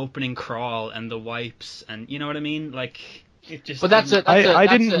 like the opening crawl and the wipes, and you know what I mean? Like, it just... But I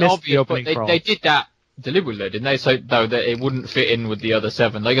didn't miss the opening crawl. They did that deliberately, didn't they? So, though, that it wouldn't fit in with the other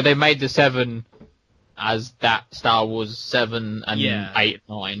 7. Like, they made the 7 as that Star Wars 7 and 8 and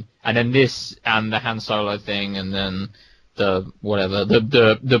 9. And then this and the Han Solo thing, and then... the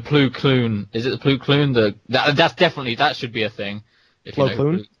Plo Koon, is it the Plo Koon? That's definitely, that should be a thing. Plo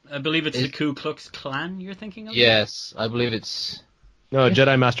Koon? I believe it's the Ku Klux Klan you're thinking of? Yes, I believe it's... No,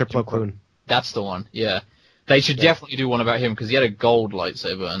 Jedi Master Plo Koon. That's the one, yeah. They should definitely do one about him, because he had a gold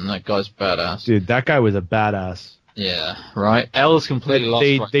lightsaber, and that guy's badass. Dude, that guy was a badass. Yeah, right? El's completely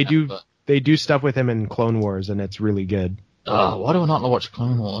lost They do stuff with him in Clone Wars, and it's really good. Oh, why do I not watch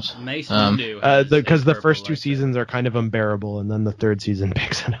Clone Wars? Mace Windu. Because the first 2 seasons are kind of unbearable, and then the 3rd season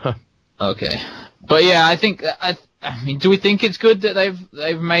picks it up. Okay, but yeah, I think I mean, do we think it's good that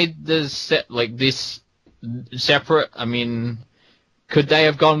they've made this this separate? I mean, could they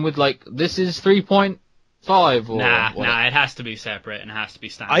have gone with like this is 3.5 or nah? It has to be separate and it has to be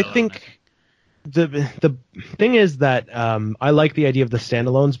standalone. I think. The thing is that I like the idea of the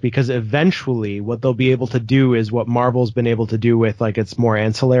standalones because eventually what they'll be able to do is what Marvel's been able to do with like its more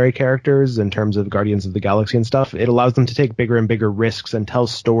ancillary characters in terms of Guardians of the Galaxy and stuff. It allows them to take bigger and bigger risks and tell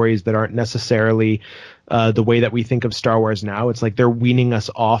stories that aren't necessarily the way that we think of Star Wars now. It's like they're weaning us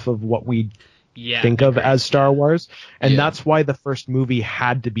off of what we think of as Star Wars. And that's why the first movie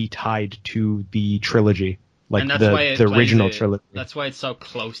had to be tied to the trilogy. Like the original trilogy. That's why it's so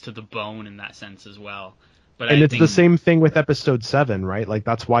close to the bone in that sense as well. But it's the same thing with Episode 7, right? Like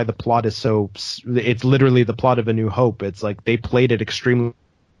that's why the plot is so. It's literally the plot of A New Hope. It's like they played it extremely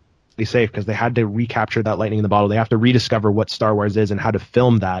safe because they had to recapture that lightning in the bottle. They have to rediscover what Star Wars is and how to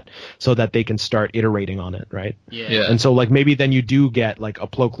film that so that they can start iterating on it, right? Yeah. And so like maybe then you do get like a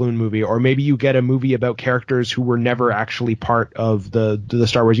Plo Koon movie, or maybe you get a movie about characters who were never actually part of the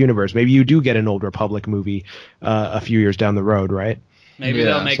Star Wars universe. Maybe you do get an Old Republic movie a few years down the road, right? Maybe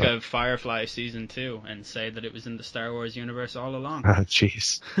they'll make a Firefly season 2 and say that it was in the Star Wars universe all along.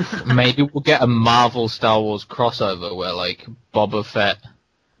 Jeez. Maybe we'll get a Marvel Star Wars crossover where like Boba Fett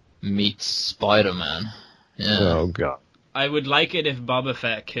meets Spider-Man. Yeah. Oh god. I would like it if Boba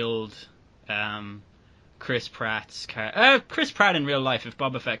Fett killed Chris Pratt's Chris Pratt in real life. If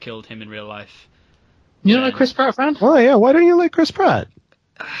Boba Fett killed him in real life. You not a Chris Pratt fan? Oh yeah, why don't you like Chris Pratt?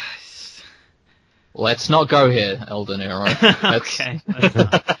 Let's not go here, Elden Hero. Okay.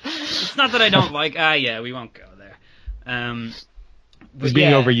 It's not that I don't like. We won't go there. He's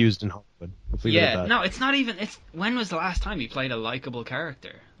being overused in Hollywood. No, it's not even. It's when was the last time he played a likable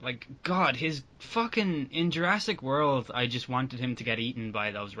character? Like, God, his fucking in Jurassic World. I just wanted him to get eaten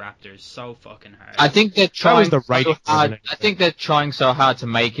by those raptors so fucking hard. I think they're trying so hard. I think they're trying so hard to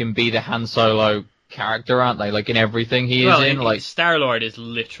make him be the Han Solo character, aren't they? Like in everything he is in. Like Star-Lord is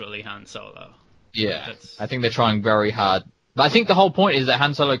literally Han Solo. Yeah, I think they're trying very hard But I think the whole point is that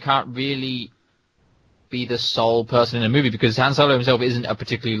Han Solo can't really be the sole person in a movie because Han Solo himself isn't a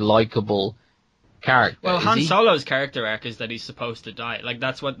particularly likable character. Well, is Han he? Solo's character arc is that he's supposed to die. Like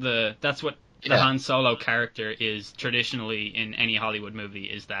that's what the Yeah. Han Solo character is traditionally in any Hollywood movie,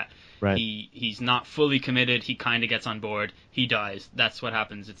 is that Right. he's not fully committed, he kind of gets on board, he dies. That's what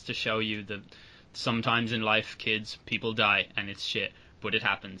happens. It's to show you that sometimes in life, kids, people die, and it's shit, but it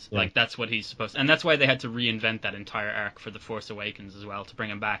happens. Yeah. Like, that's what he's supposed to... And that's why they had to reinvent that entire arc for The Force Awakens as well, to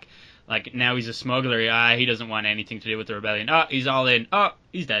bring him back. Like, now he's a smuggler, he doesn't want anything to do with the rebellion. He's all in.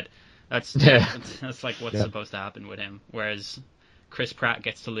 He's dead. That's like what's supposed to happen with him. Whereas Chris Pratt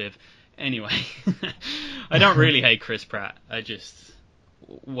gets to live. Anyway, I don't really hate Chris Pratt. I just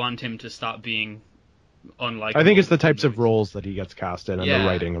want him to stop being unlikable. I think it's the types of roles that he gets cast in and Yeah. the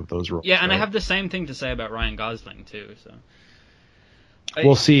writing of those roles. Yeah, and I right? have the same thing to say about Ryan Gosling too. So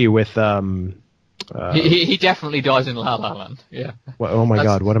We'll see with He definitely dies in La La Land. Yeah. oh my That's-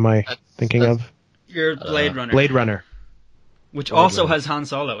 God, what am I thinking of? your Blade Runner, Blade Runner. which Blade also Runner. has Han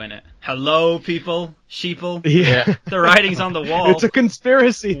Solo in it. Hello, people, sheeple. Yeah. The writing's on the wall. It's a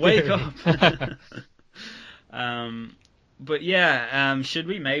conspiracy Wake theory. up. But yeah, should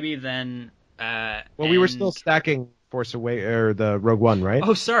we maybe then? Well, we were still stacking Force Away or the Rogue One, right?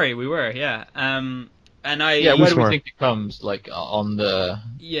 Oh, sorry, we were. Yeah. And I. Yeah, where do we Sure. think it comes, like, on the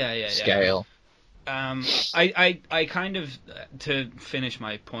Yeah. scale? I kind of, to finish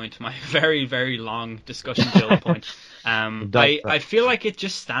my point, my very, very long discussion build point, I feel like it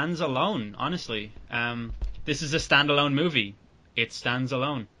just stands alone, honestly. This is a standalone movie. It stands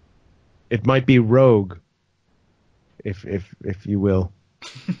alone. It might be Rogue, if you will.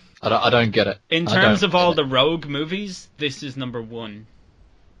 I don't get it. In I terms don't of all get it. the Rogue movies, this is number one.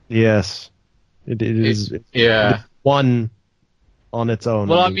 Yes, it is. Yeah. It's one on its own.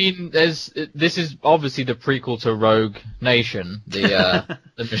 Well, I mean, this is obviously the prequel to Rogue Nation, the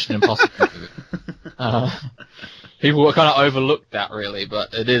Mission Impossible movie. People kind of overlooked that, really,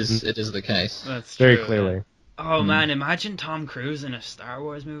 but it is the case. That's very true, clearly. yeah. Oh man, imagine Tom Cruise in a Star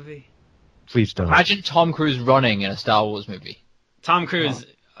Wars movie. Please don't. Imagine Tom Cruise running in a Star Wars movie. Tom Cruise,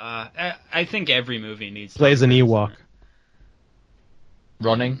 I think every movie needs. Plays Tom an Cruise in Ewok. it.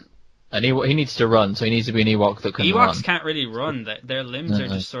 Running? He needs to run, so he needs to be an Ewok that can Ewoks run. can't really run. Their limbs are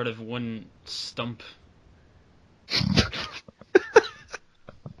Uh-uh. just sort of one stump.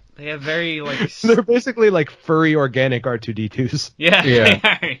 They have very like. They're basically like furry organic R2D2s. Yeah. Yeah. They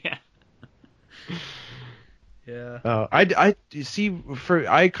are, yeah. Yeah. I see.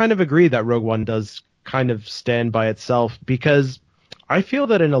 I kind of agree that Rogue One does kind of stand by itself because I feel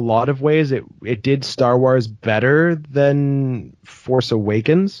that in a lot of ways it did Star Wars better than Force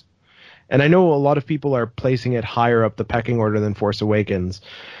Awakens, and I know a lot of people are placing it higher up the pecking order than Force Awakens,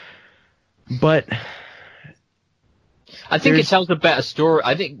 but I think it There's- tells a better story.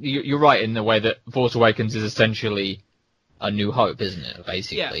 I think you're right in the way that Force Awakens is essentially A New Hope, isn't it?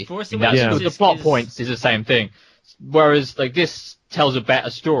 Basically, Yeah, Force I mean, that's- Awakens the is- plot is- points is the same thing. Whereas, like, this tells a better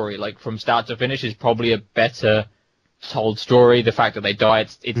story. Like, from start to finish is probably a better told story. The fact that they die,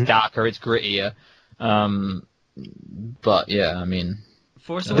 it's darker, it's grittier. But yeah, I mean,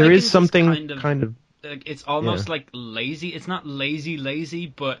 Force there Awakens is something kind of like, it's almost like lazy. It's not lazy,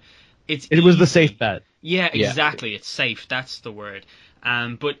 but it's. it was the easy. safe bet. Yeah, Yeah. exactly. It's safe. That's the word.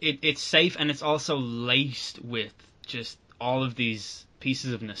 But it's safe, and it's also laced with just all of these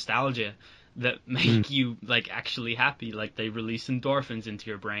pieces of nostalgia that make you like actually happy. Like they release endorphins into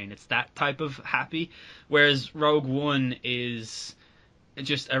your brain. It's that type of happy. Whereas Rogue One is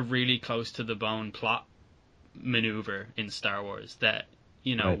just a really close to the bone plot maneuver in Star Wars that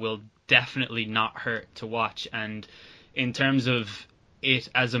Right. will definitely not hurt to watch. And in terms of it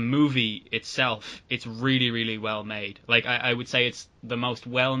as a movie itself, it's really, really well made. Like I would say it's the most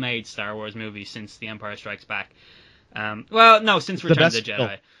well made Star Wars movie since The Empire Strikes Back. Since the Return of the best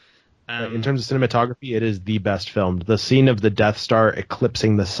Jedi. film. In terms of cinematography, it is the best filmed. The scene of the Death Star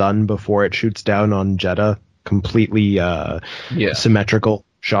eclipsing the sun before it shoots down on Jeddah, completely symmetrical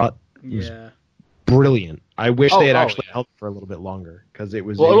shot. yeah. Brilliant. I wish they had actually yeah. held for a little bit longer because it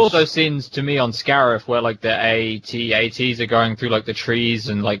was. well, it all was- those scenes to me on Scarif where like the AT-ATs are going through like the trees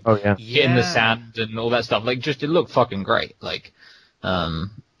and like Oh yeah. hitting the sand and all that stuff. Like, just it looked fucking great. Like,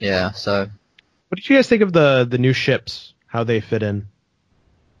 yeah. So What did you guys think of the new ships? How they fit in?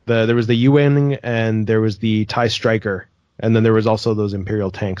 There was the U-wing and there was the TIE Striker, and then there was also those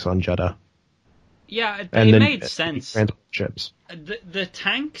Imperial tanks on Jeddah. Yeah, it And then made sense. transport ships. The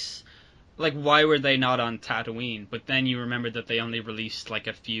tanks, like, why were they not on Tatooine? But then you remember that they only released like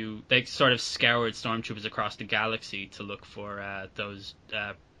a few. They sort of scoured stormtroopers across the galaxy to look for those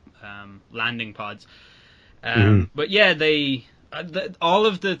landing pods. But yeah, all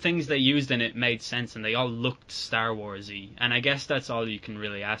of the things they used in it made sense, and they all looked Star Warsy. And I guess that's all you can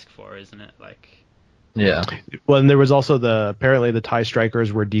really ask for, isn't it? Like, Yeah. Well, and there was also apparently the TIE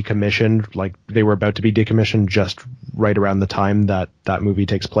Strikers were decommissioned, like they were about to be decommissioned just right around the time that movie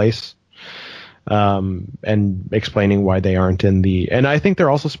takes place. And explaining why they aren't and I think they're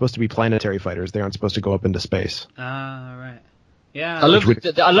also supposed to be planetary fighters. They aren't supposed to go up into space. Right. Yeah. I love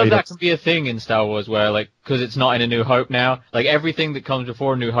that can be a thing in Star Wars where, like, because it's not in A New Hope now, like everything that comes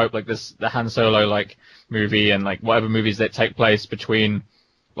before A New Hope, like the Han Solo like movie and like whatever movies that take place between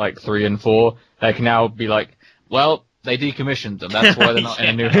like 3 and 4, they can now be like, well, they decommissioned them. That's why they're not in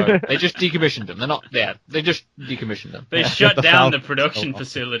A New Hope. They just decommissioned them. They're not there. They just decommissioned them. They shut down the production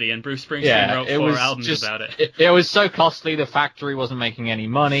facility, and Bruce Springsteen wrote 4 albums about it. It was so costly. The factory wasn't making any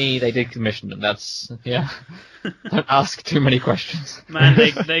money. They decommissioned them. That's Don't ask too many questions. Man,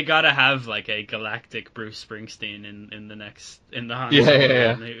 they gotta have like a galactic Bruce Springsteen in the Han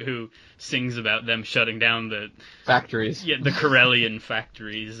Solo who sings about them shutting down the factories. Yeah, the Corellian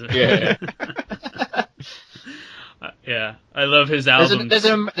factories. Yeah. Yeah, I love his album. There's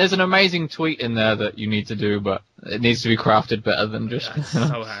an amazing tweet in there that you need to do, but it needs to be crafted better than just. That's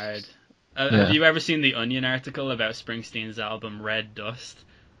so hard. Have you ever seen the Onion article about Springsteen's album Red Dust?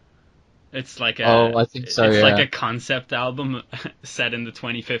 It's like I think so. It's like a concept album set in the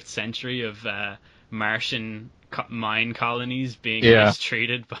 25th century of Martian mine colonies being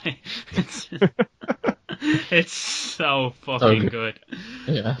mistreated by. It's so fucking good.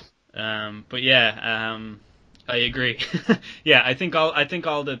 Yeah. But yeah. I agree. Yeah, I think all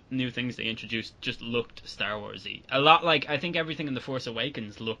the new things they introduced just looked Star Warsy. A lot like I think everything in The Force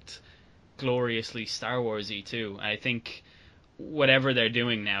Awakens looked gloriously Star Warsy too. I think whatever they're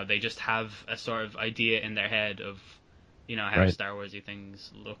doing now, they just have a sort of idea in their head of, how Star Warsy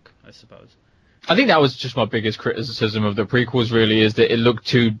things look, I suppose. I think that was just my biggest criticism of the prequels, really, is that it looked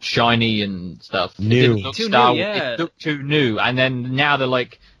too shiny and stuff. New. It didn't look It looked too new, and then now they're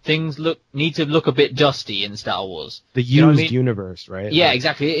like, things need to look a bit dusty in Star Wars. The used universe, right? Yeah,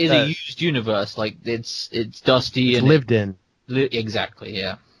 exactly. It is a used universe. Like, it's dusty. It's lived in. Exactly,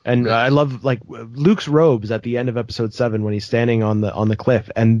 yeah. And I love, like, Luke's robes at the end of episode 7 when he's standing on the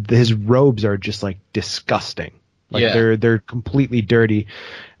cliff, and his robes are just, like, disgusting. Like, they're completely dirty.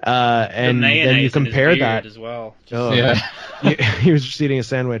 And then you compare that as well. He was just eating a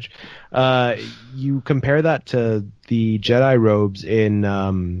sandwich. You compare that to the Jedi robes in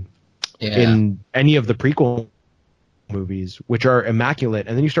any of the prequel movies, which are immaculate,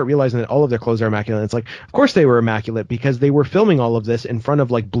 and then you start realizing that all of their clothes are immaculate. And it's like, of course they were immaculate, because they were filming all of this in front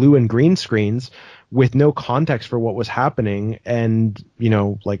of like blue and green screens with no context for what was happening, and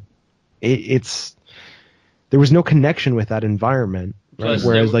like it's there was no connection with that environment. Right?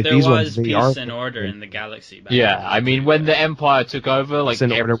 Whereas these ones, there was peace and order in the galaxy. I mean, when the Empire took over, like, peace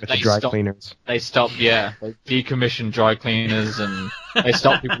and order with the dry cleaners. They stopped, they decommissioned dry cleaners, and they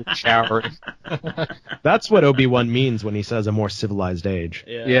stopped people showering. That's what Obi-Wan means when he says a more civilized age.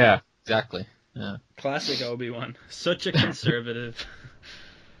 Yeah, exactly. Yeah. Classic Obi-Wan. Such a conservative.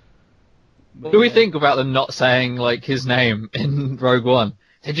 What do we think about them not saying, like, his name in Rogue One?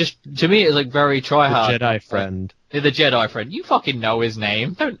 They just, to me, it's like very try-hard. The Jedi friend. The Jedi friend. You fucking know his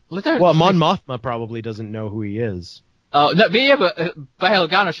name. Don't. Well, Mon Mothma probably doesn't know who he is. Oh, no, but Bail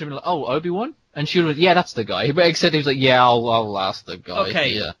Organa should be like, oh, Obi-Wan? And she was, that's the guy. But except he was like, I'll ask the guy.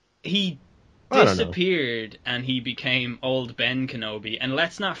 Okay, yeah. He disappeared and he became old Ben Kenobi. And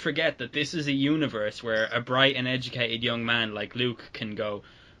let's not forget that this is a universe where a bright and educated young man like Luke can go,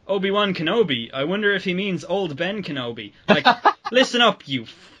 Obi-Wan Kenobi, I wonder if he means old Ben Kenobi. Like, listen up, you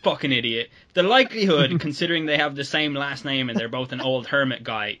fucking idiot. The likelihood, considering they have the same last name and they're both an old hermit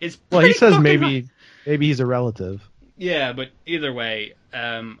guy, is pretty. Well, he says maybe he's a relative. Yeah, but either way,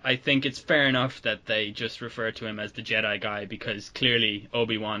 I think it's fair enough that they just refer to him as the Jedi guy, because clearly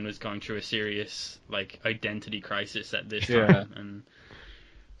Obi-Wan was going through a serious, like, identity crisis at this time. And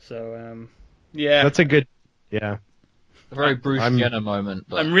so, That's a good, A very Bruce Jenner moment.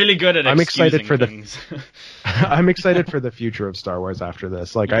 But I'm really good at excited for things. I'm excited for the future of Star Wars after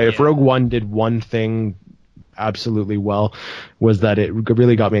this. Like, if Rogue One did one thing absolutely well, was that it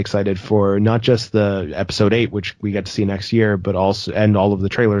really got me excited for not just the episode 8, which we get to see next year, but also, and all of the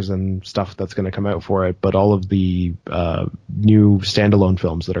trailers and stuff that's going to come out for it, but all of the new standalone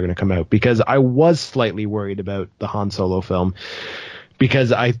films that are going to come out. Because I was slightly worried about the Han Solo film,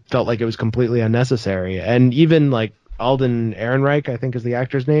 because I felt like it was completely unnecessary. And even like Alden Ehrenreich, I think is the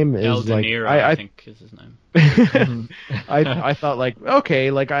actor's name. Is Alden like, Nero, I think is his name. I thought like,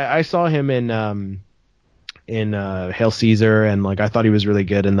 okay, like I saw him in in Hail Caesar, and like I thought he was really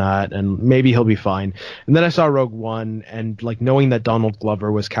good in that, and maybe he'll be fine. And then I saw Rogue One, and like knowing that Donald Glover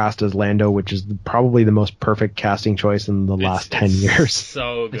was cast as Lando, which is probably the most perfect casting choice in the last 10 years.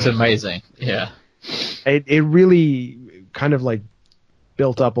 So good. It's amazing. Yeah. It really kind of like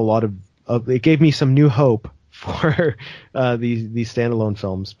built up a lot of it gave me some new hope for these standalone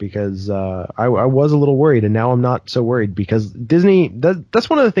films, because I was a little worried, and now I'm not so worried, because Disney, that's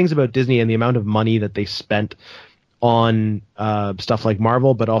one of the things about Disney and the amount of money that they spent on stuff like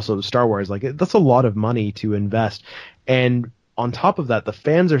Marvel, but also Star Wars. Like that's a lot of money to invest, and on top of that, the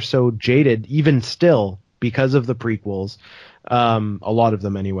fans are so jaded even still because of the prequels. A lot of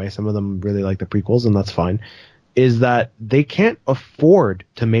them anyway. Some of them really like the prequels, and that's fine. Is that they can't afford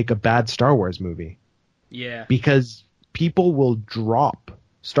to make a bad Star Wars movie. Yeah. Because people will drop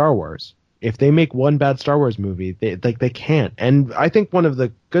Star Wars. If they make one bad Star Wars movie, they can't. And I think one of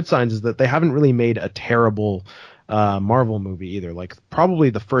the good signs is that they haven't really made a terrible Marvel movie either. Like probably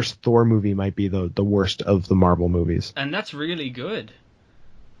the first Thor movie might be the worst of the Marvel movies. And that's really good.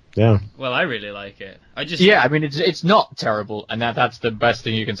 Yeah. Well, I really like it. Yeah, I mean, it's not terrible, and that's the best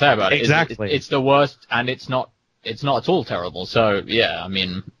thing you can say about it. Exactly. It's the worst, and it's not at all terrible. So yeah, I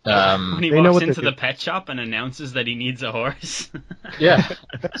mean, when he they know walks what into they're the pet shop and announces that he needs a horse. yeah,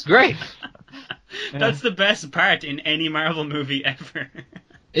 it's great. That's the best part in any Marvel movie ever.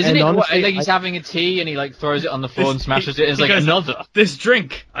 Isn't And it? honestly, Like he's having a tea and he like throws it on the floor and smashes it. It's like Because another. This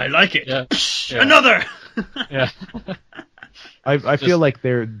drink, I like it. Yeah. Yeah. Another. Yeah. I feel like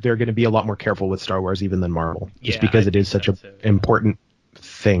they're going to be a lot more careful with Star Wars even than Marvel, just Yeah, because I it is think such so an too. important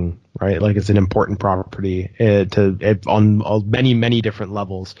thing, right? Like it's an important property on many different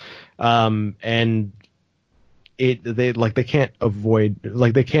levels, and they can't avoid,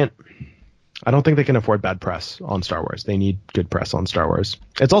 like they can't. I don't think they can afford bad press on Star Wars. They need good press on Star Wars.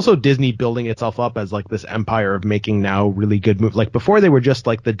 It's also Disney building itself up as like this empire of making now really good movies. Like before they were just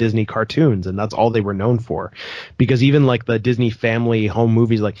like the Disney cartoons, and that's all they were known for. Because even like the Disney family home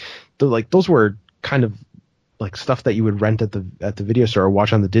movies, like those were kind of like stuff that you would rent at the video store or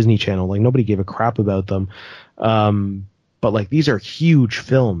watch on the Disney Channel. Like nobody gave a crap about them. But like these are huge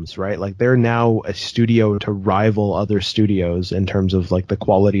films, right? Like they're now a studio to rival other studios in terms of like the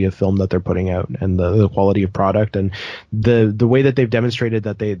quality of film that they're putting out and the quality of product, and the way that they've demonstrated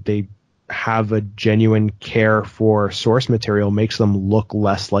that they have a genuine care for source material makes them look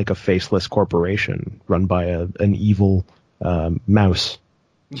less like a faceless corporation run by an evil mouse.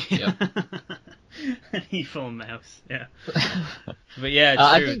 Yeah. An evil mouse. Yeah. But yeah,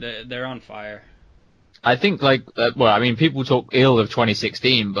 it's true. They're on fire. I think I mean, people talk ill of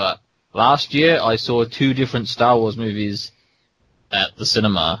 2016, but last year I saw 2 different Star Wars movies at the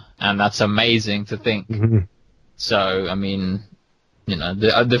cinema, and that's amazing to think. Mm-hmm. So, I mean, you know,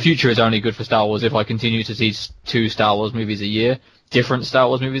 the future is only good for Star Wars if I continue to see 2 Star Wars movies a year, different Star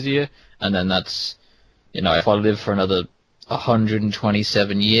Wars movies a year, and then that's, you know, if I live for another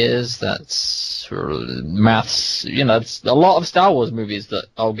 127 years, that's maths, you know, it's a lot of Star Wars movies that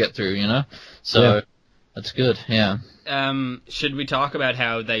I'll get through, you know, so... Yeah. That's good, yeah. Should we talk about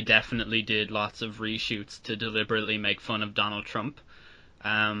how they definitely did lots of reshoots to deliberately make fun of Donald Trump,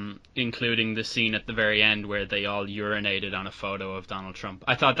 including the scene at the very end where they all urinated on a photo of Donald Trump?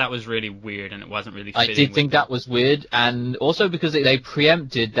 I thought that was really weird, and it wasn't really fitting. I did think that was weird, and also because they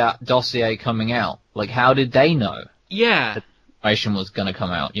preempted that dossier coming out. Like, how did they know? Yeah. The information was going to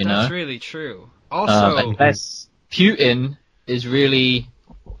come out, you know? That's really true. Also... unless Putin is really...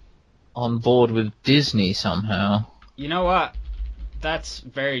 on board with Disney somehow. You know what? That's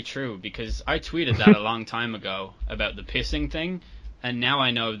very true, because I tweeted that a long time ago about the pissing thing, and now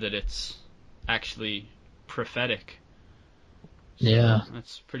I know that it's actually prophetic. So yeah.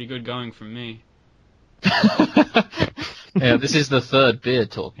 That's pretty good going from me. Yeah, this is the third beer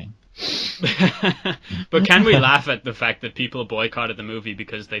talking. But can we laugh at the fact that people boycotted the movie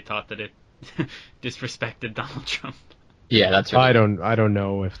because they thought that it disrespected Donald Trump? Yeah, that's right. I don't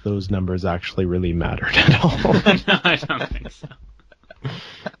know if those numbers actually really mattered at all. No, I don't think so.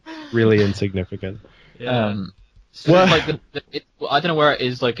 Really insignificant. Yeah. So like I don't know where it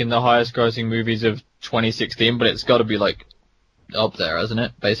is like in the highest grossing movies of 2016, but it's got to be like up there, hasn't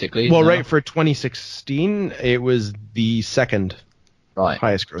it? Basically. Well, right, for 2016, it was the second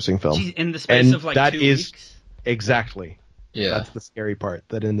highest grossing film. Jeez, in the space of like that 2 is weeks? Exactly. Yeah. That's the scary part,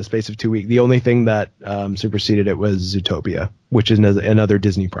 that in the space of 2 weeks, the only thing that superseded it was Zootopia, which is another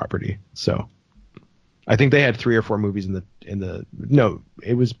Disney property. So I think they had 3 or 4 movies no,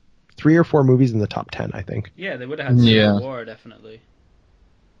 it was 3 or 4 movies in the top 10, I think. Yeah, they would have had Civil War, definitely.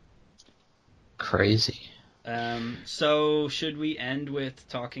 Crazy. So should we end with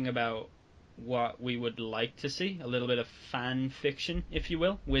talking about what we would like to see, a little bit of fan fiction, if you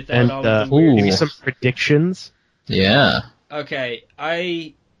will, And without all of the weird maybe some predictions. Yeah. Okay,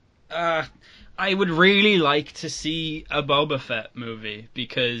 I would really like to see a Boba Fett movie,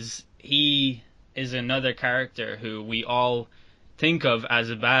 because he is another character who we all think of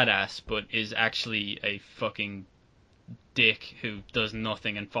as a badass, but is actually a fucking dick who does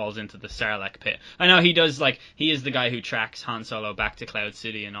nothing and falls into the Sarlacc pit. I know he does, like, he is the guy who tracks Han Solo back to Cloud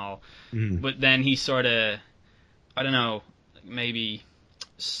City and all, but then he sort of, I don't know, maybe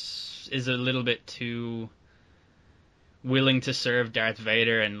is a little bit too willing to serve Darth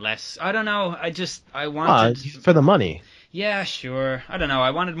Vader and less, I don't know, I wanted... For the money. Yeah, sure. I don't know,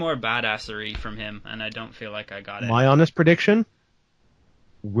 I wanted more badassery from him, and I don't feel like I got it. My honest prediction,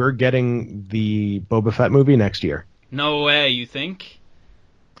 we're getting the Boba Fett movie next year. No way, you think?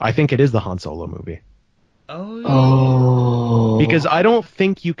 I think it is the Han Solo movie. Oh. Because I don't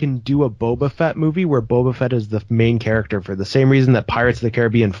think you can do a Boba Fett movie where Boba Fett is the main character, for the same reason that Pirates of the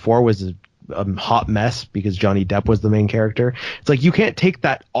Caribbean 4 was a hot mess because Johnny Depp was the main character. It's like you can't take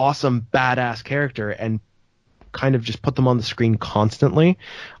that awesome, badass character and kind of just put them on the screen constantly.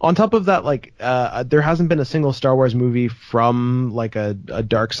 On top of that, like there hasn't been a single Star Wars movie from like a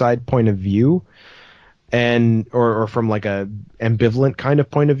dark side point of view, and or from like a ambivalent kind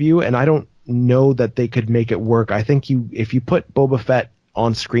of point of view, and I don't know that they could make it work. I think if you put Boba Fett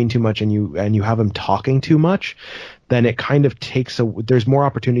on screen too much and you have him talking too much, then it kind of there's more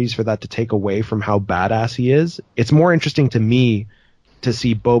opportunities for that to take away from how badass he is. It's more interesting to me to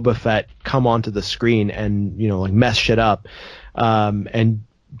see Boba Fett come onto the screen and, you know, like mess shit up, and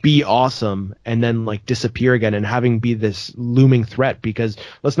be awesome, and then like disappear again, and having be this looming threat. Because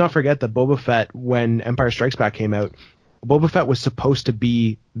let's not forget that Boba Fett, when Empire Strikes Back came out, Boba Fett was supposed to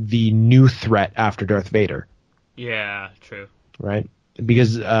be the new threat after Darth Vader. Yeah, true. Right?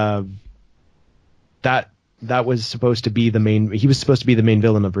 Because that was supposed to be he was supposed to be the main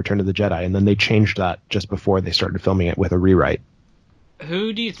villain of Return of the Jedi, and then they changed that just before they started filming it with a rewrite.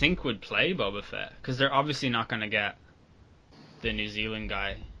 Who do you think would play Boba Fett? Because they're obviously not going to get the New Zealand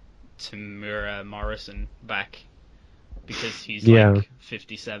guy, Tamura Morrison, back, because he's like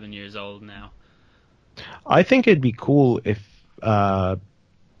 57 years old now. I think it'd be cool if I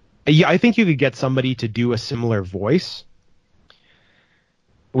think you could get somebody to do a similar voice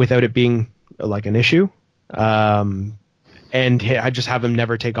without it being like an issue, and I just have him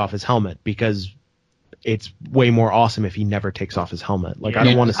never take off his helmet, because it's way more awesome if he never takes off his helmet. Like, I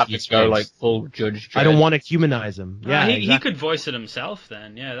don't want to see his go face. like full Judge Dredd. I don't want to humanize him. Yeah, he could voice it himself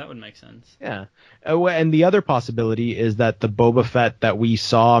then. Yeah, that would make sense. Yeah. And the other possibility is that the Boba Fett that we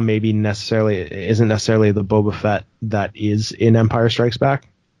saw maybe isn't necessarily the Boba Fett that is in Empire Strikes Back.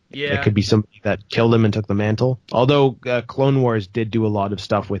 Yeah. It could be somebody that killed him and took the mantle. Although Clone Wars did do a lot of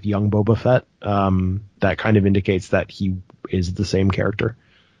stuff with young Boba Fett, that kind of indicates that he is the same character.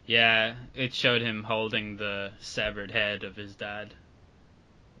 Yeah, it showed him holding the severed head of his dad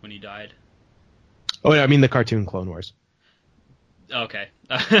when he died. Oh, yeah, I mean the cartoon Clone Wars. Okay.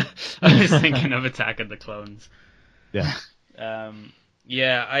 I was thinking of Attack of the Clones. Yeah.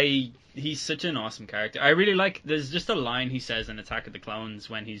 He's such an awesome character. I really like, there's just a line he says in Attack of the Clones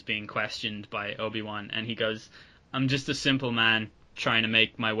when he's being questioned by Obi-Wan, and he goes, "I'm just a simple man trying to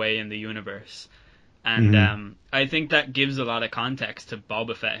make my way in the universe." And I think that gives a lot of context to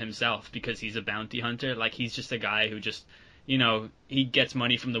Boba Fett himself, because he's a bounty hunter. Like, he's just a guy who just, you know, he gets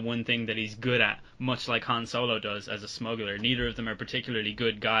money from the one thing that he's good at, much like Han Solo does as a smuggler. Neither of them are particularly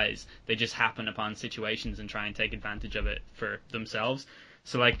good guys. They just happen upon situations and try and take advantage of it for themselves.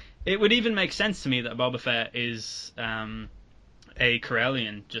 So, like, it would even make sense to me that Boba Fett is a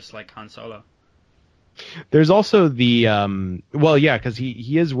Corellian, just like Han Solo. There's also the because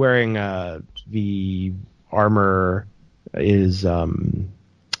he is wearing the armor is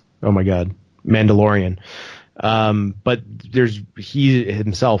Mandalorian, but he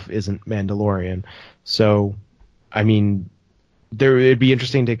himself isn't Mandalorian, so I mean it'd be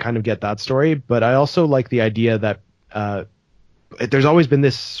interesting to kind of get that story. But I also like the idea that there's always been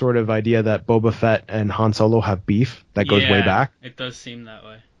this sort of idea that Boba Fett and Han Solo have beef that goes way back. It does seem that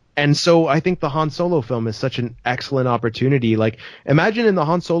way. And so I think the Han Solo film is such an excellent opportunity. Like, imagine in the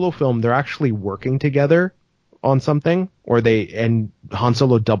Han Solo film, they're actually working together on something, and Han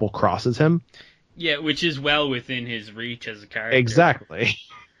Solo double crosses him. Yeah, which is well within his reach as a character. Exactly.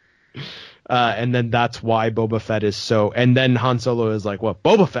 And then that's why Boba Fett is so, and then Han Solo is like, what,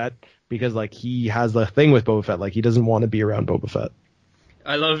 Boba Fett? Because like he has the thing with Boba Fett, like he doesn't want to be around Boba Fett.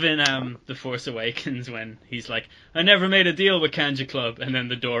 I love in The Force Awakens when he's like, I never made a deal with Kanja Club, and then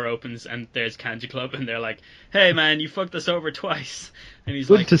the door opens and there's Kanja Club, and they're like, hey man, you fucked us over twice. And he's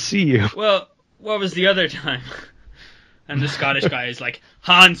Good like, to see you. well, what was the other time? And the Scottish guy is like,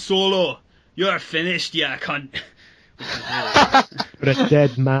 Han Solo, you're finished, yeah, cunt. But a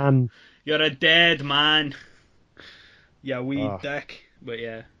dead man. You're a dead man. Yeah, weed deck. But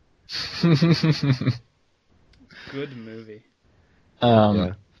yeah. Good movie.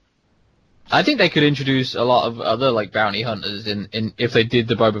 Yeah. I think they could introduce a lot of other like bounty hunters in if they did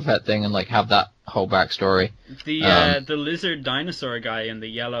the Boba Fett thing and like have that whole backstory. The lizard dinosaur guy in the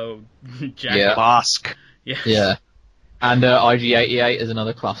yellow jacket. Yeah. Bosk. Yes. Yeah. And IG-88 is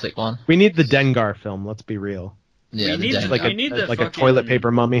another classic one. We need the Dengar film. Let's be real. Yeah, We need Dengar. Like We need the a fucking- toilet paper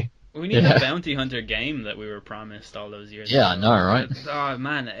mummy. We need Yeah. a bounty hunter game that we were promised all those years Yeah, I ago. know, right? Oh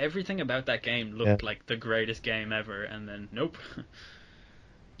man, everything about that game looked like the greatest game ever, and then nope.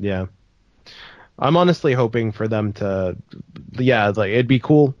 Yeah. I'm honestly hoping for them to, like it'd be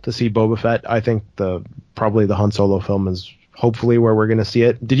cool to see Boba Fett. I think probably the Han Solo film is hopefully where we're gonna see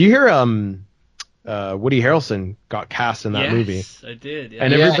it. Did you hear Woody Harrelson got cast in that movie? Yes, I did. Yeah.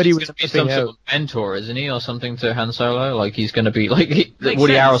 And everybody he's was gonna be flipping some sort out. of mentor, isn't he, or something to Han Solo? Like he's gonna be like Makes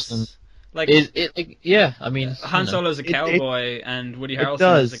Woody sense. Harrelson. Like Is it? Like, yeah, I mean, Han you know. Solo's a cowboy, and Woody Harrelson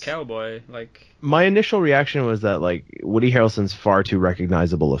does. is a cowboy. Like, My initial reaction was that like Woody Harrelson's far too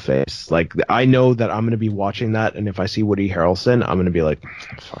recognizable a face. Like I know that I'm gonna be watching that, and if I see Woody Harrelson, I'm gonna be like,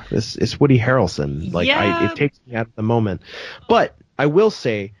 "Fuck, this is Woody Harrelson." Like Yeah. it takes me out of the moment. But I will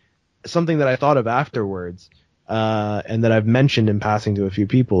say something that I thought of afterwards, and that I've mentioned in passing to a few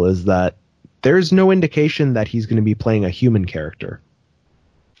people, is that there's no indication that he's going to be playing a human character.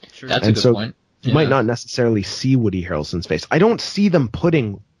 true. That's a And good so point. You might not necessarily see Woody Harrelson's face. I don't see them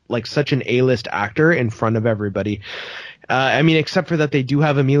putting like such an A-list actor in front of everybody. I mean, except for that they do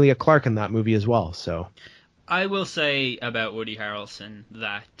have Emilia Clarke in that movie as well. So I will say about Woody Harrelson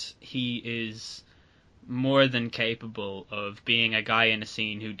that he is more than capable of being a guy in a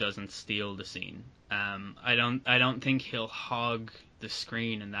scene who doesn't steal the scene. I don't think he'll hog the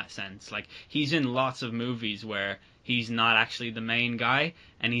screen in that sense. Like, he's in lots of movies where he's not actually the main guy,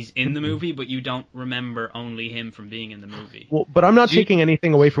 and he's in the movie, but you don't remember only him from being in the movie. well, but I'm not taking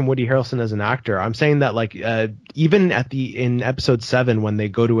anything away from Woody Harrelson as an actor. I'm saying that like even in episode 7 when they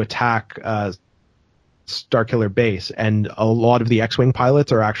go to attack Starkiller Base, and a lot of the X-Wing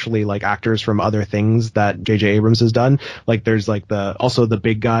pilots are actually like actors from other things that J.J. Abrams has done. Like there's like the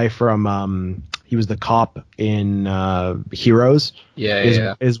big guy from he was the cop in Heroes.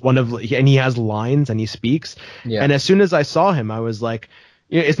 Is one of, and he has lines and he speaks. Yeah. And as soon as I saw him, I was like,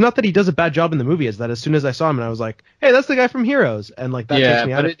 it's not that he does a bad job in the movie. It's that as soon as I saw him, and I was like, hey, that's the guy from Heroes, and like that takes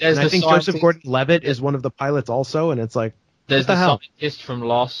me out. And I think Joseph Gordon-Levitt is one of the pilots also, and it's like, There's what the the hell? scientist from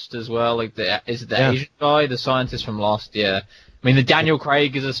Lost as well. Like is it the Yeah. Asian guy, the scientist from Lost? Yeah. I mean, the Daniel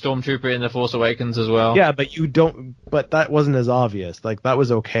Craig is a stormtrooper in The Force Awakens as well. Yeah, but that wasn't as obvious. Like that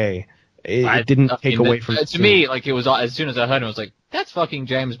was okay. It didn't take away from to me. Like it was as soon as I heard him, I was like, "That's fucking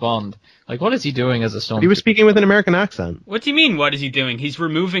James Bond." Like, what is he doing as a stormtrooper? He was speaking with an American accent. What do you mean, what is he doing? He's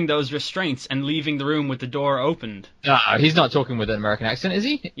removing those restraints and leaving the room with the door opened. No, he's not talking with an American accent, is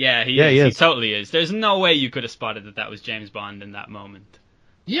he? Yeah, he Yeah, is. he He is. totally is. There's no way you could have spotted that was James Bond in that moment.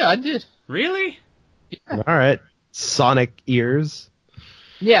 Yeah, I did. Really? All right, Sonic ears.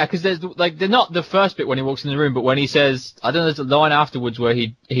 Yeah, because there's like they're not the first bit when he walks in the room, but when he says, I don't know, there's a line afterwards where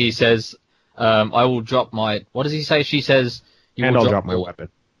he says, "I will drop my." What does he say? She says, "You And will I'll drop my weapon.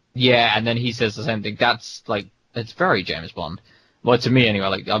 Yeah, and then he says the same thing. That's like it's very James Bond. Well, to me anyway.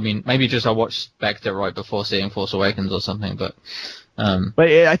 Like, I mean, maybe just I watched Spectre right before seeing Force Awakens or something, but.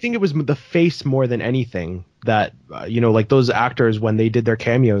 I think it was the face more than anything that like those actors when they did their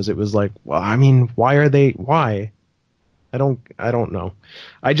cameos, it was like, well, I mean, why? I don't know.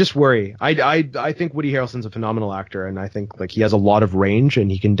 I just worry. I think Woody Harrelson's a phenomenal actor, and I think like he has a lot of range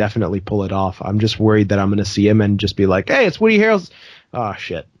and he can definitely pull it off. I'm just worried that I'm going to see him and just be like, hey, it's Woody Harrelson. Oh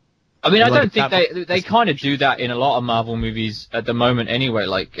shit. I mean, I Like don't think they kind of do that in a lot of Marvel movies at the moment anyway.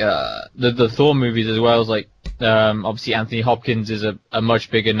 Like the Thor movies as well. As like obviously Anthony Hopkins is a much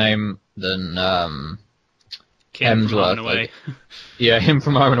bigger name than Kim from Hemsworth. Home and Away. Yeah, him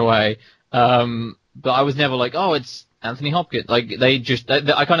from Home and Away. But I was never like, oh, it's Anthony Hopkins. Like they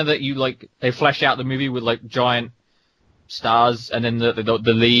kind of that you like they flesh out the movie with like giant stars, and then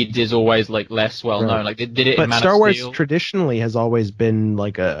the lead is always like less well known. Like they did it in Man Star of Wars Steel. traditionally has always been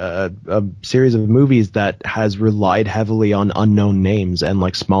like a series of movies that has relied heavily on unknown names and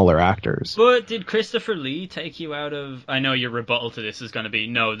like smaller actors. But did Christopher Lee take you out of... I know your rebuttal to this is going to be,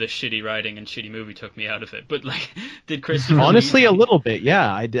 no, the shitty writing and shitty movie took me out of it. But like, did Christopher Honestly, Lee... a little bit,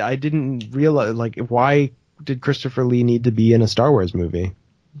 yeah. I didn't realize, like, why did Christopher Lee need to be in a Star Wars movie?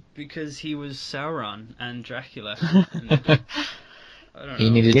 Because he was Sauron and Dracula. And, I don't know. He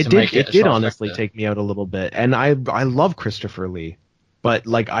needed It to did. make It a did strong honestly character. take me out a little bit, and I love Christopher Lee, but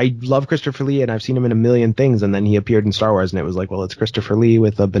like I love Christopher Lee, and I've seen him in a million things, and then he appeared in Star Wars, and it was like, well, it's Christopher Lee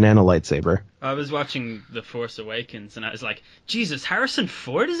with a banana lightsaber. I was watching The Force Awakens, and I was like, Jesus, Harrison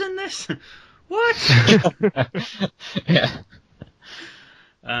Ford is in this? What? Yeah.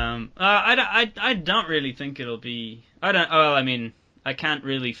 I don't really think it'll be... I can't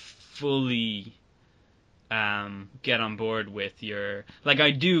really fully get on board with your... Like,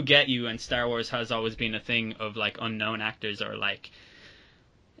 I do get you, and Star Wars has always been a thing of, like, unknown actors, or, like...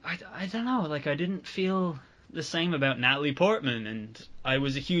 I don't know, like, I didn't feel the same about Natalie Portman, and I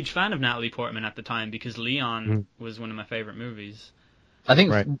was a huge fan of Natalie Portman at the time, because Leon was one of my favorite movies. I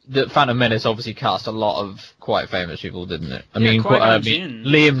think Right. the Phantom Menace obviously cast a lot of quite famous people, didn't it? Qui-Gon Jinn.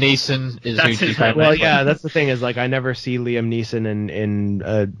 Liam Neeson is That's hugely his famous. Well, yeah, that's the thing is like I never see Liam Neeson in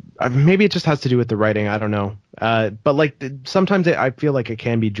maybe it just has to do with the writing. I don't know. But like sometimes I feel like it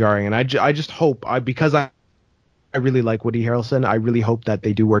can be jarring, and I just hope because I really like Woody Harrelson. I really hope that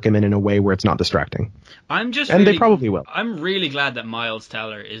they do work him in a way where it's not distracting. And they probably will. I'm really glad that Miles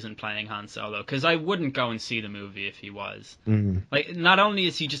Teller isn't playing Han Solo, because I wouldn't go and see the movie if he was. Like, not only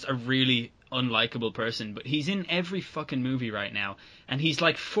is he just a really unlikable person, but he's in every fucking movie right now, and he's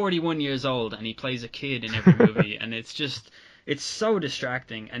like 41 years old, and he plays a kid in every movie, and it's so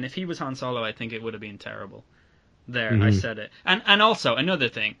distracting. And if he was Han Solo, I think it would have been terrible. There, I said it. And also, another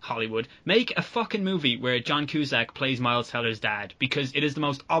thing, Hollywood, make a fucking movie where John Cusack plays Miles Teller's dad, because it is the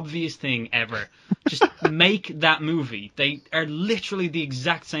most obvious thing ever. Just make that movie. They are literally the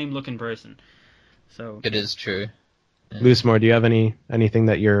exact same looking person. So It is true. Loosemore, do you have anything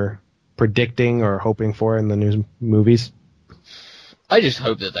that you're predicting or hoping for in the new movies? I just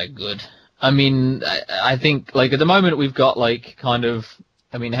hope that they're good. I mean, I think, like, at the moment we've got, like, kind of...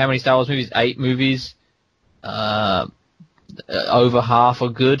 I mean, how many Star Wars movies? 8 movies. Over half are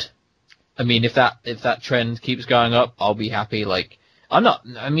good. I mean, if that trend keeps going up, I'll be happy. Like, to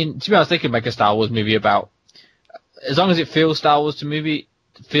be honest, they could make a Star Wars movie about, as long as it feels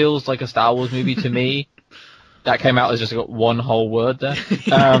feels like a Star Wars movie to me. That came out as just got one whole word there.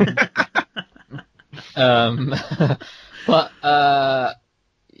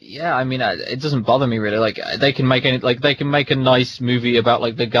 Yeah, I mean, it doesn't bother me really. Like, they can make a nice movie about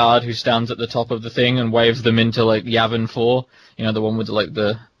like the guard who stands at the top of the thing and waves them into like Yavin 4. You know, the one with like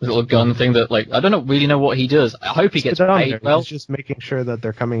the little gun thing that, like, I don't really know what he does. I hope he gets paid well. He's just making sure that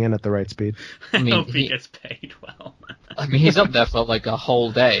they're coming in at the right speed. I mean, hope he gets paid well. I mean, he's up there for like a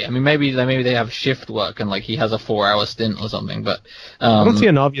whole day. I mean, maybe they have shift work and like he has a 4-hour stint or something. But I don't see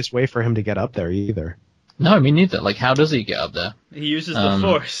an obvious way for him to get up there either. No, me neither. Like, how does he get up there? He uses the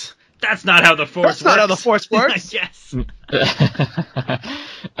Force. That's not how the Force works. That's not how the Force works? Yes.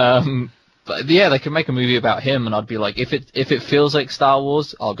 But yeah, they could make a movie about him, and I'd be like, if it feels like Star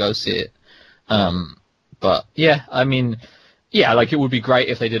Wars, I'll go see it. But yeah, I mean, yeah, like, it would be great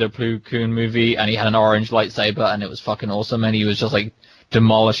if they did a Plo Koon movie and he had an orange lightsaber and it was fucking awesome and he was just like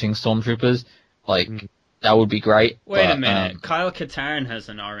demolishing stormtroopers. Like, that would be great. Wait a minute, Kyle Katarn has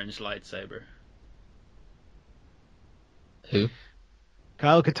an orange lightsaber. Who?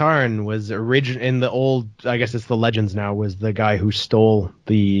 Kyle Katarn was in the old, I guess it's the Legends now, was the guy who stole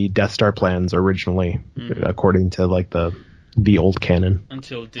the Death Star plans originally, according to like the old canon.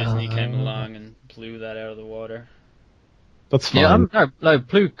 Until Disney came along and blew that out of the water. That's fine. Yeah, no,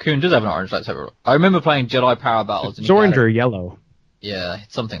 Plo Koon does have an orange lightsaber. I remember playing Jedi Power Battles. It's orange or yellow. Yeah,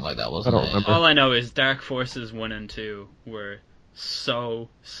 something like that, wasn't I don't it? remember. All I know is Dark Forces 1 and 2 were so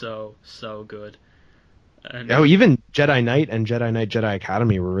good. And even Jedi Knight and Jedi Knight Jedi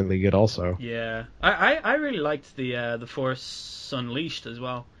Academy were really good also. yeah, I really liked the Force Unleashed as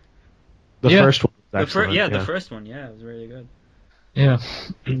well. The first one was The excellent. first one, it was really good. Yeah.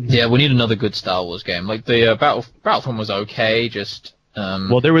 Yeah, we need another good Star Wars game. Like, the Battlefront was okay, just...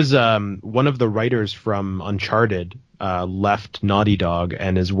 Well, there was one of the writers from Uncharted left Naughty Dog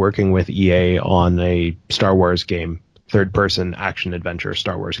and is working with EA on a Star Wars game, third-person action-adventure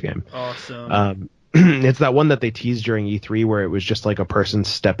Star Wars game. Awesome. It's that one that they teased during E3 where it was just like a person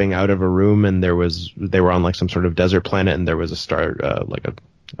stepping out of a room and they were on like some sort of desert planet and there was a star, like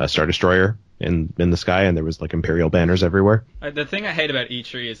a Star Destroyer in the sky, and there was like Imperial banners everywhere. The thing I hate about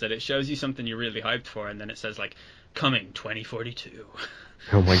E3 is that it shows you something you're really hyped for, and then it says like coming 2042.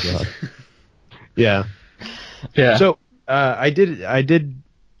 Oh my god. Yeah. Yeah. So I did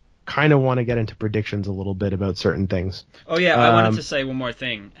kind of want to get into predictions a little bit about certain things. Oh yeah, I wanted to say one more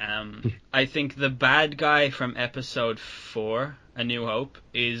thing. I think the bad guy from Episode 4, A New Hope,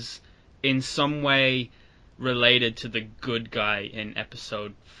 is in some way related to the good guy in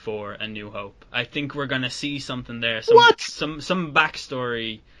Episode 4, A New Hope. I think we're gonna see something there. Some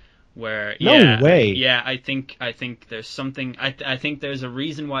backstory where No way. Yeah, I think there's something. I think there's a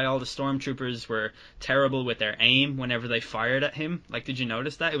reason why all the stormtroopers were terrible with their aim whenever they fired at him. Like, did you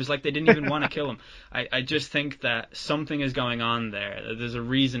notice that? It was like they didn't even want to kill him. I just think that something is going on there. There's a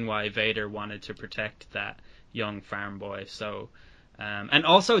reason why Vader wanted to protect that young farm boy. So, and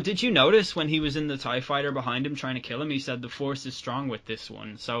also, did you notice when he was in the TIE fighter behind him trying to kill him, he said the Force is strong with this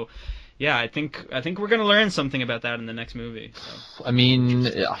one. So, yeah, I think we're going to learn something about that in the next movie. So. I mean,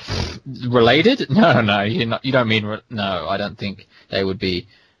 related? No, you don't mean... No, I don't think they would be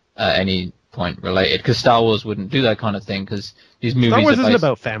at any point related, because Star Wars wouldn't do that kind of thing, because these movies Star Wars isn't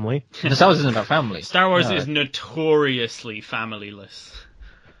about family. Star Wars isn't about family. Star Wars is notoriously familyless.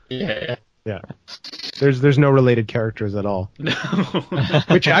 Yeah. Yeah. There's no related characters at all. No.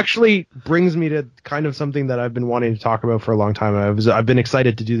 Which actually brings me to kind of something that I've been wanting to talk about for a long time. I've been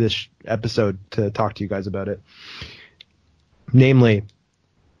excited to do this episode to talk to you guys about it. Namely,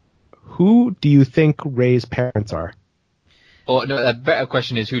 who do you think Rey's parents are? Or no, a better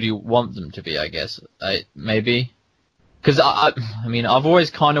question is, who do you want them to be, I guess. Maybe. Because, I mean, I've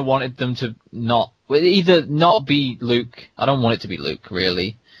always kind of wanted them to either not be Luke. I don't want it to be Luke,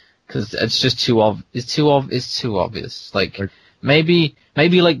 really. Because it's just it's too obvious. Like, maybe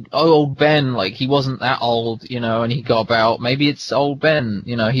like old Ben, like he wasn't that old, and he got about. Maybe it's old Ben,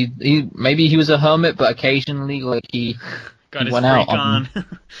 maybe he was a hermit, but occasionally like he went out on.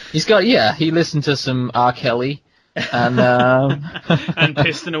 He listened to some R. Kelly and and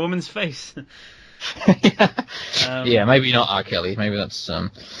pissed in a woman's face. Yeah, maybe not R. Kelly. Maybe that's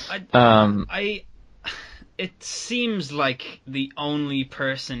It seems like the only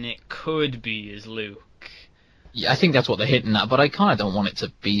person it could be is Luke. Yeah, I think that's what they're hitting at, but I kind of don't want it to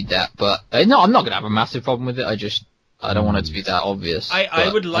be that. But no, I'm not going to have a massive problem with it. I don't want it to be that obvious. I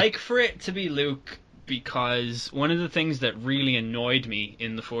would like for it to be Luke, because one of the things that really annoyed me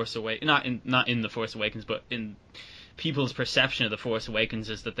in The Force Awakens, not in The Force Awakens, but in people's perception of The Force Awakens,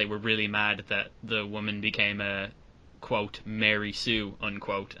 is that they were really mad that the woman became a, quote, Mary Sue,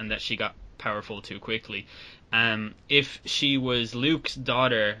 unquote, and that she got powerful too quickly. If she was Luke's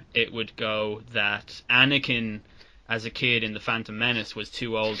daughter, it would go that Anakin, as a kid in The Phantom Menace, was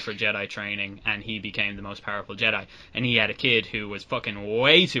too old for Jedi training, and he became the most powerful Jedi. And he had a kid who was fucking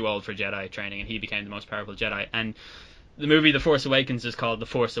way too old for Jedi training, and he became the most powerful Jedi. And the movie The Force Awakens is called The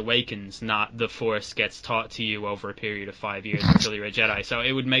Force Awakens, not The Force Gets Taught to You over a period of 5 years until you're a Jedi. So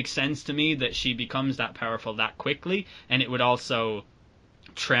it would make sense to me that she becomes that powerful that quickly, and it would also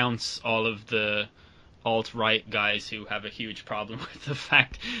trounce all of the alt-right guys who have a huge problem with the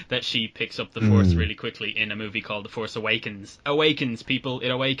fact that she picks up the Force really quickly in a movie called The Force Awakens. Awakens, people. It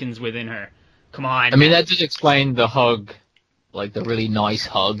awakens within her. Come on. I mean, that does explain the hug, like the really nice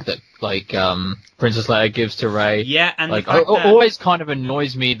hug that, like, Princess Leia gives to Rey. Yeah, and like, the fact that... always kind of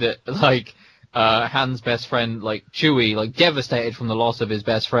annoys me that, like, Han's best friend, like, Chewie, like, devastated from the loss of his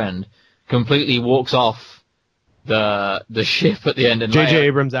best friend, completely walks off the ship at the end, and J.J.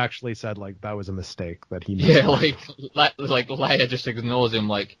 Abrams actually said like that was a mistake that he made. Yeah, like Leia just ignores him,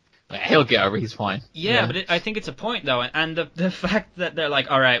 like he'll get over, he's fine. Yeah, but I think it's a point though, and the fact that they're like,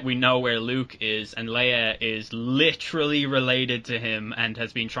 all right, we know where Luke is, and Leia is literally related to him and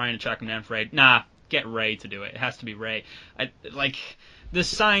has been trying to track him down for Rey. Nah, get Rey to do it. It has to be Rey. The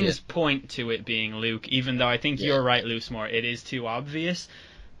signs point to it being Luke, even though I think you're right, Loosemore. It is too obvious,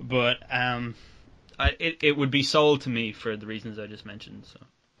 but it would be sold to me for the reasons I just mentioned. So,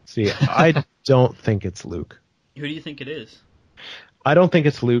 see, I don't think it's Luke. Who do you think it is? I don't think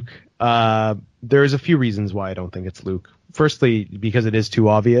it's Luke. There's a few reasons why I don't think it's Luke. Firstly, because it is too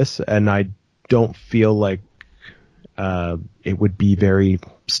obvious, and I don't feel like it would be very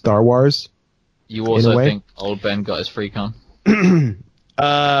Star Wars. You also think old Ben got his freak on?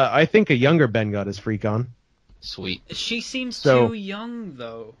 I think a younger Ben got his freak on. Sweet. She seems too young,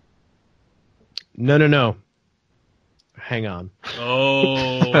 though. No. Hang on.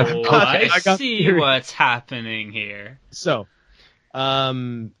 Oh, I see what's happening here. So,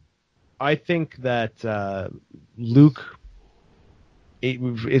 I think that Luke.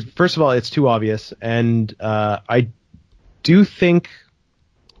 First of all, it's too obvious, and I do think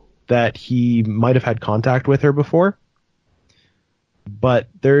that he might have had contact with her before. But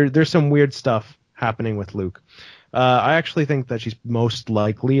there's some weird stuff happening with Luke. I actually think that she's most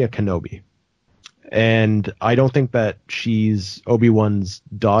likely a Kenobi. And I don't think that she's Obi-Wan's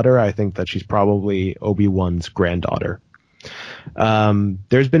daughter. I think that she's probably Obi-Wan's granddaughter.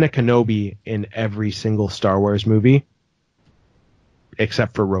 There's been a Kenobi in every single Star Wars movie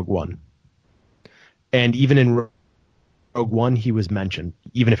except for Rogue One. And even in Rogue One, he was mentioned,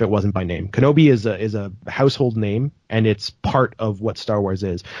 even if it wasn't by name. Kenobi is a household name, and it's part of what Star Wars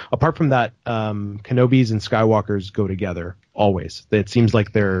is. Apart from that, Kenobis and Skywalkers go together always. It seems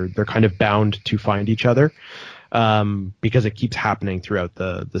like they're kind of bound to find each other, because it keeps happening throughout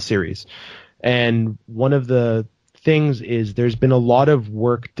the series. And one of the things is there's been a lot of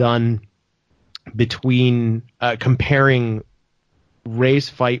work done between comparing Rey's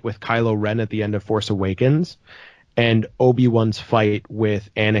fight with Kylo Ren at the end of Force Awakens and Obi-Wan's fight with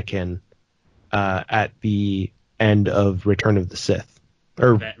Anakin at the end of Return of the Sith.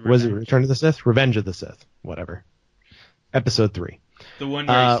 Or was it Return of the Sith? Revenge of the Sith. Whatever. Episode 3. The one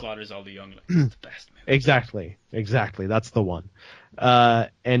where he slaughters all the younglings. It's the best movie. Exactly. That's the one.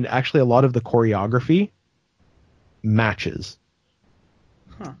 And actually a lot of the choreography matches.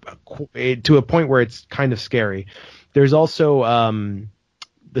 To a point where it's kind of scary. There's also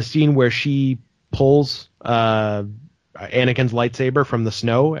the scene where she pulls Anakin's lightsaber from the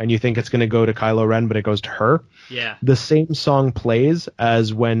snow, and you think it's going to go to Kylo Ren, but it goes to her. Yeah. The same song plays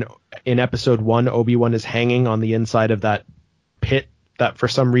as when in Episode 1 Obi-Wan is hanging on the inside of that pit that for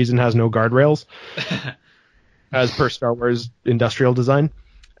some reason has no guardrails, as per Star Wars industrial design.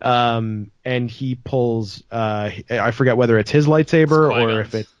 And he pulls, I forget whether it's his lightsaber or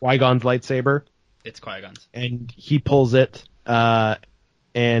if it's Qui-Gon's lightsaber. It's Qui-Gon's. And he pulls it,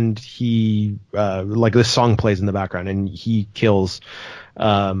 and he, like this song plays in the background, and he kills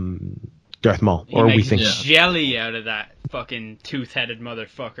Darth Maul. He makes jelly out of that fucking tooth-headed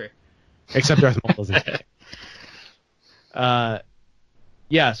motherfucker. Except Darth Maul doesn't.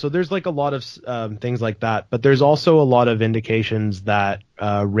 Yeah, so there's like a lot of things like that, but there's also a lot of indications that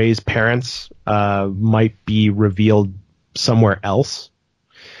Rey's parents might be revealed somewhere else.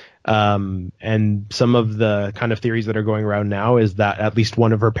 And some of the kind of theories that are going around now is that at least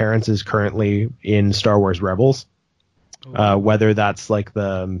one of her parents is currently in Star Wars Rebels. Whether that's like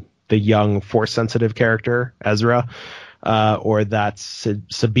the young Force-sensitive character, Ezra, or that's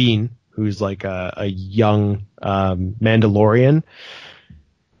Sabine, who's like a young Mandalorian.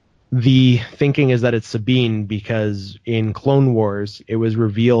 The thinking is that it's Sabine because in Clone Wars, it was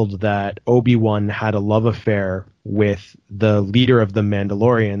revealed that Obi-Wan had a love affair with the leader of the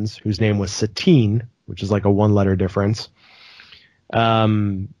Mandalorians, whose name was Satine, which is like a one-letter difference.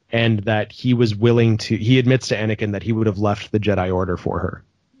 And that he was willing to... He admits to Anakin that he would have left the Jedi Order for her.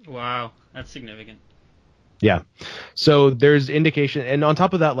 Wow, that's significant. Yeah. So there's indication... And on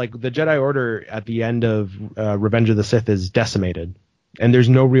top of that, like the Jedi Order at the end of Revenge of the Sith is decimated. And there's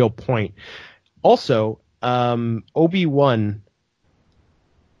no real point. Also, Obi-Wan,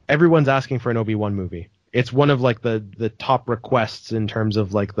 everyone's asking for an Obi-Wan movie. It's one of like the top requests in terms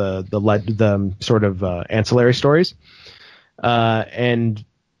of like the sort of ancillary stories. And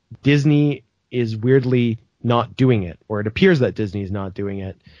Disney is weirdly not doing it, or it appears that Disney is not doing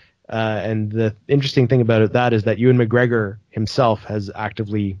it. And the interesting thing about that is that Ewan McGregor himself has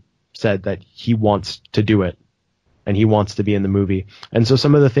actively said that he wants to do it. And he wants to be in the movie. And so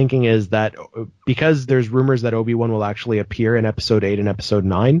some of the thinking is that because there's rumors that Obi-Wan will actually appear in Episode 8 and Episode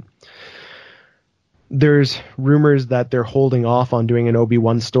 9, there's rumors that they're holding off on doing an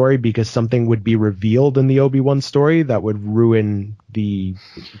Obi-Wan story because something would be revealed in the Obi-Wan story that would ruin the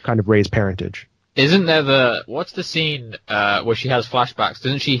kind of Rey's parentage. Isn't there what's the scene where she has flashbacks?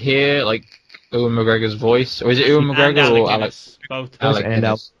 Doesn't she hear like Ewan McGregor's voice? Or is it Ewan McGregor or Alex? Both. Alec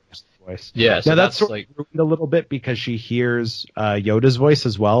Guinness. Voice. Yeah, so now that's sort like of ruined a little bit because she hears Yoda's voice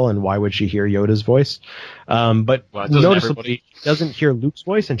as well, and why would she hear Yoda's voice? But noticeably, she doesn't hear Luke's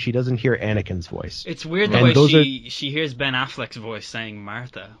voice, and she doesn't hear Anakin's voice. It's weird the way she hears Ben Affleck's voice saying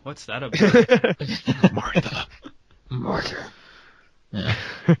Martha. What's that about? Martha. Yeah.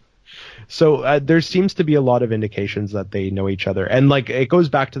 So there seems to be a lot of indications that they know each other, and like it goes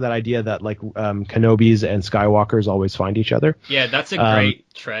back to that idea that like Kenobis and Skywalkers always find each other. Yeah, that's a great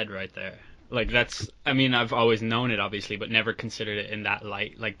thread right there. Like that's, I mean, I've always known it obviously, but never considered it in that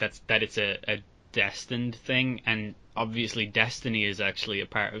light. Like that it's a destined thing, and obviously destiny is actually a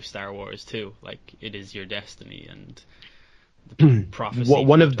part of Star Wars too. Like it is your destiny and the prophecy.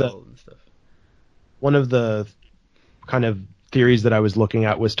 One of the kind of theories that I was looking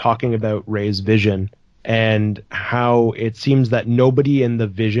at was talking about Rey's vision and how it seems that nobody in the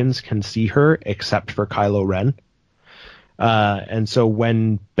visions can see her except for Kylo Ren. And so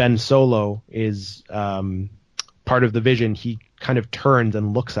when Ben Solo is part of the vision, he kind of turns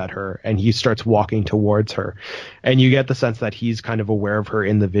and looks at her, and he starts walking towards her. And you get the sense that he's kind of aware of her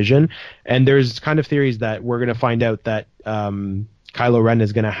in the vision. And there's kind of theories that we're going to find out that Kylo Ren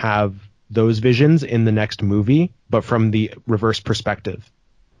is going to have those visions in the next movie, but from the reverse perspective.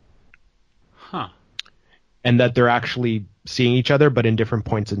 Huh. And that they're actually seeing each other, but in different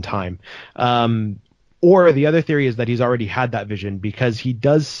points in time. Or the other theory is that he's already had that vision, because he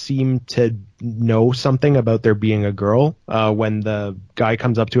does seem to know something about there being a girl when the guy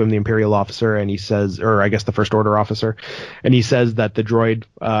comes up to him, the Imperial officer, and he says, or I guess the First Order officer, and he says that the droid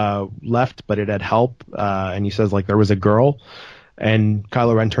left, but it had help. And he says, like, there was a girl. And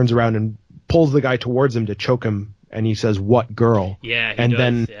Kylo Ren turns around and pulls the guy towards him to choke him. And he says, "What girl?" Yeah, he and does,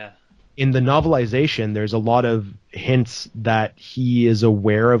 then yeah. In the novelization, there's a lot of hints that he is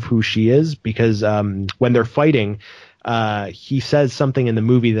aware of who she is, because when they're fighting, he says something in the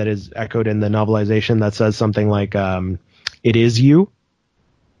movie that is echoed in the novelization that says something like, "It is you,"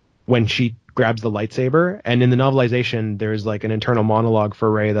 when she grabs the lightsaber. And in the novelization, there's like an internal monologue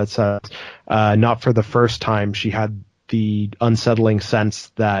for Rey that says, not for the first time, she had the unsettling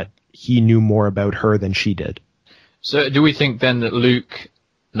sense that he knew more about her than she did. So do we think then that Luke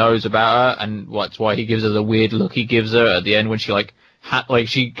knows about her, and what's why he gives her the weird look he gives her at the end when she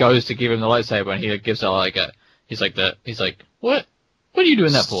she goes to give him the lightsaber, and he gives her like a he's like what are you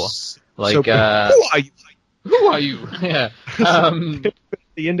doing that for? Like, so, who are you? Who are you? Yeah.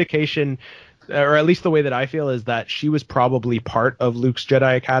 The indication, or at least the way that I feel, is that she was probably part of Luke's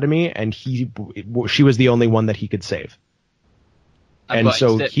Jedi Academy, and she was the only one that he could save. And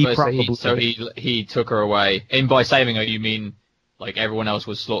so he took her away. And by saving her, you mean like everyone else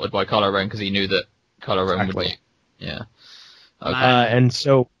was slaughtered by Kylo Ren because he knew that Kylo Ren would be. Yeah. Okay. And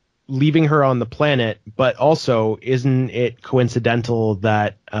so leaving her on the planet, but also isn't it coincidental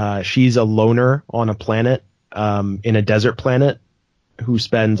that she's a loner on a planet, in a desert planet, who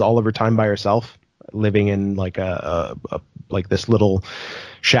spends all of her time by herself, living in like a like this little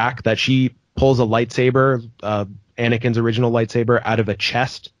shack, that she pulls a lightsaber, Anakin's original lightsaber, out of a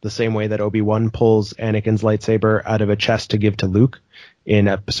chest, the same way that Obi-Wan pulls Anakin's lightsaber out of a chest to give to Luke in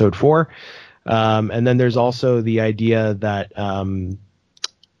Episode 4. And then there's also the idea that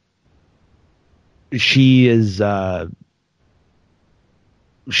she is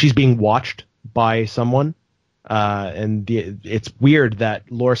she's being watched by someone. And it's weird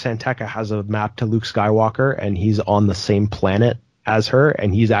that Lor San Tekka has a map to Luke Skywalker, and he's on the same planet as her,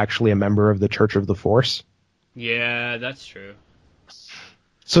 and he's actually a member of the Church of the Force. Yeah, that's true.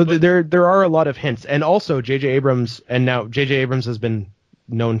 So there are a lot of hints. And also J.J. Abrams has been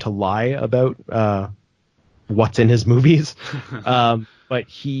known to lie about what's in his movies. But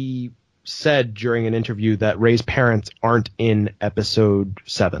he said during an interview that Rey's parents aren't in Episode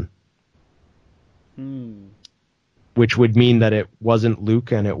 7. Which would mean that it wasn't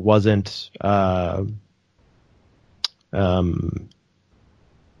Luke and it wasn't Han or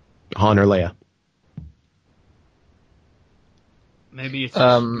Leia. Maybe it's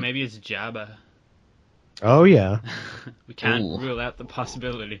Jabba. Oh yeah. We can't rule out the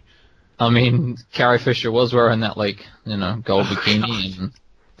possibility. I mean, Carrie Fisher was wearing that gold bikini and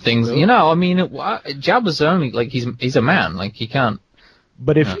things. Really? I mean, Jabba's only he's a man. Like, he can't.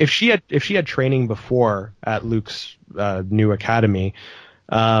 But if she had training before at Luke's new academy,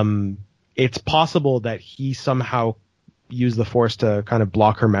 it's possible that he somehow used the Force to kind of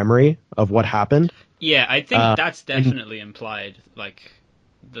block her memory of what happened. Yeah, I think that's definitely implied. Like,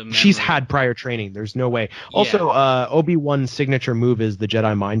 the memory. She's had prior training. There's no way. Also, Obi-Wan's signature move is the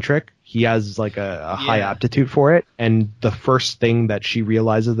Jedi mind trick. He has like a high aptitude for it, and the first thing that she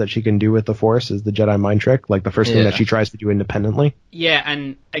realizes that she can do with the Force is the Jedi mind trick. Like, the first thing that she tries to do independently. Yeah,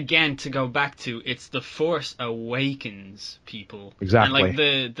 and again, to go back to, it's the Force awakens people. Exactly. And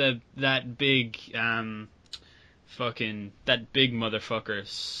like that big motherfucker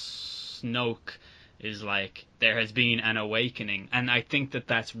Snoke is like, there has been an awakening, and I think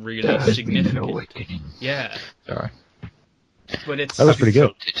that's really significant. An awakening. Yeah. Sorry. But that was pretty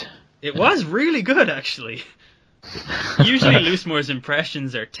good. It was really good, actually. Usually Loosemore's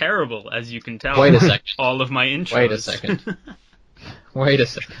impressions are terrible, as you can tell. Wait a second. All of my intros. Wait a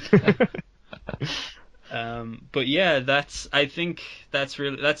second. But yeah, I think that's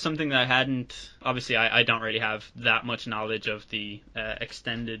something that I hadn't. Obviously, I don't really have that much knowledge of the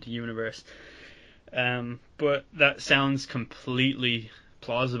extended universe. But that sounds completely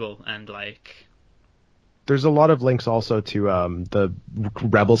plausible, and like, there's a lot of links also to the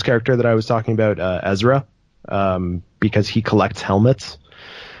Rebels character that I was talking about, Ezra, because he collects helmets,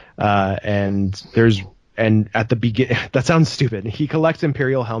 and at the begin that sounds stupid. He collects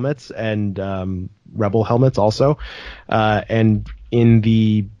Imperial helmets and Rebel helmets also, and in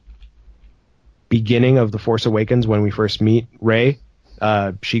the beginning of The Force Awakens, when we first meet Rey,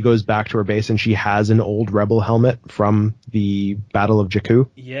 she goes back to her base and she has an old Rebel helmet from the Battle of Jakku.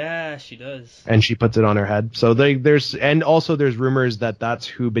 Yeah, she does. And she puts it on her head. So there's rumors that that's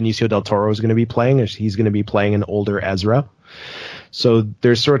who Benicio del Toro is going to be playing. He's going to be playing an older Ezra. So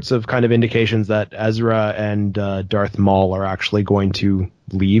there's sorts of kind of indications that Ezra and Darth Maul are actually going to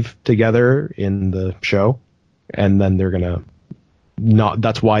leave together in the show, and then they're going to not.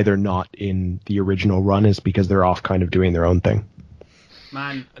 That's why they're not in the original run, is because they're off kind of doing their own thing.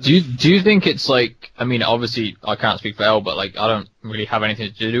 Man, do you think it's like, I mean, obviously I can't speak for Elle, but like I don't really have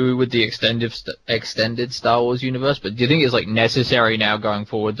anything to do with the extended Star Wars universe, but do you think it's like necessary now going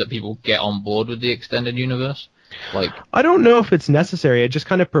forward that people get on board with the extended universe? Like, I don't know if it's necessary. It just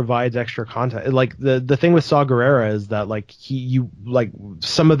kind of provides extra content. Like the thing with Saw Gerrera is that like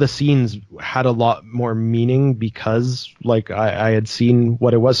some of the scenes had a lot more meaning because like I had seen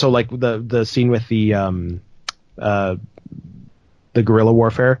what it was. So like the scene with the guerrilla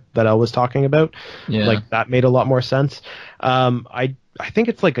warfare that I was talking about, like that made a lot more sense. I think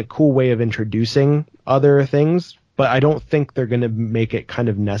it's like a cool way of introducing other things, but I don't think they're going to make it kind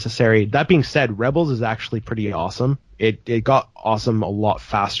of necessary. That being said, Rebels is actually pretty awesome. It got awesome a lot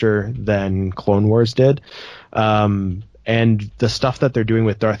faster than Clone Wars did. And the stuff that they're doing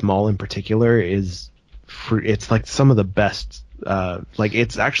with Darth Maul in particular it's like some of the best, like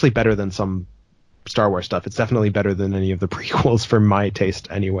it's actually better than some Star Wars stuff. It's definitely better than any of the prequels for my taste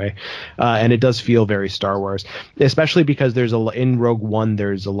anyway. And it does feel very Star Wars, especially because in Rogue One,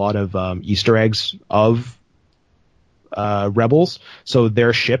 there's a lot of Easter eggs of Rebels. So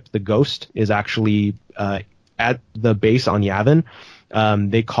their ship, the Ghost, is actually at the base on Yavin.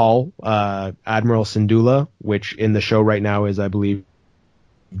 They call Admiral Syndulla, which in the show right now is, I believe,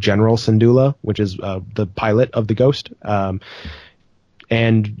 General Syndulla, which is the pilot of the Ghost.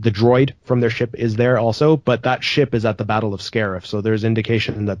 And the droid from their ship is there also, but that ship is at the Battle of Scarif, so there's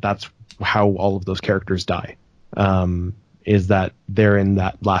indication that that's how all of those characters die, is that they're in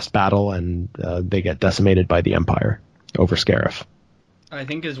that last battle and they get decimated by the Empire over Scarif. I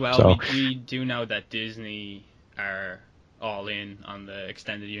think as well, we do know that Disney are all in on the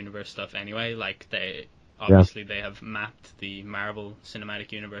extended universe stuff anyway. Like they have mapped the Marvel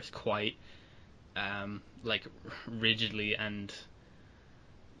Cinematic Universe quite like rigidly and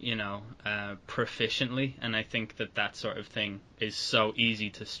proficiently, and I think that sort of thing is so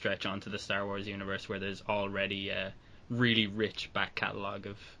easy to stretch onto the Star Wars universe where there's already a really rich back catalog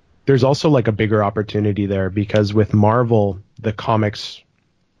of. There's also like a bigger opportunity there because with Marvel, the comics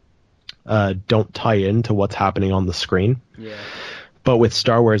don't tie into what's happening on the screen. Yeah. But with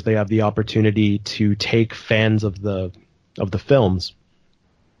Star Wars, they have the opportunity to take fans of the films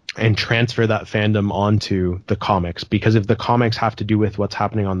and transfer that fandom onto the comics, because if the comics have to do with what's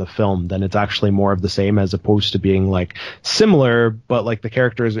happening on the film, then it's actually more of the same as opposed to being like similar, but like the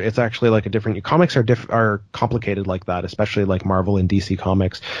characters, it's actually like a different. Comics are complicated like that, especially like Marvel and DC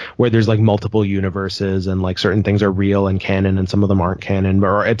comics, where there's like multiple universes and like certain things are real and canon and some of them aren't canon,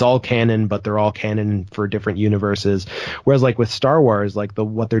 or it's all canon, but they're all canon for different universes. Whereas like with Star Wars, like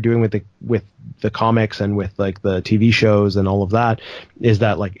what they're doing with the comics and with like the TV shows and all of that is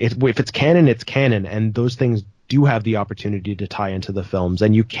that like if it's canon, it's canon, and those things do have the opportunity to tie into the films,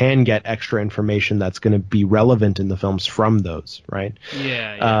 and you can get extra information that's going to be relevant in the films from those, right?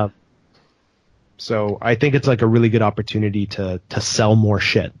 Yeah. So I think it's like a really good opportunity to sell more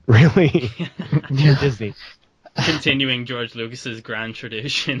shit, really, to Disney. Continuing George Lucas's grand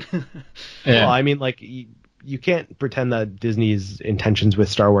tradition. Well, I mean, like you can't pretend that Disney's intentions with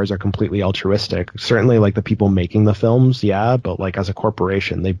Star Wars are completely altruistic. Certainly, like the people making the films, yeah, but like as a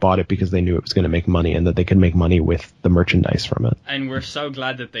corporation, they bought it because they knew it was going to make money and that they could make money with the merchandise from it. And we're so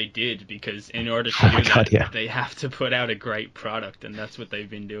glad that they did, because in order to do that, yeah, they have to put out a great product, and that's what they've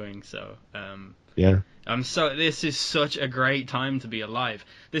been doing. So, yeah. This is such a great time to be alive.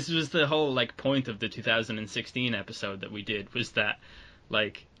 This was the whole like point of the 2016 episode that we did, was that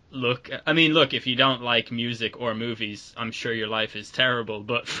like. Look, if you don't like music or movies, I'm sure your life is terrible.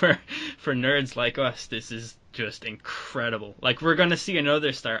 But for nerds like us, this is just incredible. Like, we're going to see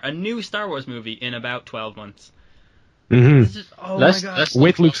a new Star Wars movie in about 12 months. Mm-hmm. My God.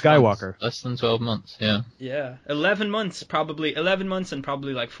 With Luke Skywalker. Less than 12 months, yeah. Yeah, 11 months, probably. 11 months and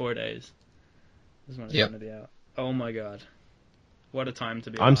probably like 4 days. This one is going to be out. Oh my God. What a time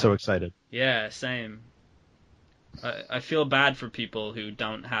to be alive. I'm so excited. Yeah, same. I feel bad for people who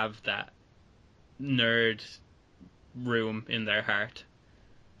don't have that nerd room in their heart.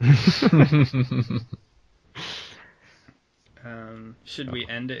 Should we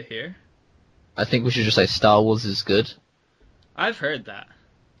end it here? I think we should just say Star Wars is good. I've heard that.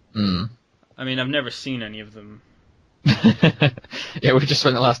 Mm. I mean, I've never seen any of them. Yeah, we just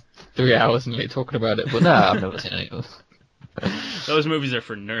spent the last 3 hours nearly talking about it, but no, I've never seen any of them. Those movies are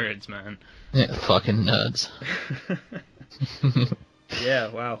for nerds, man. Yeah, fucking nerds. Yeah,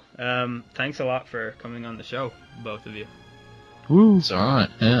 wow. Thanks a lot for coming on the show, both of you. Woo. It's alright,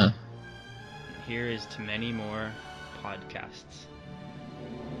 yeah. Here is to many more podcasts.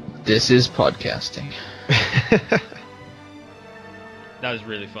 This is podcasting. That was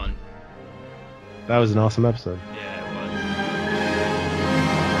really fun. That was an awesome episode. Yeah.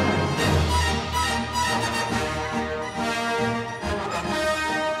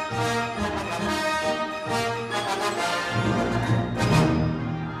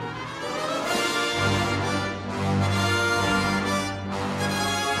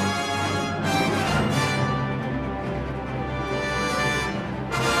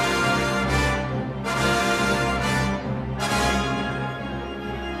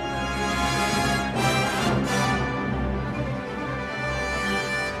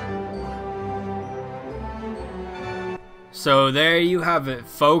 So there you have it,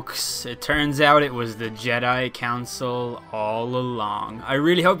 folks. It turns out it was the Jedi Council all along. I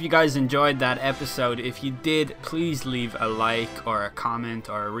really hope you guys enjoyed that episode. If you did, please leave a like or a comment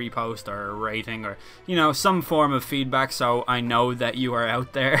or a repost or a rating or, you know, some form of feedback so I know that you are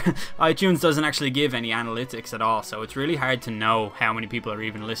out there. iTunes doesn't actually give any analytics at all, so it's really hard to know how many people are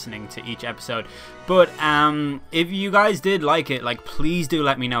even listening to each episode. But if you guys did like it, like, please do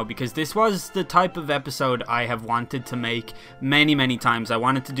let me know, because this was the type of episode I have wanted to make many times. I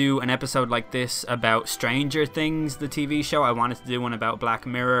wanted to do an episode like this about Stranger Things, the TV show. I wanted to do one about Black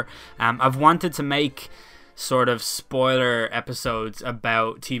Mirror. I've wanted to make sort of spoiler episodes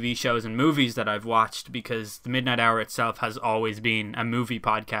about TV shows and movies that I've watched, because the Midnight Hour itself has always been a movie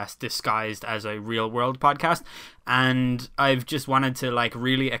podcast disguised as a real world podcast, and I've just wanted to like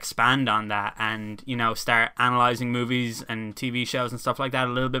really expand on that and, you know, start analyzing movies and TV shows and stuff like that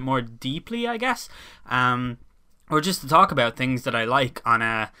a little bit more deeply, I guess, or just to talk about things that I like on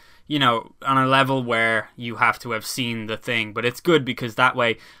a, you know, on a level where you have to have seen the thing. But it's good because that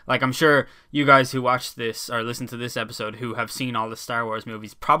way, like, I'm sure you guys who watch this or listen to this episode who have seen all the Star Wars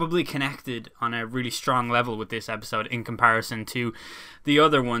movies probably connected on a really strong level with this episode in comparison to the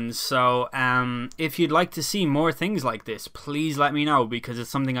other ones. So if you'd like to see more things like this, please let me know, because it's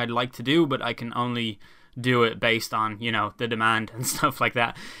something I'd like to do, but I can only do it based on, you know, the demand and stuff like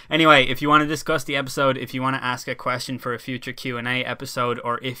that. Anyway, if you want to discuss the episode, if you want to ask a question for a future Q&A episode,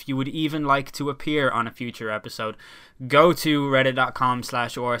 or if you would even like to appear on a future episode, go to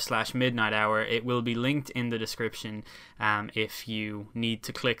reddit.com/r/midnight hour. It will be linked in the description if you need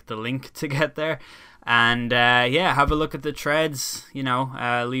to click the link to get there. And yeah, have a look at the threads, you know,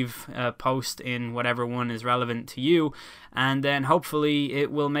 leave a post in whatever one is relevant to you, and then hopefully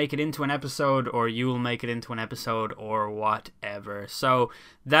it will make it into an episode, or you will make it into an episode, or whatever. So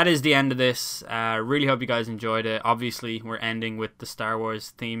that is the end of this. Really hope you guys enjoyed it. Obviously, we're ending with the Star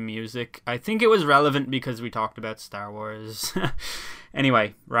Wars theme music. I think it was relevant because we talked about Star Wars.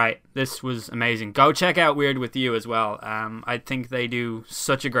 Anyway, right, this was amazing. Go check out Weird With You as well. I think they do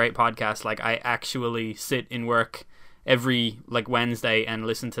such a great podcast. Like, I actually sit in work every like Wednesday and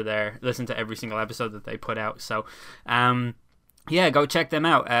listen to every single episode that they put out. So yeah, go check them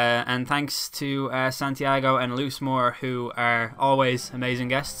out. And thanks to Santiago and Loosemore, who are always amazing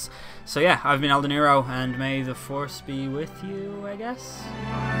guests. So yeah, I've been Aldeniro, and may the Force be with you, I guess.